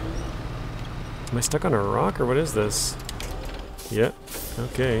 Am I stuck on a rock or what is this? Yep.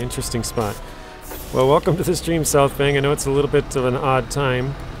 Okay, interesting spot. Well, welcome to the stream, Southbang. I know it's a little bit of an odd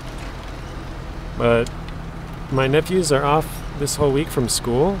time, but my nephews are off this whole week from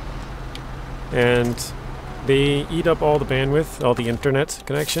school, and they eat up all the bandwidth, all the internet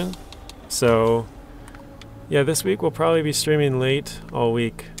connection. So, yeah, this week we'll probably be streaming late all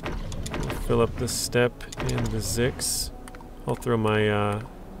week. I'll fill up the step and the ZikZ. I'll throw my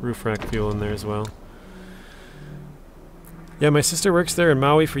roof rack fuel in there as well. Yeah, my sister works there in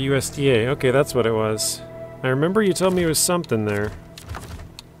Maui for USDA. Okay, that's what it was. I remember you told me it was something there.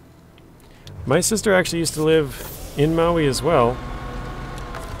 My sister actually used to live in Maui as well.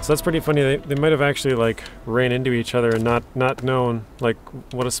 So that's pretty funny. They might have actually, like, ran into each other and not known, like,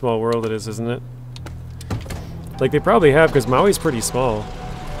 what a small world it is, isn't it? Like, they probably have, because Maui's pretty small.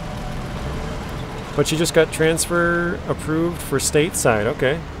 But she just got transfer approved for stateside.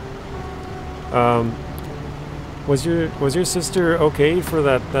 Okay. Was your sister okay for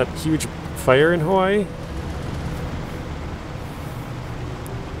that huge fire in Hawaii?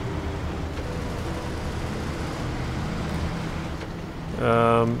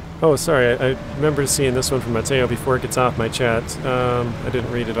 Oh, sorry, I remember seeing this one from Mateo before it gets off my chat. I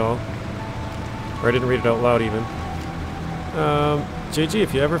didn't read it all. Or I didn't read it out loud even. JG,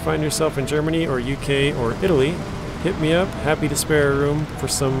 if you ever find yourself in Germany or UK or Italy, hit me up. Happy to spare a room for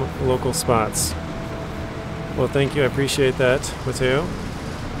some local spots. Well, thank you. I appreciate that, Mateo.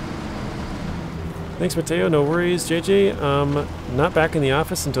 Thanks, Mateo. No worries, JJ. Not back in the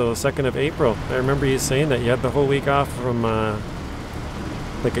office until the 2nd of April. I remember you saying that you had the whole week off from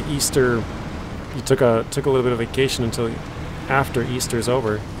like a Easter. You took a little bit of vacation until after Easter's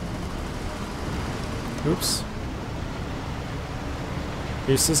over. Oops.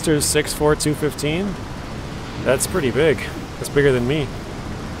 Your sister's 6'4", 215? That's pretty big. That's bigger than me.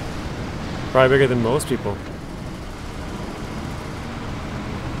 Probably bigger than most people.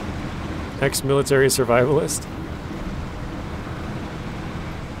 Ex-military survivalist.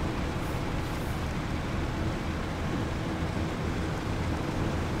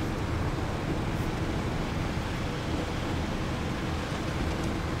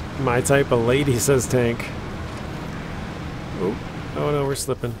 My type of lady, says Tank. Oh, oh no, we're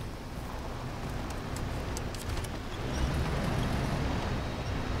slipping.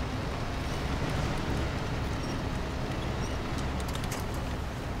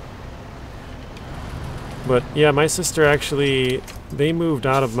 But yeah, my sister actually, they moved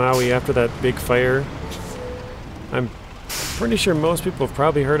out of Maui after that big fire. I'm pretty sure most people have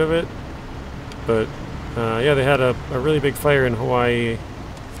probably heard of it. But yeah, they had a really big fire in Hawaii.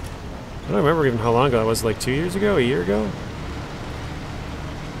 I don't remember even how long ago. It was like 2 years ago, a year ago?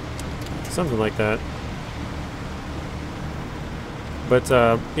 Something like that. But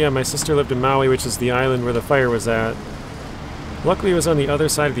yeah, my sister lived in Maui, which is the island where the fire was at. Luckily it was on the other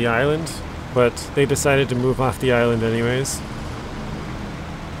side of the island, but they decided to move off the island anyways.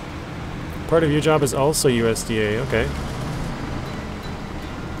 Part of your job is also USDA, okay.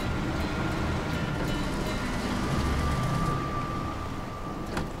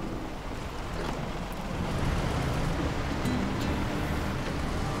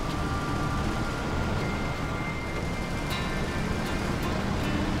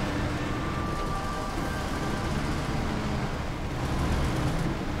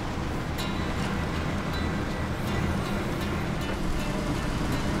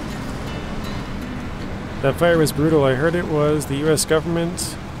 That fire was brutal. I heard it was the US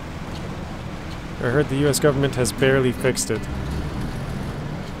government. I heard the US government has barely fixed it.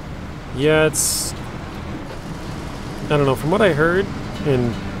 Yeah, it's... I don't know, from what I heard,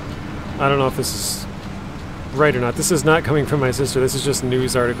 and I don't know if this is right or not. This is not coming from my sister. This is just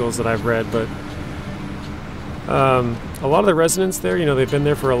news articles that I've read, but a lot of the residents there, you know, they've been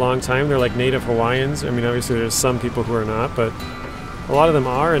there for a long time. They're like native Hawaiians. I mean, obviously there's some people who are not, but a lot of them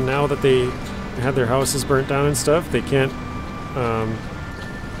are, and now that they had their houses burnt down and stuff, they can't,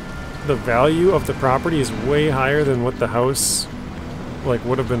 the value of the property is way higher than what the house like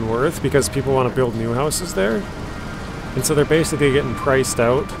would have been worth, because people want to build new houses there, and so they're basically getting priced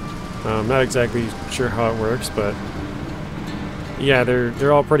out. Not exactly sure how it works, but yeah,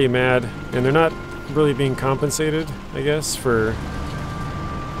 they're all pretty mad, and they're not really being compensated, I guess, for...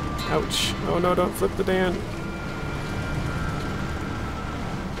 Ouch. Oh no, don't flip the Dan.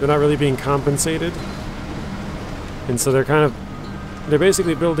 They're not really being compensated, and so they're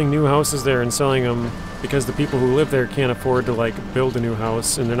basically building new houses there and selling them because the people who live there can't afford to like build a new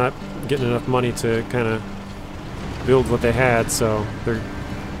house, and they're not getting enough money to kind of build what they had, so they're,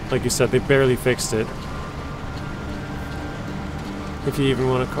 like you said, they barely fixed it. If you even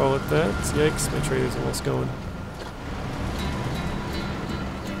want to call it that. Yikes, my trader's almost going.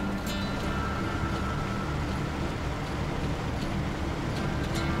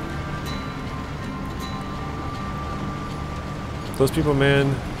 Those people,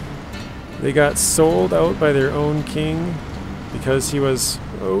 man, they got sold out by their own king because he was,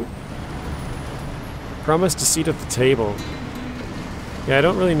 promised a seat at the table. Yeah, I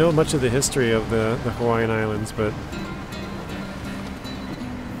don't really know much of the history of the Hawaiian Islands, but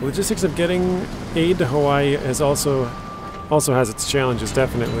the logistics of getting aid to Hawaii has also has its challenges,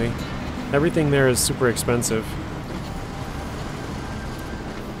 definitely. Everything there is super expensive.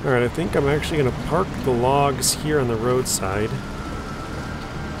 Alright, I think I'm actually going to park the logs here on the roadside.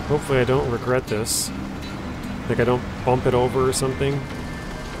 Hopefully I don't regret this. Like I don't bump it over or something.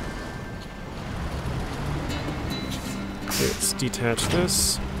 Okay, let's detach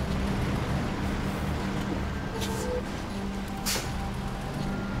this.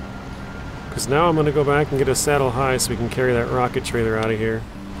 Because now I'm going to go back and get a saddle high so we can carry that rocket trailer out of here.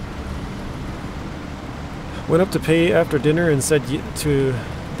 Went up to pay after dinner and said to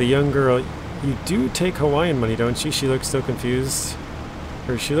the young girl, "You do take Hawaiian money, don't you?" She looked so confused.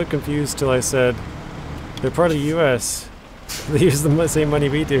 Or she looked confused till I said, "They're part of the U.S. They use the same money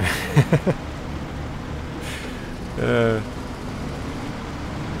we do."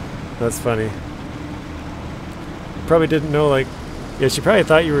 That's funny. Probably didn't know, like, yeah, she probably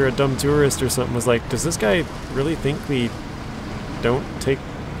thought you were a dumb tourist or something. Was like, does this guy really think we don't take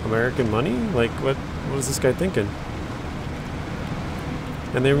American money? Like, what is this guy thinking?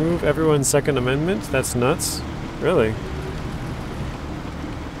 And they remove everyone's Second Amendment? That's nuts. Really?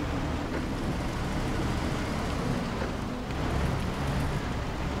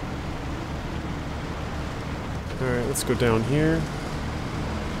 Alright, let's go down here.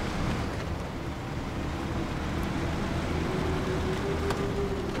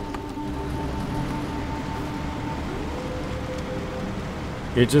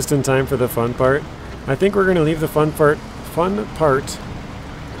 You're just in time for the fun part. I think we're going to leave the fun part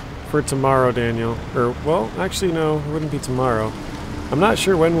for tomorrow, Daniel. Or, well, actually no, it wouldn't be tomorrow. I'm not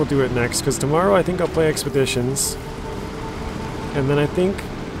sure when we'll do it next, because tomorrow I think I'll play Expeditions. And then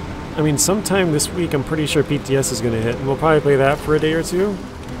I mean, sometime this week I'm pretty sure PTS is going to hit, and we'll probably play that for a day or two.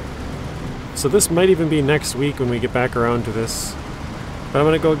 So this might even be next week when we get back around to this. But I'm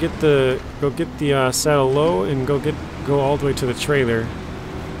going to go get the saddle low and go all the way to the trailer.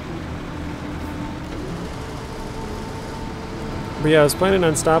 But yeah, I was planning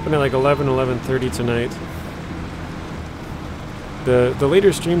on stopping at like 11:30 tonight. The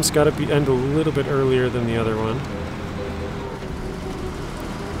later stream's got to end a little bit earlier than the other one.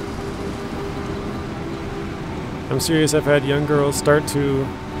 I'm serious, I've had young girls start to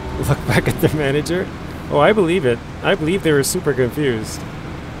look back at their manager. Oh, I believe it. I believe they were super confused.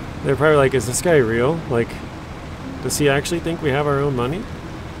 They're probably like, is this guy real? Like, does he actually think we have our own money?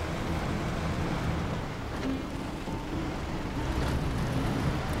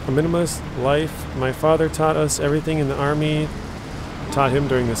 A minimalist life. My father taught us everything in the army. Taught him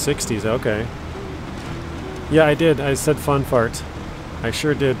during the 60s. Okay. Yeah, I did. I said fun fart. I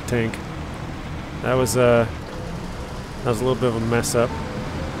sure did, Tank. That was a little bit of a mess up.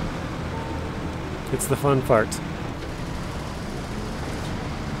 It's the fun fart.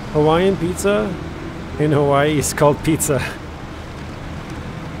 Hawaiian pizza in Hawaii is called pizza.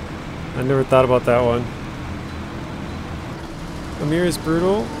 I never thought about that one. Amir is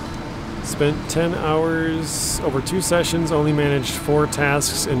brutal. Spent 10 hours over 2 sessions, only managed 4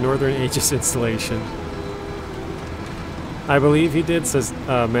 tasks in Northern Aegis installation. I believe he did, says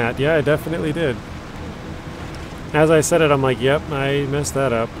Matt. Yeah, I definitely did. As I said it, I'm like, yep, I messed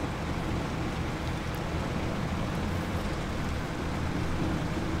that up.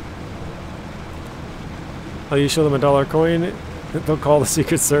 Oh, you show them $1 coin, they'll call the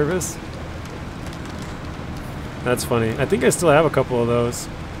Secret Service? That's funny. I think I still have a couple of those.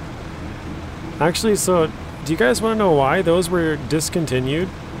 Actually, so, do you guys want to know why those were discontinued?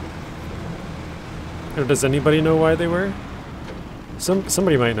 Or does anybody know why they were?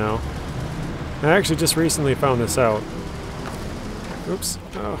 Somebody might know. I actually just recently found this out. Oops.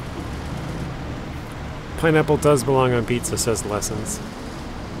 Oh. Pineapple does belong on pizza, says Lessons.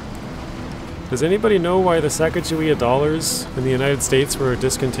 Does anybody know why the Sacagawea dollars in the United States were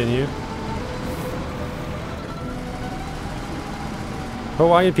discontinued?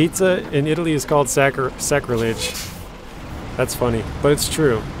 Hawaiian pizza in Italy is called sacrilege. That's funny, but it's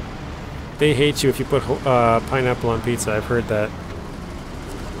true. They hate you if you put pineapple on pizza. I've heard that.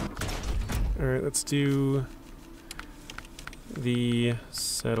 Alright, let's do the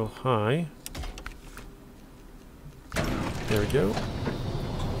saddle high. There we go.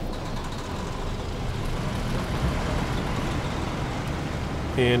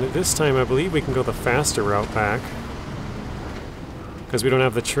 And this time I believe we can go the faster route back. Because we don't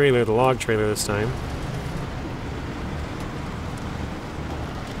have the trailer, the log trailer this time.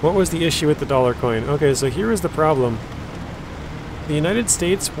 What was the issue with the dollar coin? Okay, so here is the problem. The United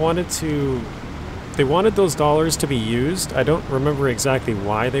States wanted to... They wanted those dollars to be used. I don't remember exactly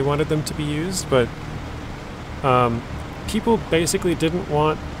why they wanted them to be used, but... people basically didn't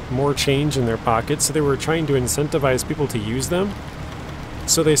want more change in their pockets, so they were trying to incentivize people to use them.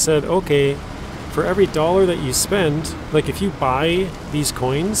 So they said, okay, for every dollar that you spend, like if you buy these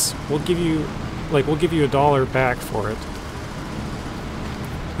coins, we'll give you $1 back for it.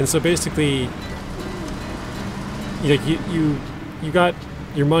 And so basically, you got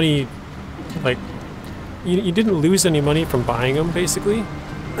your money, like you didn't lose any money from buying them, basically.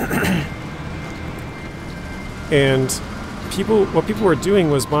 And what people were doing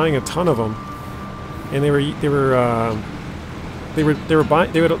was buying a ton of them, and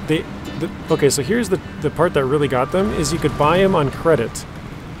okay, so here's the part that really got them, is you could buy them on credit.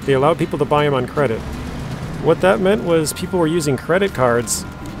 They allowed people to buy them on credit. What that meant was people were using credit cards,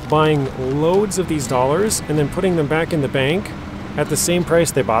 buying loads of these dollars, and then putting them back in the bank at the same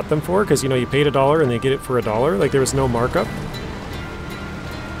price they bought them for, because, you know, you paid $1 and they get it for $1, like there was no markup.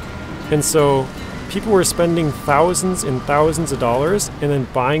 And so people were spending thousands and thousands of dollars and then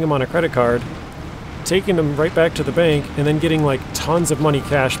buying them on a credit card, taking them right back to the bank, and then getting like tons of money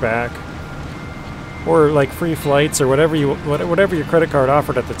cash back, or like free flights, or whatever your credit card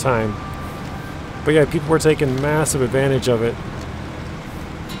offered at the time. But yeah, people were taking massive advantage of it.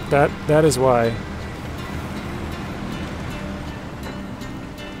 That is why.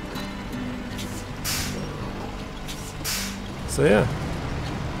 So yeah,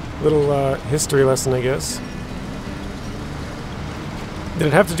 little history lesson, I guess. Did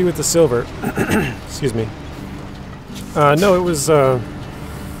it have to do with the silver? Excuse me. No, it was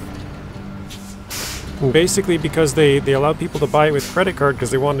basically because they allowed people to buy it with credit card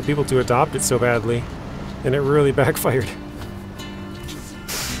because they wanted people to adopt it so badly, and it really backfired.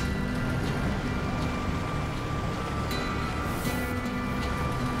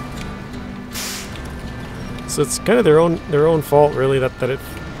 So it's kind of their own fault, really, that it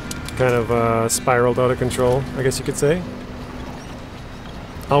kind of spiraled out of control, I guess you could say.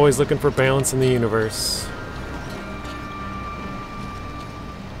 Always looking for balance in the universe.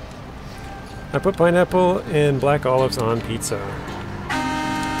 I put pineapple and black olives on pizza.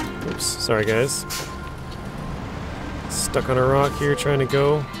 Oops, sorry guys. Stuck on a rock here trying to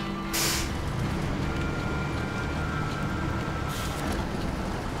go.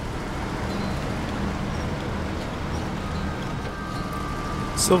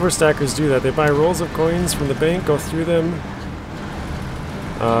 Silver stackers do that. They buy rolls of coins from the bank, go through them,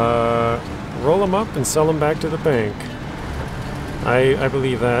 roll them up and sell them back to the bank. I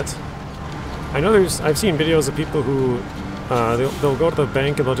believe that. I know I've seen videos of people who they'll go to the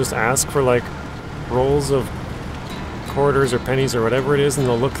bank and they'll just ask for like rolls of quarters or pennies or whatever it is, and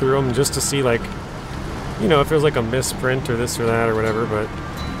they'll look through them just to see, like, you know, if there's like a misprint or this or that or whatever. But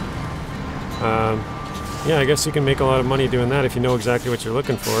yeah, I guess you can make a lot of money doing that if you know exactly what you're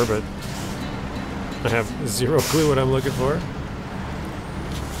looking for, but I have zero clue what I'm looking for.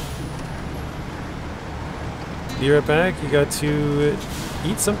 Be right back. You got to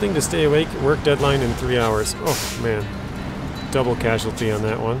eat something to stay awake. Work deadline in 3 hours. Oh man, double casualty on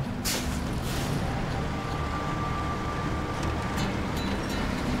that one.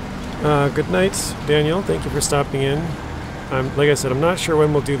 Good night, Daniel. Thank you for stopping in. Like I said, I'm not sure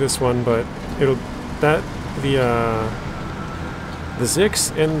when we'll do this one, but the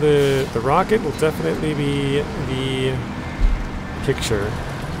ZikZ and the rocket will definitely be the picture.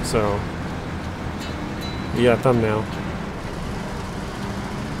 So, yeah, thumbnail.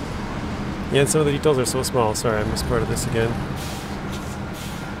 Yeah, and some of the details are so small. Sorry, I missed part of this again.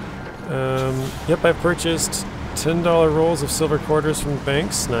 Yep, I've purchased $10 rolls of silver quarters from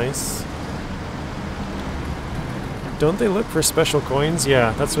banks. Nice. Don't they look for special coins?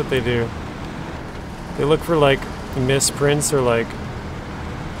 Yeah, that's what they do. They look for like misprints or like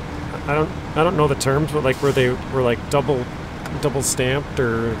I don't know the terms, but like where they were like double stamped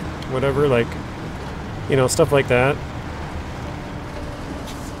or whatever, like, you know, stuff like that.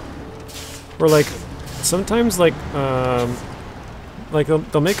 Or like sometimes like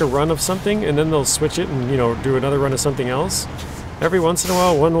they'll make a run of something and then they'll switch it and, you know, do another run of something else. Every once in a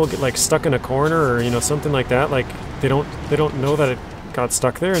while one will get like stuck in a corner or, you know, something like that. Like they don't know that it got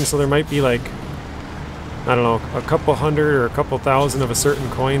stuck there, and so there might be like, I don't know, a couple hundred or a couple thousand of a certain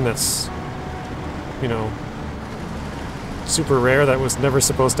coin that's, you know, super rare that was never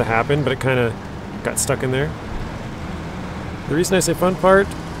supposed to happen, but it kind of got stuck in there. The reason I say fun part,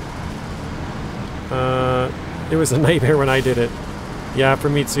 it was a nightmare when I did it. Yeah, for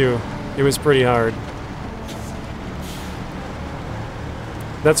me too. It was pretty hard.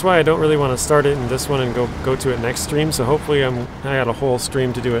 That's why I don't really want to start it in this one and go to it next stream, so hopefully I got a whole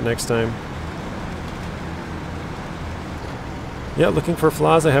stream to do it next time. Yeah, looking for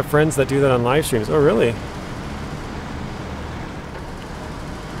flaws. I have friends that do that on live streams. Oh, really?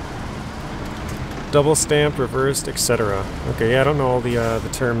 Double stamped, reversed, etc. Okay, yeah, I don't know all the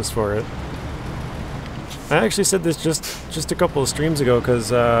terms for it. I actually said this just a couple of streams ago because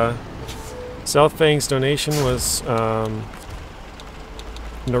South Fang's donation was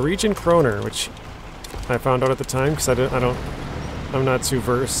Norwegian kroner, which I found out at the time because I'm not too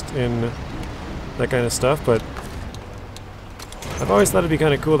versed in that kind of stuff, but I've always thought it'd be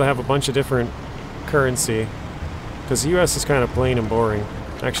kind of cool to have a bunch of different currency because the US is kind of plain and boring.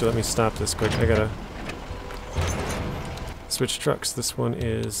 Actually, let me stop this quick. I gotta switch trucks. This one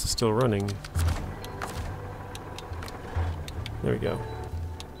is still running. There we go.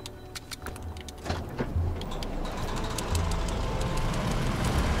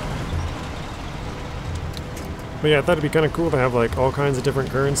 But yeah, I thought it'd be kind of cool to have like all kinds of different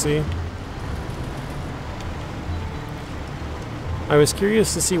currency. I was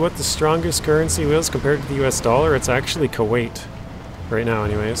curious to see what the strongest currency was compared to the US dollar. It's actually Kuwait right now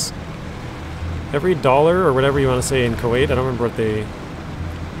anyways. Every dollar or whatever you want to say in Kuwait, I don't remember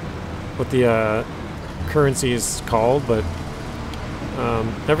what the currency is called, but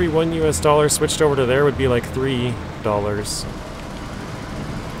every $1 US switched over to there would be like $3.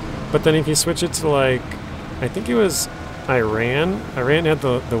 But then if you switch it to like, I think it was Iran. Iran had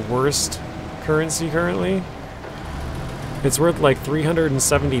the worst currency currently. It's worth like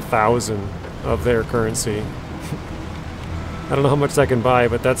 370,000 of their currency. I don't know how much that can buy,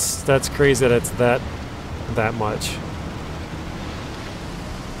 but that's crazy that it's that much.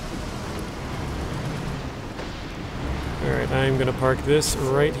 Alright, I'm gonna park this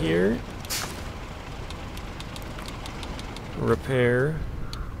right here. Repair.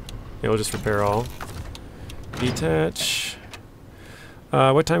 Yeah, we'll just repair all. Detach.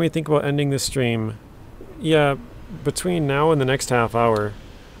 What time do you think about ending this stream? Yeah, between now and the next half hour.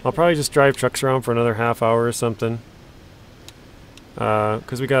 I'll probably just drive trucks around for another half hour or something.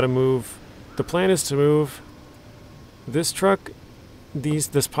 Because we gotta move. The plan is to move this truck,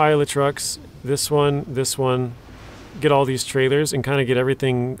 this pile of trucks, this one, get all these trailers and kind of get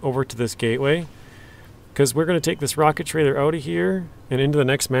everything over to this gateway. Because we're going to take this rocket trailer out of here and into the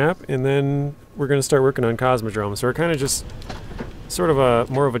next map, and then we're going to start working on Cosmodrome. So we're kind of just sort of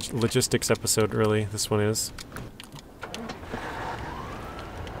more of a logistics episode, really, this one is.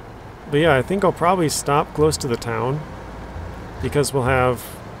 But yeah, I think I'll probably stop close to the town because we'll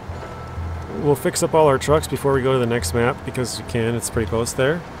fix up all our trucks before we go to the next map because we can, it's pretty close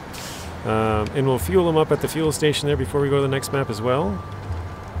there. And we'll fuel them up at the fuel station there before we go to the next map as well.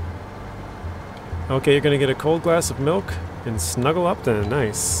 Okay, you're gonna get a cold glass of milk and snuggle up then.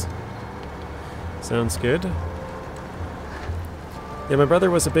 Nice. Sounds good. Yeah, my brother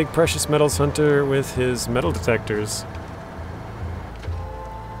was a big precious metals hunter with his metal detectors.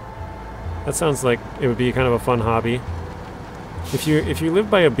 That sounds like it would be kind of a fun hobby. If you live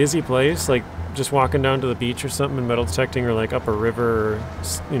by a busy place, like just walking down to the beach or something and metal detecting, or like up a river or,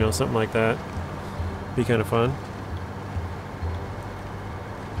 you know, something like that, be kind of fun.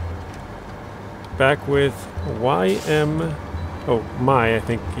 Back with YM, oh, I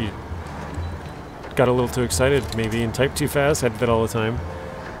think got a little too excited maybe and typed too fast. Had that all the time.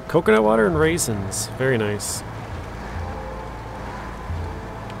 Coconut water and raisins. Very nice.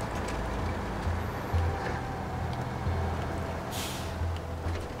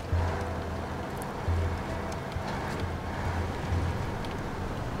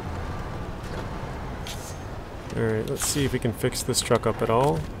 Alright, let's see if we can fix this truck up at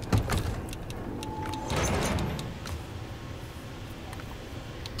all.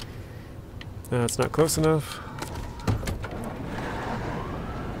 It's not close enough.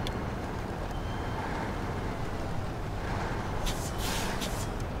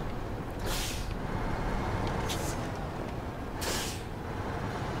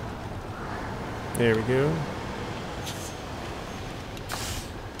 There we go.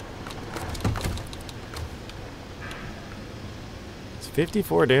 It's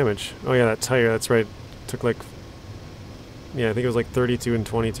 54 damage. Oh yeah, that tire, that's right. Took like, yeah, I think it was like 32 and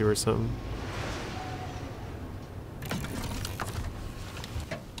 22 or something.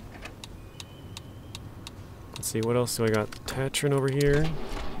 Let's see, what else do I got? Tatrarin over here.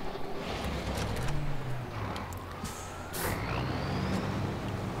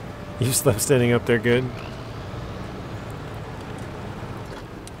 You slept standing up there good.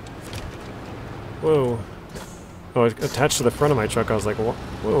 Whoa. Oh, it attached to the front of my truck. I was like, whoa,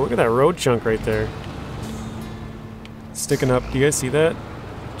 look at that road chunk right there. Sticking up. Do you guys see that?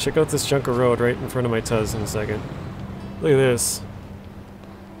 Check out this chunk of road right in front of my Tuz in a second. Look at this.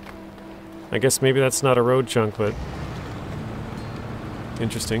 I guess maybe that's not a road chunk, but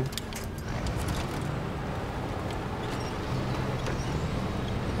interesting.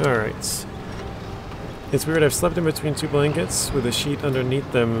 Alright. It's weird, I've slept in between two blankets with a sheet underneath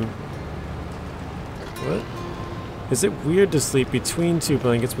them. What? Is it weird to sleep between two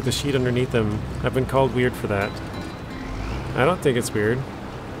blankets with a sheet underneath them? I've been called weird for that. I don't think it's weird.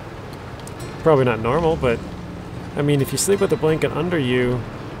 Probably not normal, but I mean, if you sleep with a blanket under you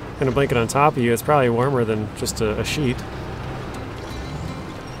and a blanket on top of you, it's probably warmer than just a sheet.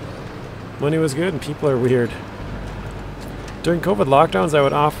 Money was good and people are weird. During COVID lockdowns, I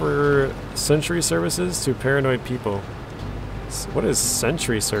would offer Sentry services to paranoid people. What is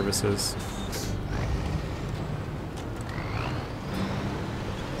Sentry services?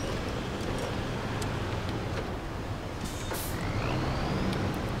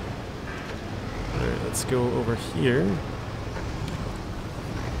 Alright, let's go over here.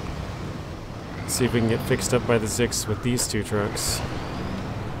 See if we can get fixed up by the ZikZ with these two trucks.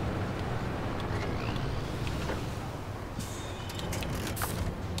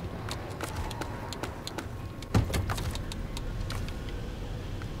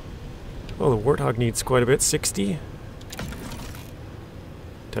 Oh, the Warthog needs quite a bit, 60.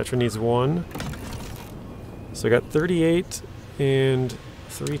 Tatrarin needs 1. So I got 38 and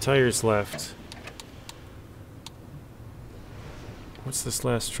 3 tires left. What's this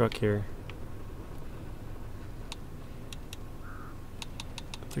last truck here?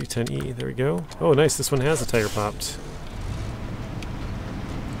 310E, there we go. Oh nice, this one has a tire popped.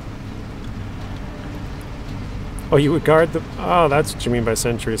 Oh, you would guard the... Oh, that's what you mean by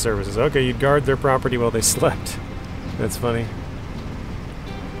Sentry services. Okay, you'd guard their property while they slept. That's funny.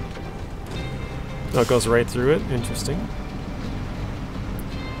 Oh, it goes right through it. Interesting.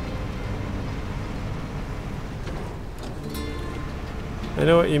 I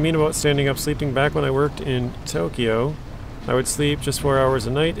know what you mean about standing up sleeping. Back when I worked in Tokyo, I would sleep just 4 hours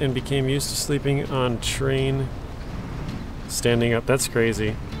a night and became used to sleeping on train standing up. That's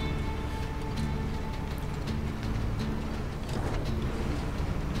crazy.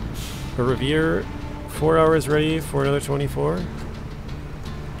 A Revere, 4 hours ready for another 24.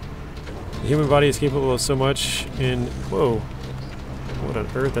 The human body is capable of so much in... Whoa. What on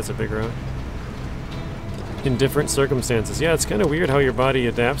earth? That's a big rock. In different circumstances. Yeah, it's kind of weird how your body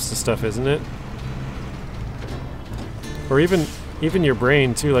adapts to stuff, isn't it? Or even your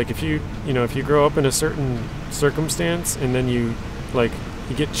brain, too. Like, if you if you grow up in a certain circumstance and then you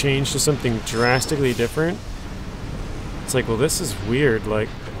get changed to something drastically different, it's like, well, this is weird. Like,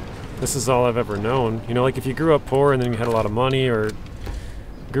 this is all I've ever known. You know, like if you grew up poor and then you had a lot of money, or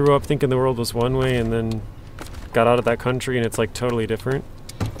grew up thinking the world was one way and then got out of that country and it's like totally different.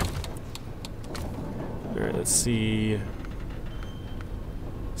 Alright, let's see.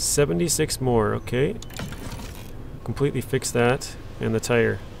 76 more, okay. Completely fixed that. And the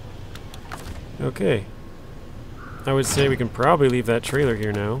tire. Okay. I would say we can probably leave that trailer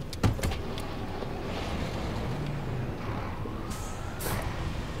here now.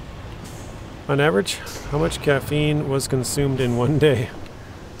 On average, how much caffeine was consumed in one day?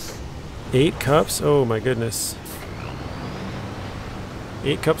 8 cups? Oh my goodness.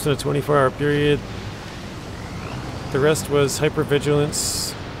 8 cups in a 24-hour period. The rest was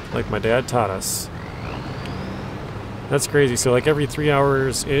hypervigilance, like my dad taught us. That's crazy. So like every 3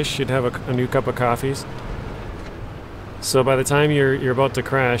 hours-ish, you'd have a new cup of coffees. So by the time you're about to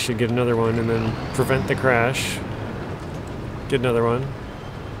crash, you'd get another one, and then prevent the crash. Get another one.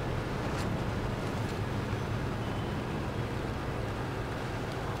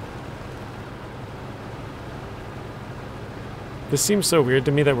 This seems so weird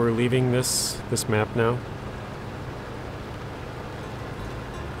to me that we're leaving this map now.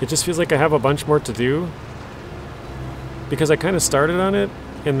 It just feels like I have a bunch more to do. Because I kind of started on it,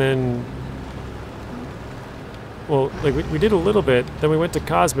 and then... Well, like we did a little bit, then we went to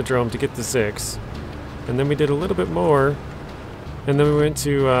Cosmodrome to get the ZikZ. And then we did a little bit more, and then we went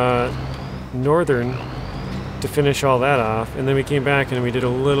to Northern to finish all that off, and then we came back and we did a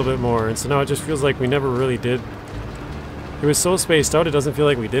little bit more, and so now it just feels like we never really did. It was so spaced out, it doesn't feel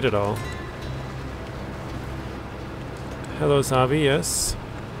like we did it all. Hello, Savi, yes.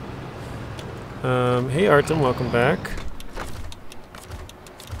 Hey, Artem, welcome back.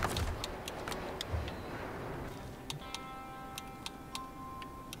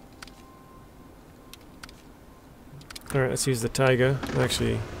 Alright, let's use the Tayga.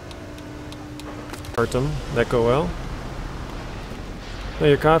 Actually, Artem, that go well. Now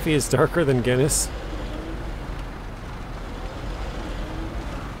your coffee is darker than Guinness.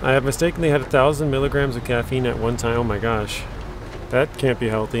 I have mistakenly had 1,000 milligrams of caffeine at one time. Oh my gosh. That can't be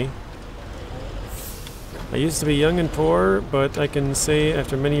healthy. I used to be young and poor, but I can say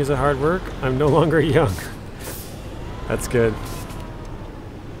after many years of hard work, I'm no longer young. That's good.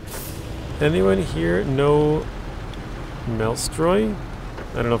 Anyone here know Melstroy?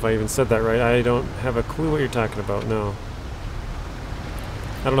 I don't know if I even said that right. I don't have a clue what you're talking about, no.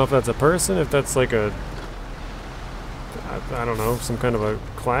 I don't know if that's a person, if that's like a... I don't know, some kind of a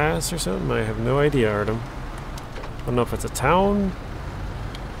class or something? I have no idea, Artem. I don't know if it's a town.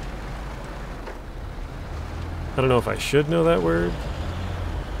 I don't know if I should know that word.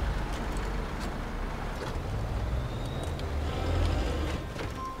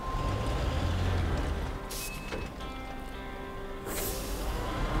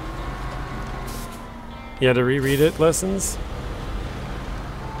 You had to reread it, lessons?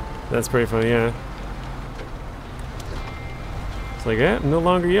 That's pretty funny, yeah. It's like, I'm no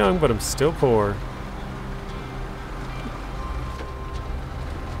longer young, but I'm still poor.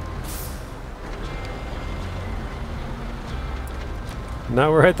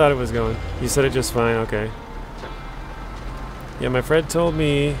 Not where I thought it was going. You said it just fine, okay. Yeah, my friend told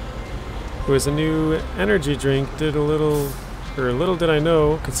me it was a new energy drink, did a little, or little did I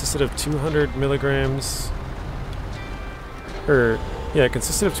know, consisted of 200 milligrams, yeah, it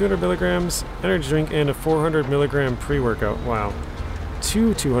consisted of 200 milligrams energy drink and a 400 milligram pre-workout. Wow.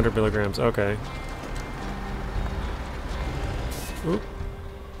 200 milligrams, okay. Oop.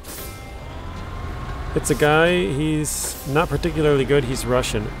 It's a guy, he's not particularly good, he's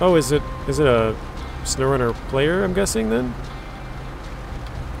Russian. Oh, is it a SnowRunner player, I'm guessing, then?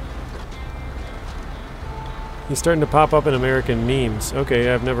 He's starting to pop up in American memes. Okay,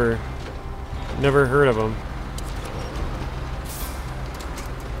 I've never heard of him.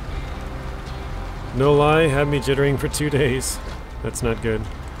 No lie, had me jittering for 2 days. That's not good.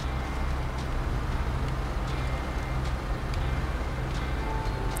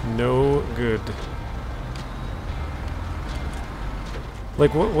 No good.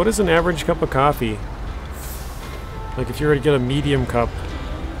 Like, what is an average cup of coffee? Like, if you were to get a medium cup,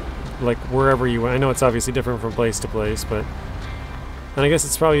 like, wherever you went. I know it's obviously different from place to place, but... And I guess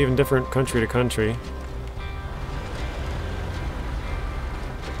it's probably even different country to country.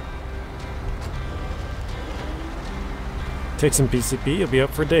 Take some PCP, you'll be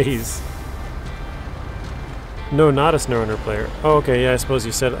up for days. No, not a SnowRunner player. Oh, okay, yeah, I suppose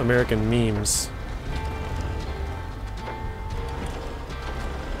you said American memes.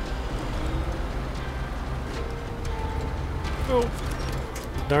 Oh,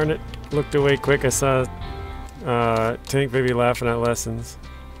 darn it. Looked away quick, I saw Tank Baby laughing at lessons.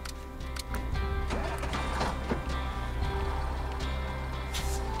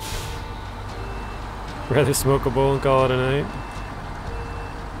 Rather smoke a bowl and call it a night.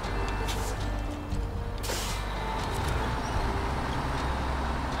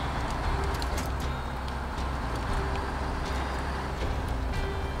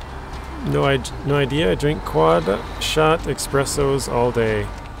 No idea. I drink quad shot espressos all day.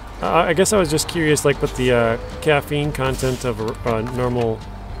 I guess I was just curious, like, what the caffeine content of a normal,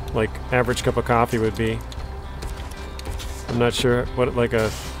 like, average cup of coffee would be. I'm not sure what, like, a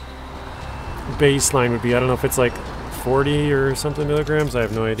baseline would be. I don't know if it's like 40 or something milligrams. I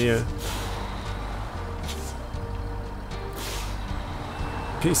have no idea.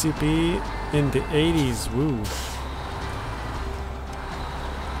 PCP in the 80s, woo.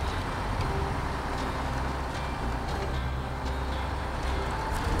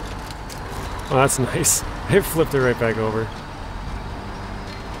 Oh, that's nice. It flipped it right back over.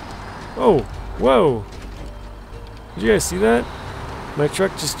 Oh, whoa! Did you guys see that? My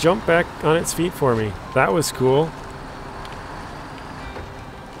truck just jumped back on its feet for me. That was cool.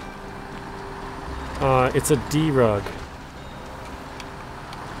 It's a D-Rug.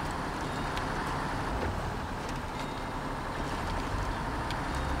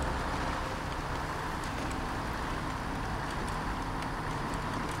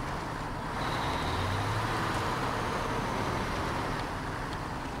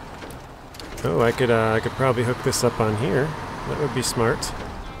 Oh, I could probably hook this up on here. That would be smart.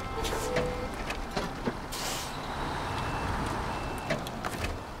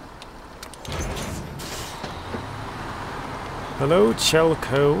 Hello,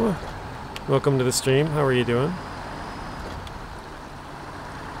 Chelco. Welcome to the stream. How are you doing?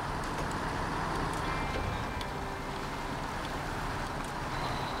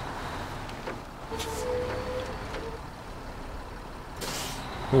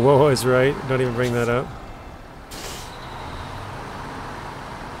 Whoa, is right. Don't even bring that up.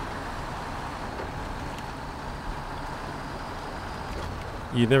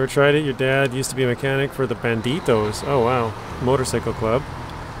 You never tried it? Your dad used to be a mechanic for the Banditos. Oh wow. Motorcycle club.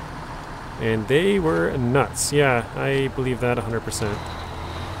 And they were nuts. Yeah, I believe that 100%.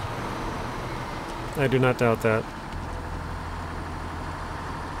 I do not doubt that.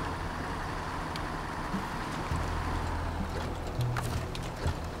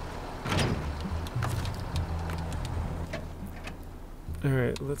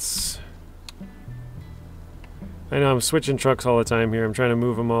 Alright, let's... I know I'm switching trucks all the time here. I'm trying to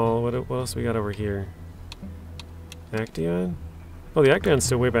move them all. What else we got over here? Actaeon? Oh, the Actaeon's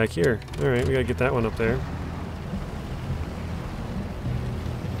still way back here. Alright, we gotta get that one up there.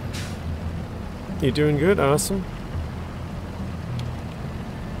 You doing good? Awesome.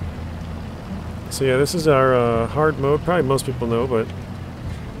 So yeah, this is our hard mode. Probably most people know, but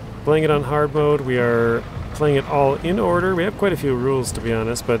playing it on hard mode, we are playing it all in order. We have quite a few rules, to be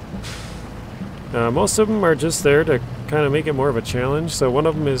honest, but most of them are just there to kind of make it more of a challenge. So one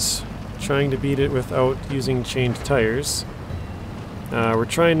of them is trying to beat it without using chained tires. We're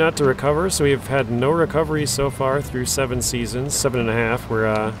trying not to recover, so we've had no recovery so far through 7 seasons, 7.5.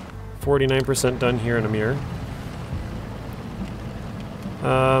 We're 49% done here in Amur.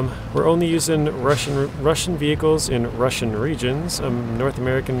 We're only using Russian vehicles in Russian regions, North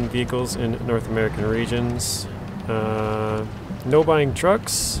American vehicles in North American regions. No buying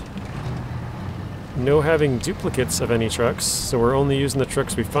trucks. No having duplicates of any trucks, so we're only using the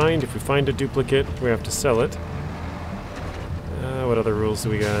trucks we find. If we find a duplicate, we have to sell it. What other rules do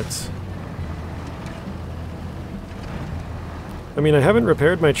we got? I mean, I haven't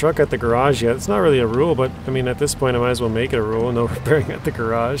repaired my truck at the garage yet. It's not really a rule, but I mean, at this point I might as well make it a rule. No repairing at the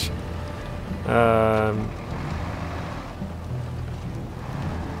garage. Yeah,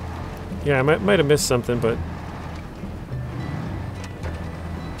 I might have missed something, but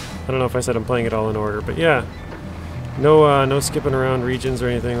I don't know if I said I'm playing it all in order, but yeah. No skipping around regions or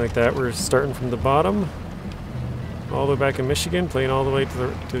anything like that. We're starting from the bottom, all the way back in Michigan, playing all the way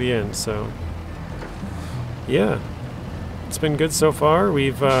to the end, so yeah. It's been good so far.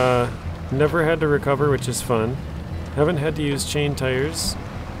 We've never had to recover, which is fun. Haven't had to use chain tires.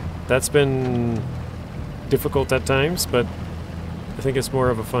 That's been difficult at times, but I think it's more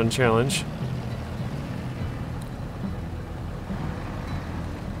of a fun challenge.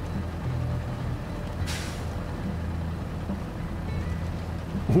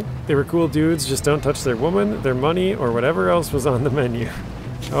 They were cool dudes, just don't touch their woman, their money, or whatever else was on the menu.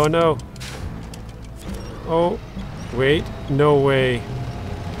 Oh no. Oh, wait. No way.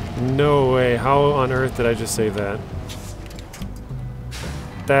 No way. How on earth did I just say that?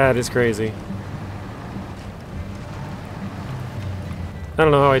 That is crazy. I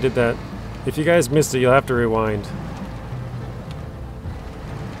don't know how I did that. If you guys missed it, you'll have to rewind.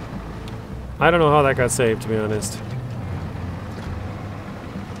 I don't know how that got saved, to be honest.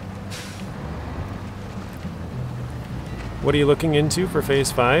 What are you looking into for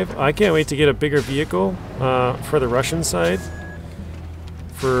Phase 5? I can't wait to get a bigger vehicle for the Russian side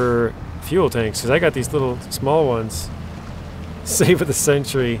for fuel tanks, because I got these little small ones. Save of the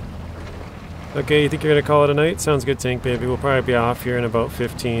century. Okay, you think you're going to call it a night? Sounds good, Tank Baby. We'll probably be off here in about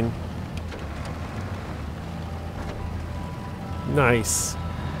 15. Nice.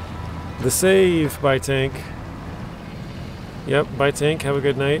 The save by Tank. Yep, bye Tank. Have a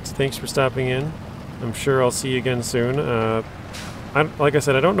good night. Thanks for stopping in. I'm sure I'll see you again soon. like I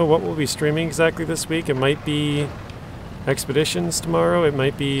said, I don't know what we'll be streaming exactly this week. It might be Expeditions tomorrow. It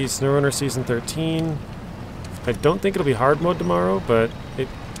might be SnowRunner Season 13. I don't think it'll be hard mode tomorrow, but it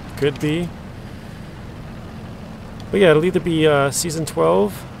could be. But yeah, it'll either be Season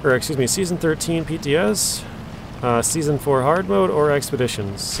 12, or excuse me, Season 13 PTS, Season 4 hard mode, or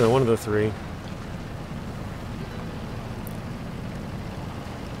Expeditions. So one of the three.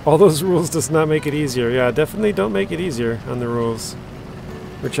 All those rules does not make it easier. Yeah, definitely don't make it easier on the rules.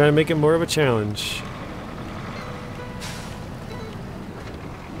 We're trying to make it more of a challenge.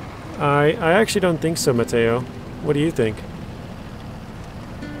 I actually don't think so, Mateo. What do you think?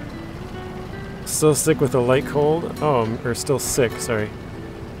 Still sick with a light cold? Oh, or still sick, sorry.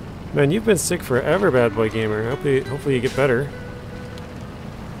 Man, you've been sick forever, Bad Boy Gamer. Hopefully you get better.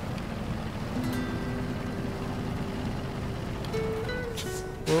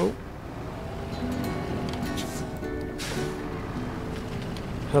 Whoa.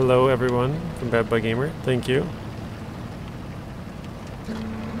 Hello, everyone from Bad Boy Gamer. Thank you.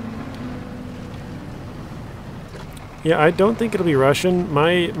 Yeah, I don't think it'll be Russian.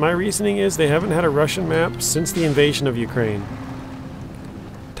 My reasoning is they haven't had a Russian map since the invasion of Ukraine.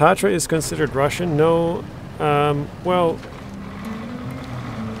 Tatra is considered Russian. No, well,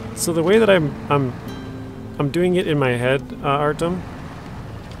 so the way that I'm doing it in my head, Artem,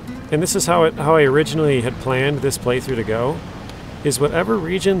 and this is how I originally had planned this playthrough to go, is whatever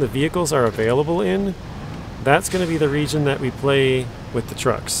region the vehicles are available in, that's going to be the region that we play with the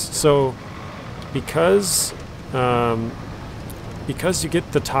trucks. So because you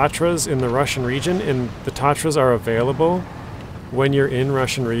get the Tatras in the Russian region, and the Tatras are available when you're in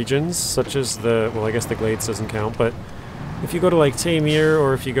Russian regions, such as well, I guess the Glades doesn't count, but if you go to like Taymyr,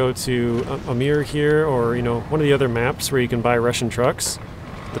 or if you go to Amur here, or you know, one of the other maps where you can buy Russian trucks,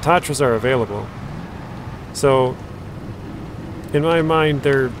 the Tatras are available. So in my mind,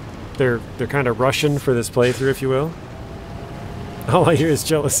 they're kind of Russian for this playthrough, if you will. All I hear is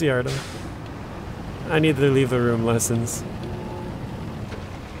jealousy, Artem. I need to leave the room, Lessons.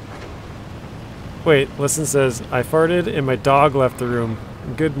 Wait, Lessons says, I farted and my dog left the room.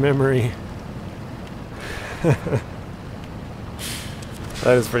 Good memory.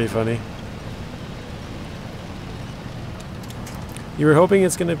 That is pretty funny. You were hoping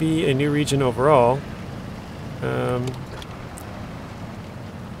it's going to be a new region overall.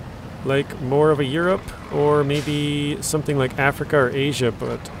 Like more of a Europe, or maybe something like Africa or Asia,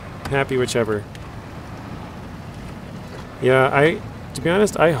 but happy whichever. Yeah, to be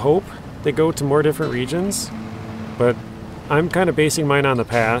honest, I hope they go to more different regions, but I'm kind of basing mine on the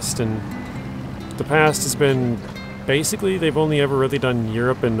past, and the past has been basically they've only ever really done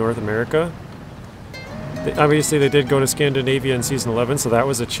Europe and North America. Obviously they did go to Scandinavia in Season 11, so that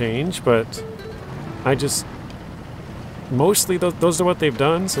was a change, but I just mostly those are what they've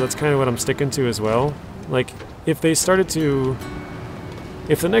done, so that's kind of what I'm sticking to as well. Like, if they started to,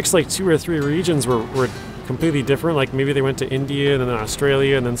 if the next like 2 or 3 regions were completely different, like maybe they went to India and then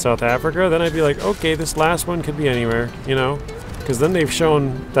Australia and then South Africa, then I'd be like, okay, this last one could be anywhere, you know, because then they've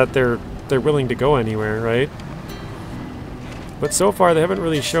shown that they're willing to go anywhere, right? But so far they haven't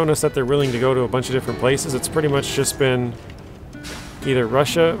really shown us that they're willing to go to a bunch of different places. It's pretty much just been either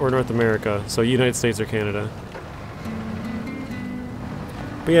Russia or North America, so United States or Canada.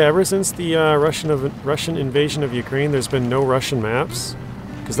 But yeah, ever since the Russian invasion of Ukraine, there's been no Russian maps.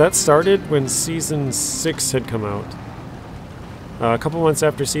 Because that started when Season 6 had come out. A couple months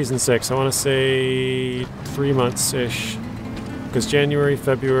after Season 6, I want to say 3 months-ish. Because January,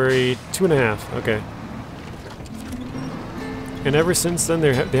 February, 2.5, okay. And ever since then,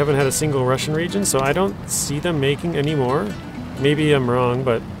 they haven't had a single Russian region, so I don't see them making any more. Maybe I'm wrong,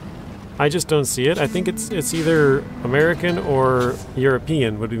 but I just don't see it. I think it's either American or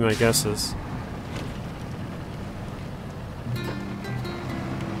European would be my guesses.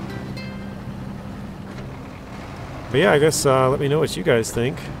 But yeah, I guess let me know what you guys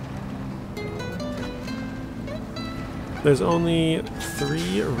think. There's only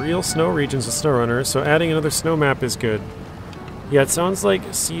 3 real snow regions with SnowRunner, so adding another snow map is good. Yeah, it sounds like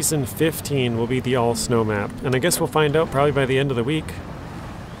Season 15 will be the all-snow map, and I guess we'll find out probably by the end of the week.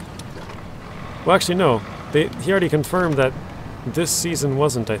 Well, actually, no. He already confirmed that this season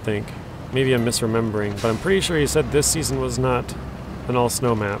wasn't, I think. Maybe I'm misremembering, but I'm pretty sure he said this season was not an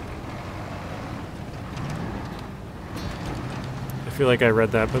all-snow map. I feel like I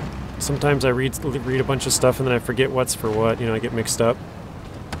read that, but sometimes I read a bunch of stuff and then I forget what's for what. You know, I get mixed up.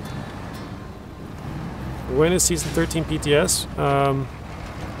 When is Season 13 PTS?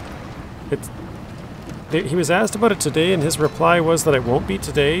 He was asked about it today, and his reply was that it won't be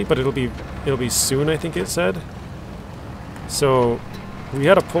today, but it'll be soon, I think it said. So we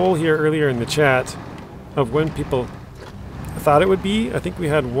had a poll here earlier in the chat of when people thought it would be. I think we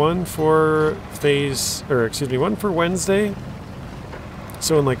had one for one for Wednesday.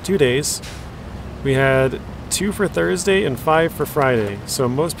 So in like 2 days, we had 2 for Thursday and 5 for Friday. So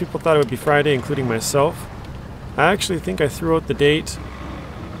most people thought it would be Friday, including myself. I actually think I threw out the date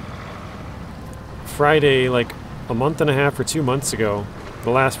Friday like a month and a half or 2 months ago,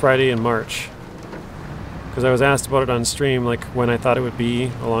 the last Friday in March. Because I was asked about it on stream like when I thought it would be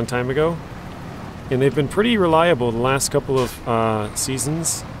a long time ago. And they've been pretty reliable the last couple of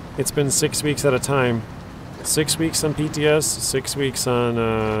seasons. It's been 6 weeks at a time. 6 weeks on PTS, 6 weeks on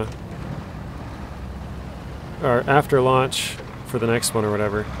or after launch for the next one or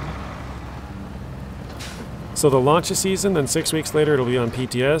whatever. So they'll launch a season, then 6 weeks later it'll be on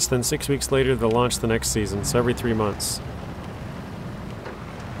PTS, then 6 weeks later they'll launch the next season, so every 3 months.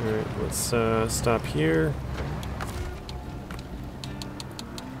 Alright, let's stop here.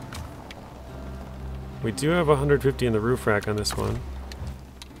 We do have 150 in the roof rack on this one.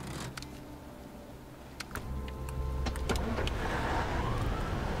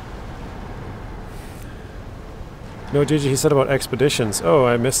 No, JJ, he said about expeditions. Oh,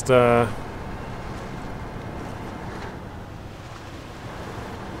 I missed, I'm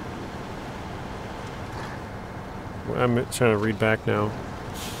trying to read back now.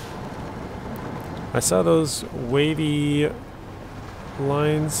 I saw those wavy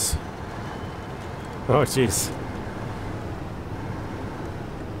lines. Oh, jeez.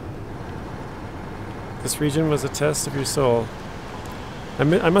 This region was a test of your soul.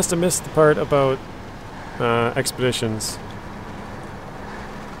 I must have missed the part about expeditions.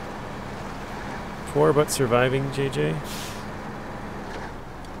 Poor but surviving, JJ.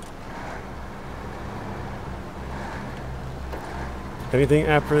 Anything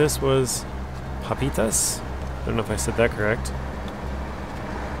after this was papitas? I don't know if I said that correct.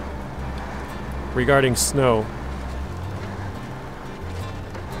 Regarding snow.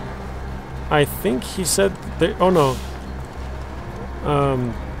 I think he said that, oh no.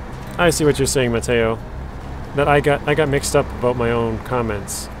 I see what you're saying, Mateo. That I got mixed up about my own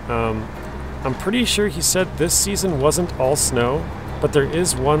comments. I'm pretty sure he said this season wasn't all snow, but there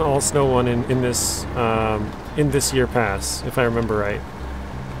is one all snow one in this year pass, if I remember right.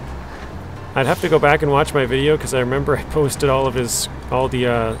 I'd have to go back and watch my video because I remember I posted all the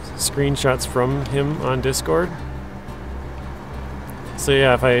screenshots from him on Discord. So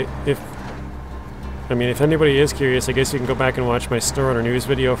yeah, if anybody is curious, I guess you can go back and watch my SnowRunner news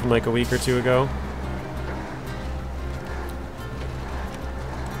video from like a week or 2 ago.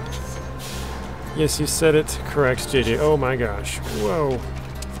 Yes, you said it correct, JJ. Oh my gosh. Whoa.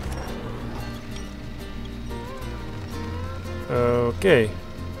 Okay.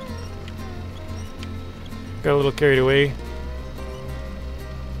 Got a little carried away.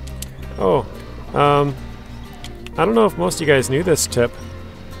 Oh, I don't know if most of you guys knew this tip,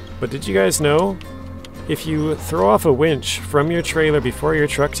 but did you guys know if you throw off a winch from your trailer before your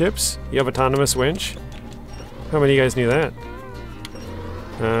truck tips, you have autonomous winch? How many of you guys knew that?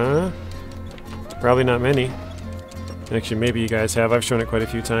 Probably not many. Actually, maybe you guys have. I've shown it quite a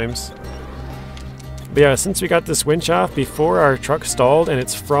few times. But yeah, since we got this winch off before our truck stalled and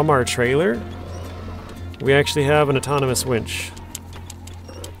it's from our trailer, we actually have an autonomous winch.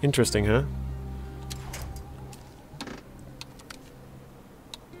 Interesting, huh?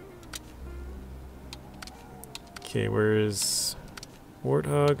 Okay, where is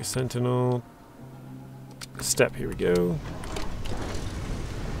Warthog, Sentinel, Step? Here we go.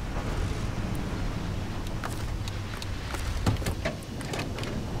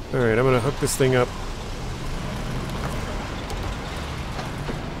 Alright, I'm gonna hook this thing up.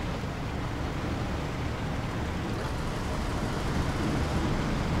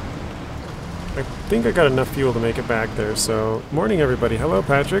 I think I got enough fuel to make it back there, so... Morning, everybody. Hello,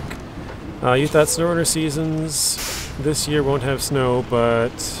 Patrick. You thought SnowRunner seasons this year won't have snow,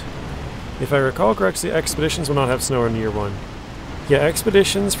 but... if I recall correctly, Expeditions will not have snow in year 1. Yeah,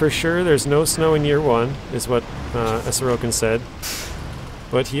 Expeditions, for sure, there's no snow in year 1, is what Sorokin said.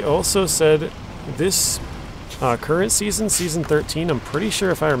 But he also said this current season, Season 13, I'm pretty sure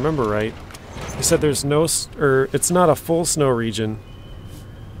if I remember right, he said there's no... it's not a full snow region.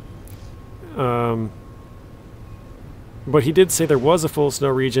 But he did say there was a full snow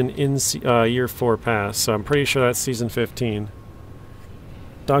region in year 4 pass, so I'm pretty sure that's Season 15.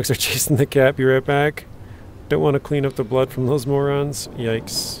 Dogs are chasing the cat, be right back. Don't want to clean up the blood from those morons.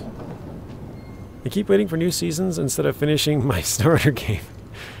 Yikes. I keep waiting for new seasons instead of finishing my SnowRunner game.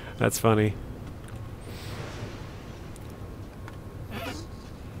 That's funny.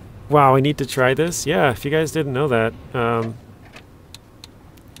 Wow, I need to try this? Yeah, if you guys didn't know that. I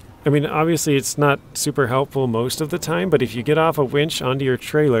mean, obviously it's not super helpful most of the time, but if you get off a winch onto your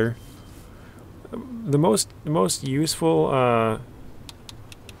trailer, the most useful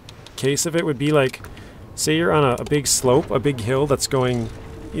case of it would be like, say you're on a big slope, a big hill that's going,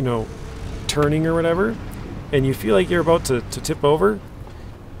 you know, turning or whatever, and you feel like you're about to tip over,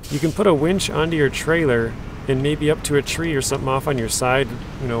 you can put a winch onto your trailer and maybe up to a tree or something off on your side,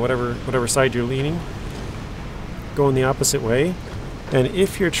 you know, whatever side you're leaning, going the opposite way. And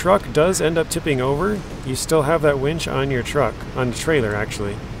if your truck does end up tipping over, you still have that winch on your truck, on the trailer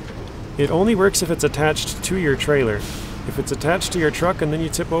actually. It only works if it's attached to your trailer. If it's attached to your truck and then you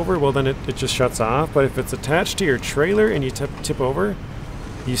tip over, well then it just shuts off. But if it's attached to your trailer and you tip over,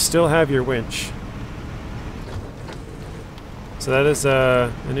 you still have your winch. So that is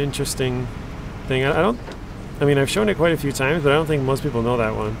an interesting thing. I mean, I've shown it quite a few times, but I don't think most people know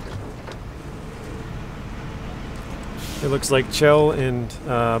that one. It looks like Chell and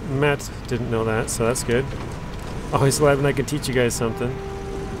Matt didn't know that, so that's good. Always glad when I can teach you guys something.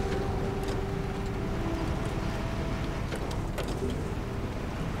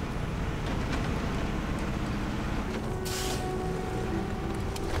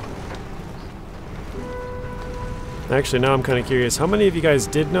 Actually, now I'm kind of curious. How many of you guys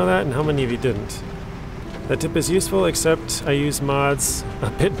did know that, and how many of you didn't? That tip is useful, except I use mods a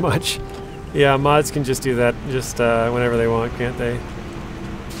bit much. Yeah, mods can just do that just whenever they want, can't they?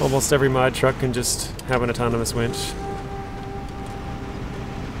 Almost every mod truck can just have an autonomous winch.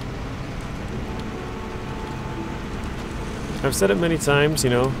 I've said it many times, you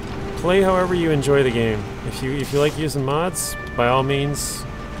know, play however you enjoy the game. If you like using mods, by all means,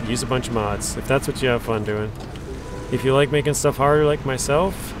 use a bunch of mods, if that's what you have fun doing. If you like making stuff harder like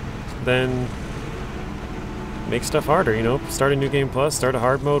myself, then make stuff harder, you know? Start a new game plus, start a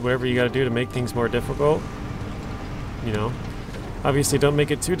hard mode, whatever you gotta do to make things more difficult. You know? Obviously don't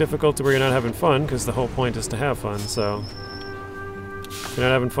make it too difficult to where you're not having fun, because the whole point is to have fun, so... if you're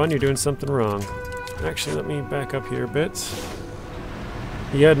not having fun, you're doing something wrong. Actually, let me back up here a bit.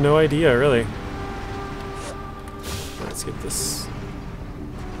 You had no idea, really. Let's get this...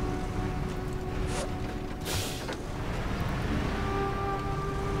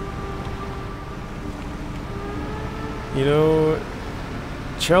 You know,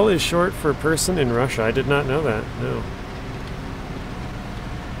 Chell is short for person in Russia. I did not know that, no.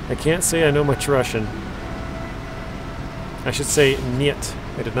 I can't say I know much Russian. I should say niet.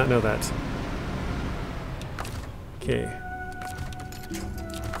 I did not know that. Okay.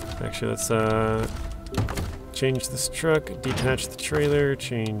 Actually, let's change this truck, detach the trailer,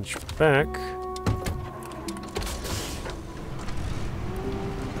 change back.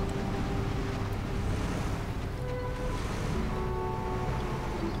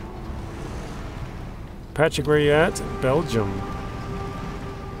 Patrick, where you at? Belgium.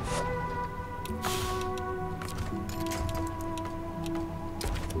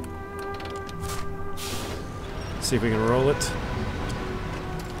 See if we can roll it.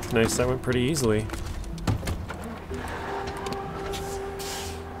 Nice, that went pretty easily.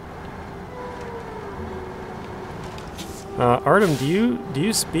 Artem, do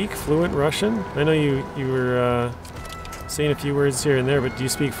you speak fluent Russian? I know you were saying a few words here and there, but do you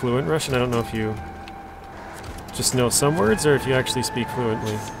speak fluent Russian? I don't know if you just know some words or if you actually speak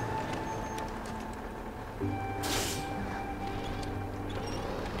fluently.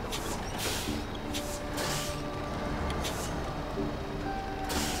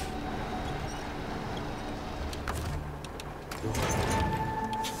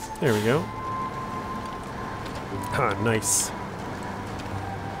 There we go. Ah, nice.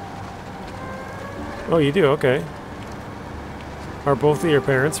 Oh, you do? Okay. Are both of your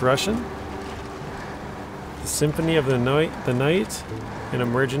parents Russian? The Symphony of the Night and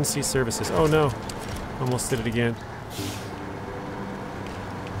Emergency Services. Oh no. Almost did it again.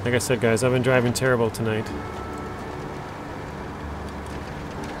 Like I said, guys, I've been driving terrible tonight.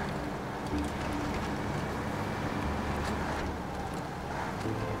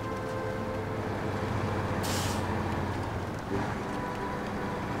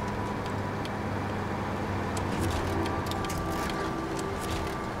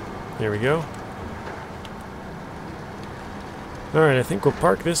 There we go. Alright, I think we'll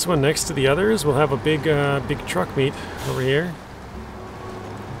park this one next to the others. We'll have a big truck meet over here.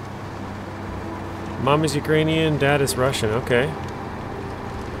 Mom is Ukrainian, Dad is Russian. Okay.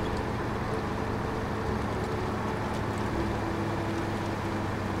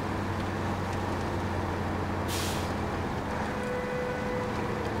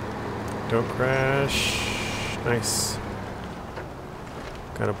 Don't crash. Nice.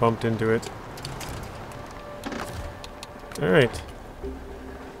 Kind of bumped into it. Alright.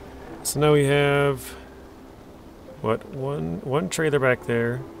 So now we have... what? One trailer back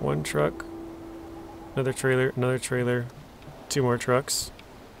there. One truck. Another trailer. Two more trucks.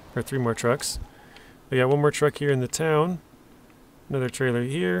 Or three more trucks. We got one more truck here in the town. Another trailer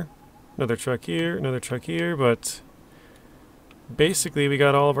here. Another truck here. Another truck here. But basically we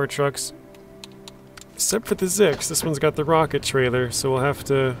got all of our trucks except for the ZikZ. This one's got the rocket trailer, so we'll have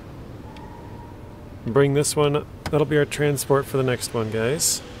to bring this one. That'll be our transport for the next one,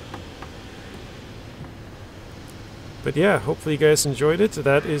 guys. But yeah, hopefully you guys enjoyed it.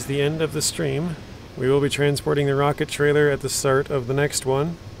 That is the end of the stream. We will be transporting the rocket trailer at the start of the next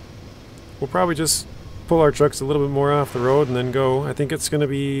one. We'll probably just pull our trucks a little bit more off the road and then go. I think it's going to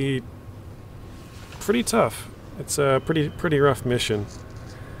be pretty tough. It's a pretty rough mission.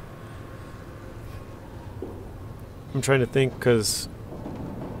 I'm trying to think because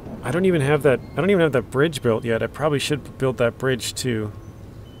I don't even have that bridge built yet. I probably should build that bridge too.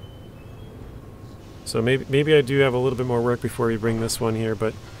 So maybe I do have a little bit more work before we bring this one here,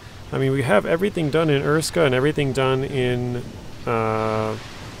 but I mean we have everything done in Urska and everything done in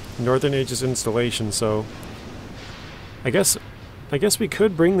Northern Ages installation, so I guess we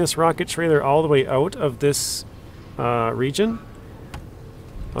could bring this rocket trailer all the way out of this region.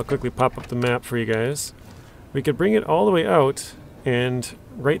 I'll quickly pop up the map for you guys. We could bring it all the way out and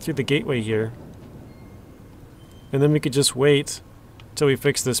right through the gateway here. And then we could just wait till we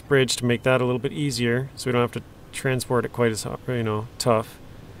fix this bridge to make that a little bit easier so we don't have to transport it quite as, tough.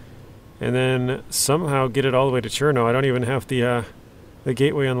 And then somehow get it all the way to Cherno. I don't even have the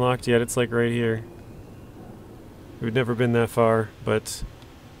gateway unlocked yet. It's like right here. We've never been that far, but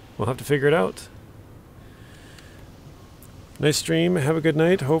we'll have to figure it out. Nice stream. Have a good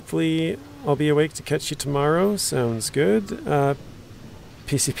night. Hopefully I'll be awake to catch you tomorrow. Sounds good.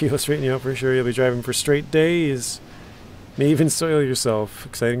 PCP will straighten you out for sure. You'll be driving for straight days. May even soil yourself.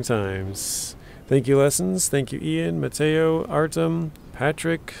 Exciting times. Thank you, Lessons. Thank you, Ian, Mateo, Artem,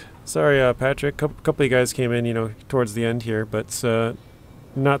 Patrick. Sorry, Patrick. Couple of you guys came in, towards the end here, but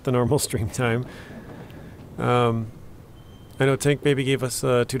not the normal stream time. I know Tank Baby gave us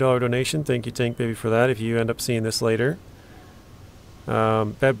a $2 donation. Thank you, Tank Baby, for that, if you end up seeing this later.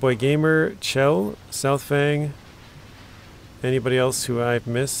 Bad Boy Gamer, Chell, Southfang, anybody else who I've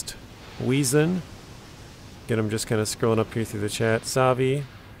missed? Weezin. Again, I'm just kind of scrolling up here through the chat. Savi.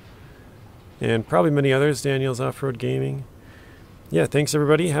 And probably many others. Daniel's Off-Road Gaming. Yeah, thanks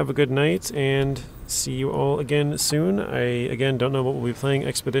everybody. Have a good night and see you all again soon. I, again, don't know what we'll be playing.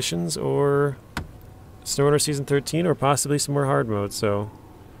 Expeditions or SnowRunner Season 13 or possibly some more hard mode, so...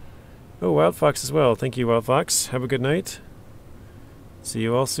 Oh, Wild Fox as well. Thank you, Wild Fox. Have a good night. See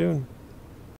you all soon.